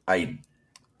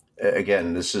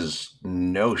 Again, this is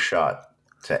no shot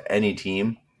to any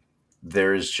team.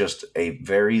 There's just a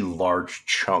very large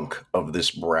chunk of this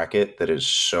bracket that is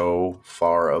so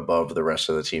far above the rest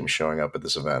of the teams showing up at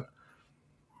this event.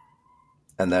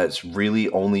 And that's really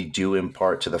only due in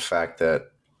part to the fact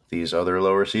that these other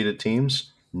lower seeded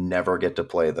teams never get to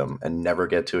play them and never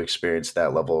get to experience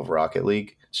that level of Rocket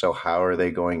League. So how are they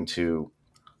going to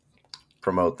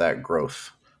promote that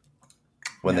growth?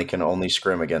 when they can only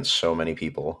scrim against so many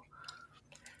people.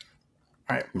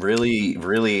 All right. Really,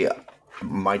 really,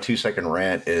 my 2-second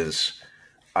rant is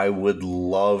I would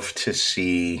love to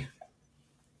see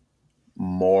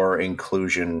more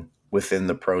inclusion within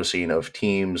the pro scene of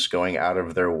teams going out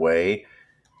of their way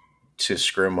to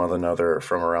scrim one another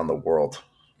from around the world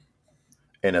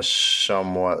in a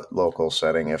somewhat local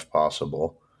setting, if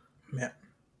possible. Yeah.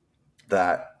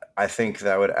 That I think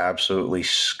that would absolutely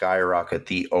skyrocket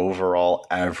the overall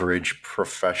average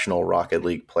professional Rocket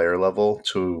League player level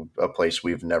to a place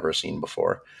we've never seen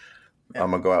before. Yeah.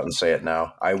 I'm going to go out and say it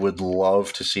now. I would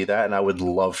love to see that, and I would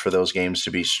love for those games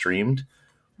to be streamed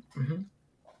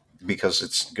because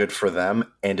it's good for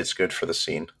them and it's good for the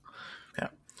scene. Yeah.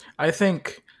 I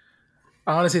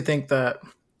honestly think that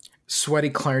Sweaty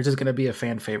Clarence is going to be a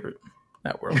fan favorite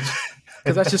at Worlds.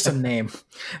 Because that's just a name.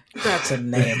 That's a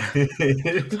name.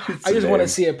 I just want to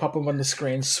see it pop up on the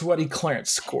screen. Sweaty Clarence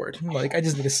scored. Like, I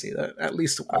just need to see that at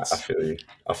least once. I feel you.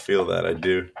 I feel that. I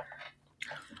do.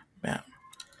 Yeah.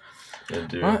 I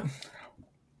do. What?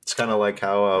 It's kind of like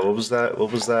how what was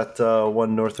that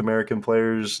one North American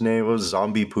player's name? It was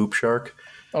Zombie Poop Shark.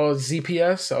 Oh,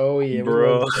 ZPS. Oh yeah,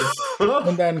 bro.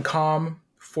 And then Com,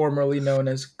 formerly known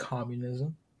as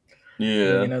Communism.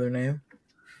 Yeah, another name.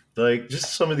 Like,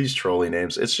 just some of these trolley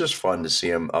names. It's just fun to see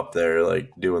them up there,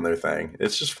 like, doing their thing.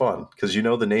 It's just fun because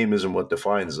the name isn't what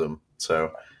defines them.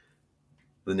 So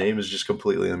the name is just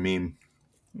completely a meme.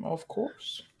 Of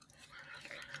course.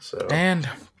 So, and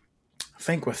I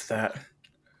think with that,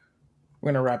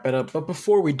 we're gonna wrap it up. But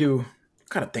before we do,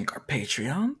 gotta thank our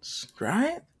Patreons,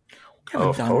 right?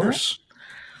 Of course.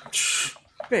 That.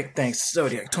 Big thanks to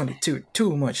Zodiac 22,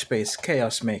 Too Much Space,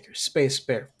 Chaos Maker, Space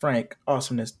Bear, Frank,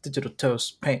 Awesomeness, Digital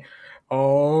Toast, Paint,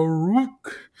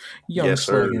 Rook, Young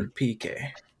Slogan,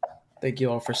 PK. Thank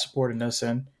you all for supporting us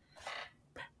and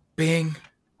being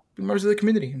members of the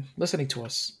community, listening to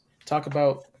us talk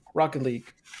about Rocket League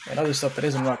and other stuff that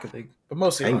isn't Rocket League, but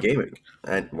mostly and Rocket gaming. League.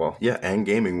 And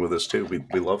gaming with us too.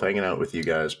 We love hanging out with you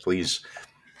guys. Please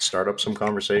start up some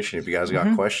conversation. If you guys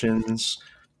got questions,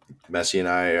 Messi and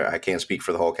I can't speak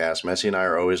for the whole cast. Messi and I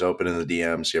are always open in the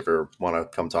DMs. If you ever want to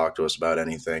come talk to us about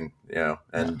anything,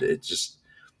 and it's just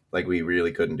like, we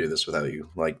really couldn't do this without you.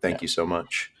 Like, thank you so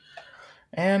much.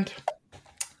 And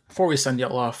before we send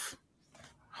y'all off,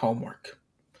 homework.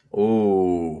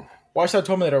 Oh, watch that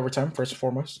Terminator Overtime first and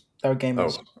foremost. That game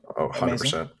was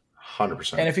 100%.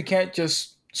 100%. And if you can't,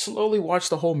 just slowly watch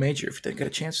the whole major if you didn't get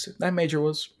a chance to. That major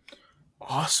was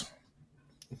awesome.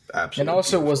 Absolutely. And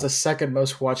also beautiful. Was the second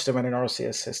most watched event in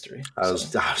RLCS history. I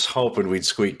was hoping we'd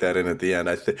squeak that in at the end.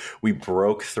 We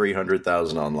broke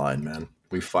 300,000 online, man.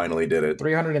 We finally did it.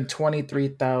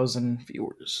 323,000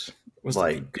 viewers.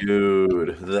 Like,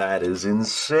 dude, that is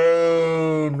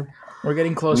insane. We're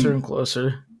getting closer and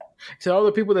closer. So all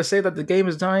the people that say that the game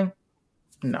is dying,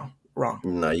 no, wrong.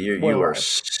 No, you are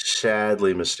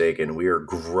sadly mistaken. We are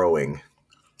growing.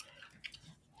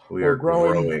 We're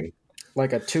growing.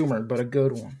 Like a tumor, but a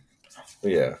good one.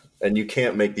 Yeah. And you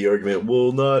can't make the argument,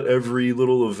 well, not every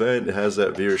little event has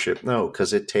that viewership. No,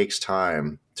 because it takes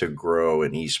time to grow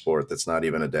an esport that's not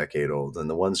even a decade old. And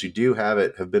the ones who do have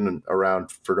it have been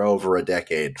around for over a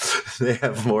decade. They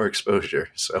have more exposure.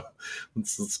 So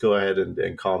let's go ahead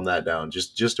and calm that down.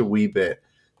 Just a wee bit,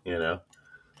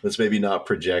 Let's maybe not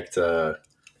project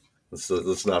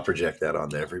let's not project that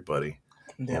onto everybody.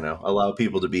 Yeah. Allow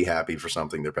people to be happy for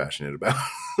something they're passionate about.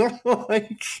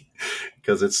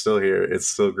 Because it's still here, it's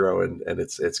still growing, and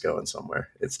it's going somewhere.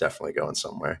 It's definitely going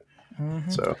somewhere.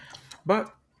 Mm-hmm. So,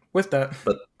 but with that,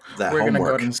 that we're homework, gonna go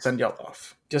ahead and send y'all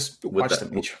off. Just watch the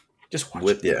major. Just watch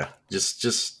it. Yeah,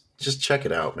 just check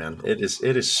it out, man. It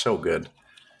is so good.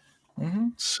 Mm-hmm.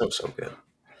 So good.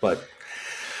 But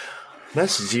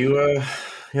Ness, do you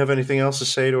have anything else to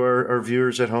say to our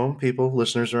viewers at home, people,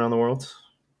 listeners around the world?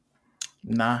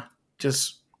 Nah,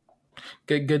 just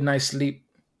get good night's sleep.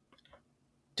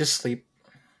 Just sleep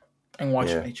and watch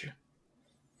nature.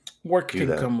 Work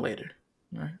can come later.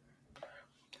 Right?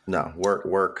 No,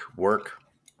 work.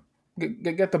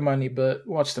 Get the money, but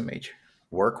watch the major.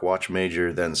 Work, watch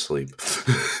major, then sleep.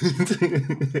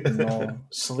 No,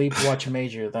 sleep, watch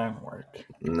major, then work.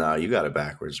 No, you got it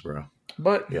backwards, bro.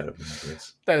 But you got it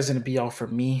backwards. That is going to be all for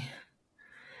me.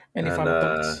 Any final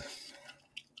thoughts?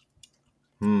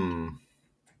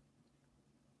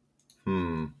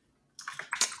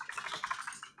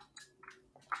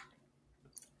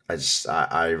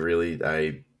 I really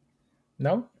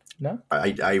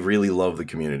love the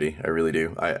community. I really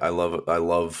do. I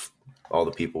love all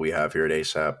the people we have here at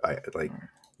ASAP.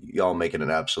 Y'all make it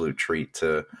an absolute treat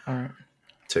to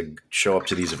show up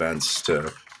to these events,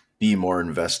 to be more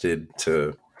invested,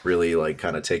 to really like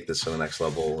kind of take this to the next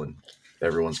level, and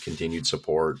everyone's continued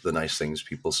support, the nice things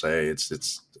people say.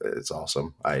 It's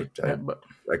awesome. I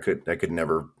could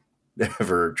never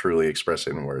truly express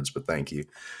it in words, but thank you.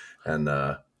 And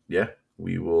yeah,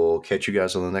 we will catch you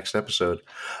guys on the next episode.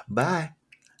 Bye.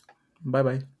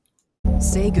 Bye-bye.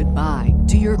 Say goodbye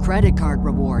to your credit card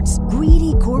rewards.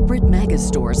 Greedy corporate mega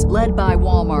stores, led by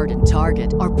Walmart and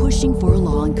Target, are pushing for a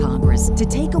law in Congress to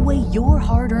take away your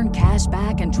hard-earned cash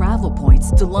back and travel points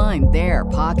to line their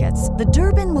pockets. The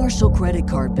Durbin-Marshall credit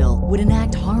card bill would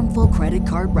enact harmful credit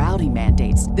card routing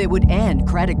mandates that would end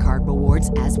credit card rewards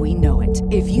as we know it.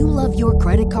 If you love your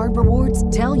credit card rewards,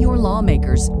 tell your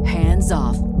lawmakers, hands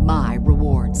off my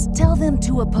rewards. Tell them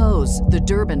to oppose the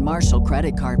Durbin-Marshall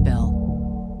credit card bill.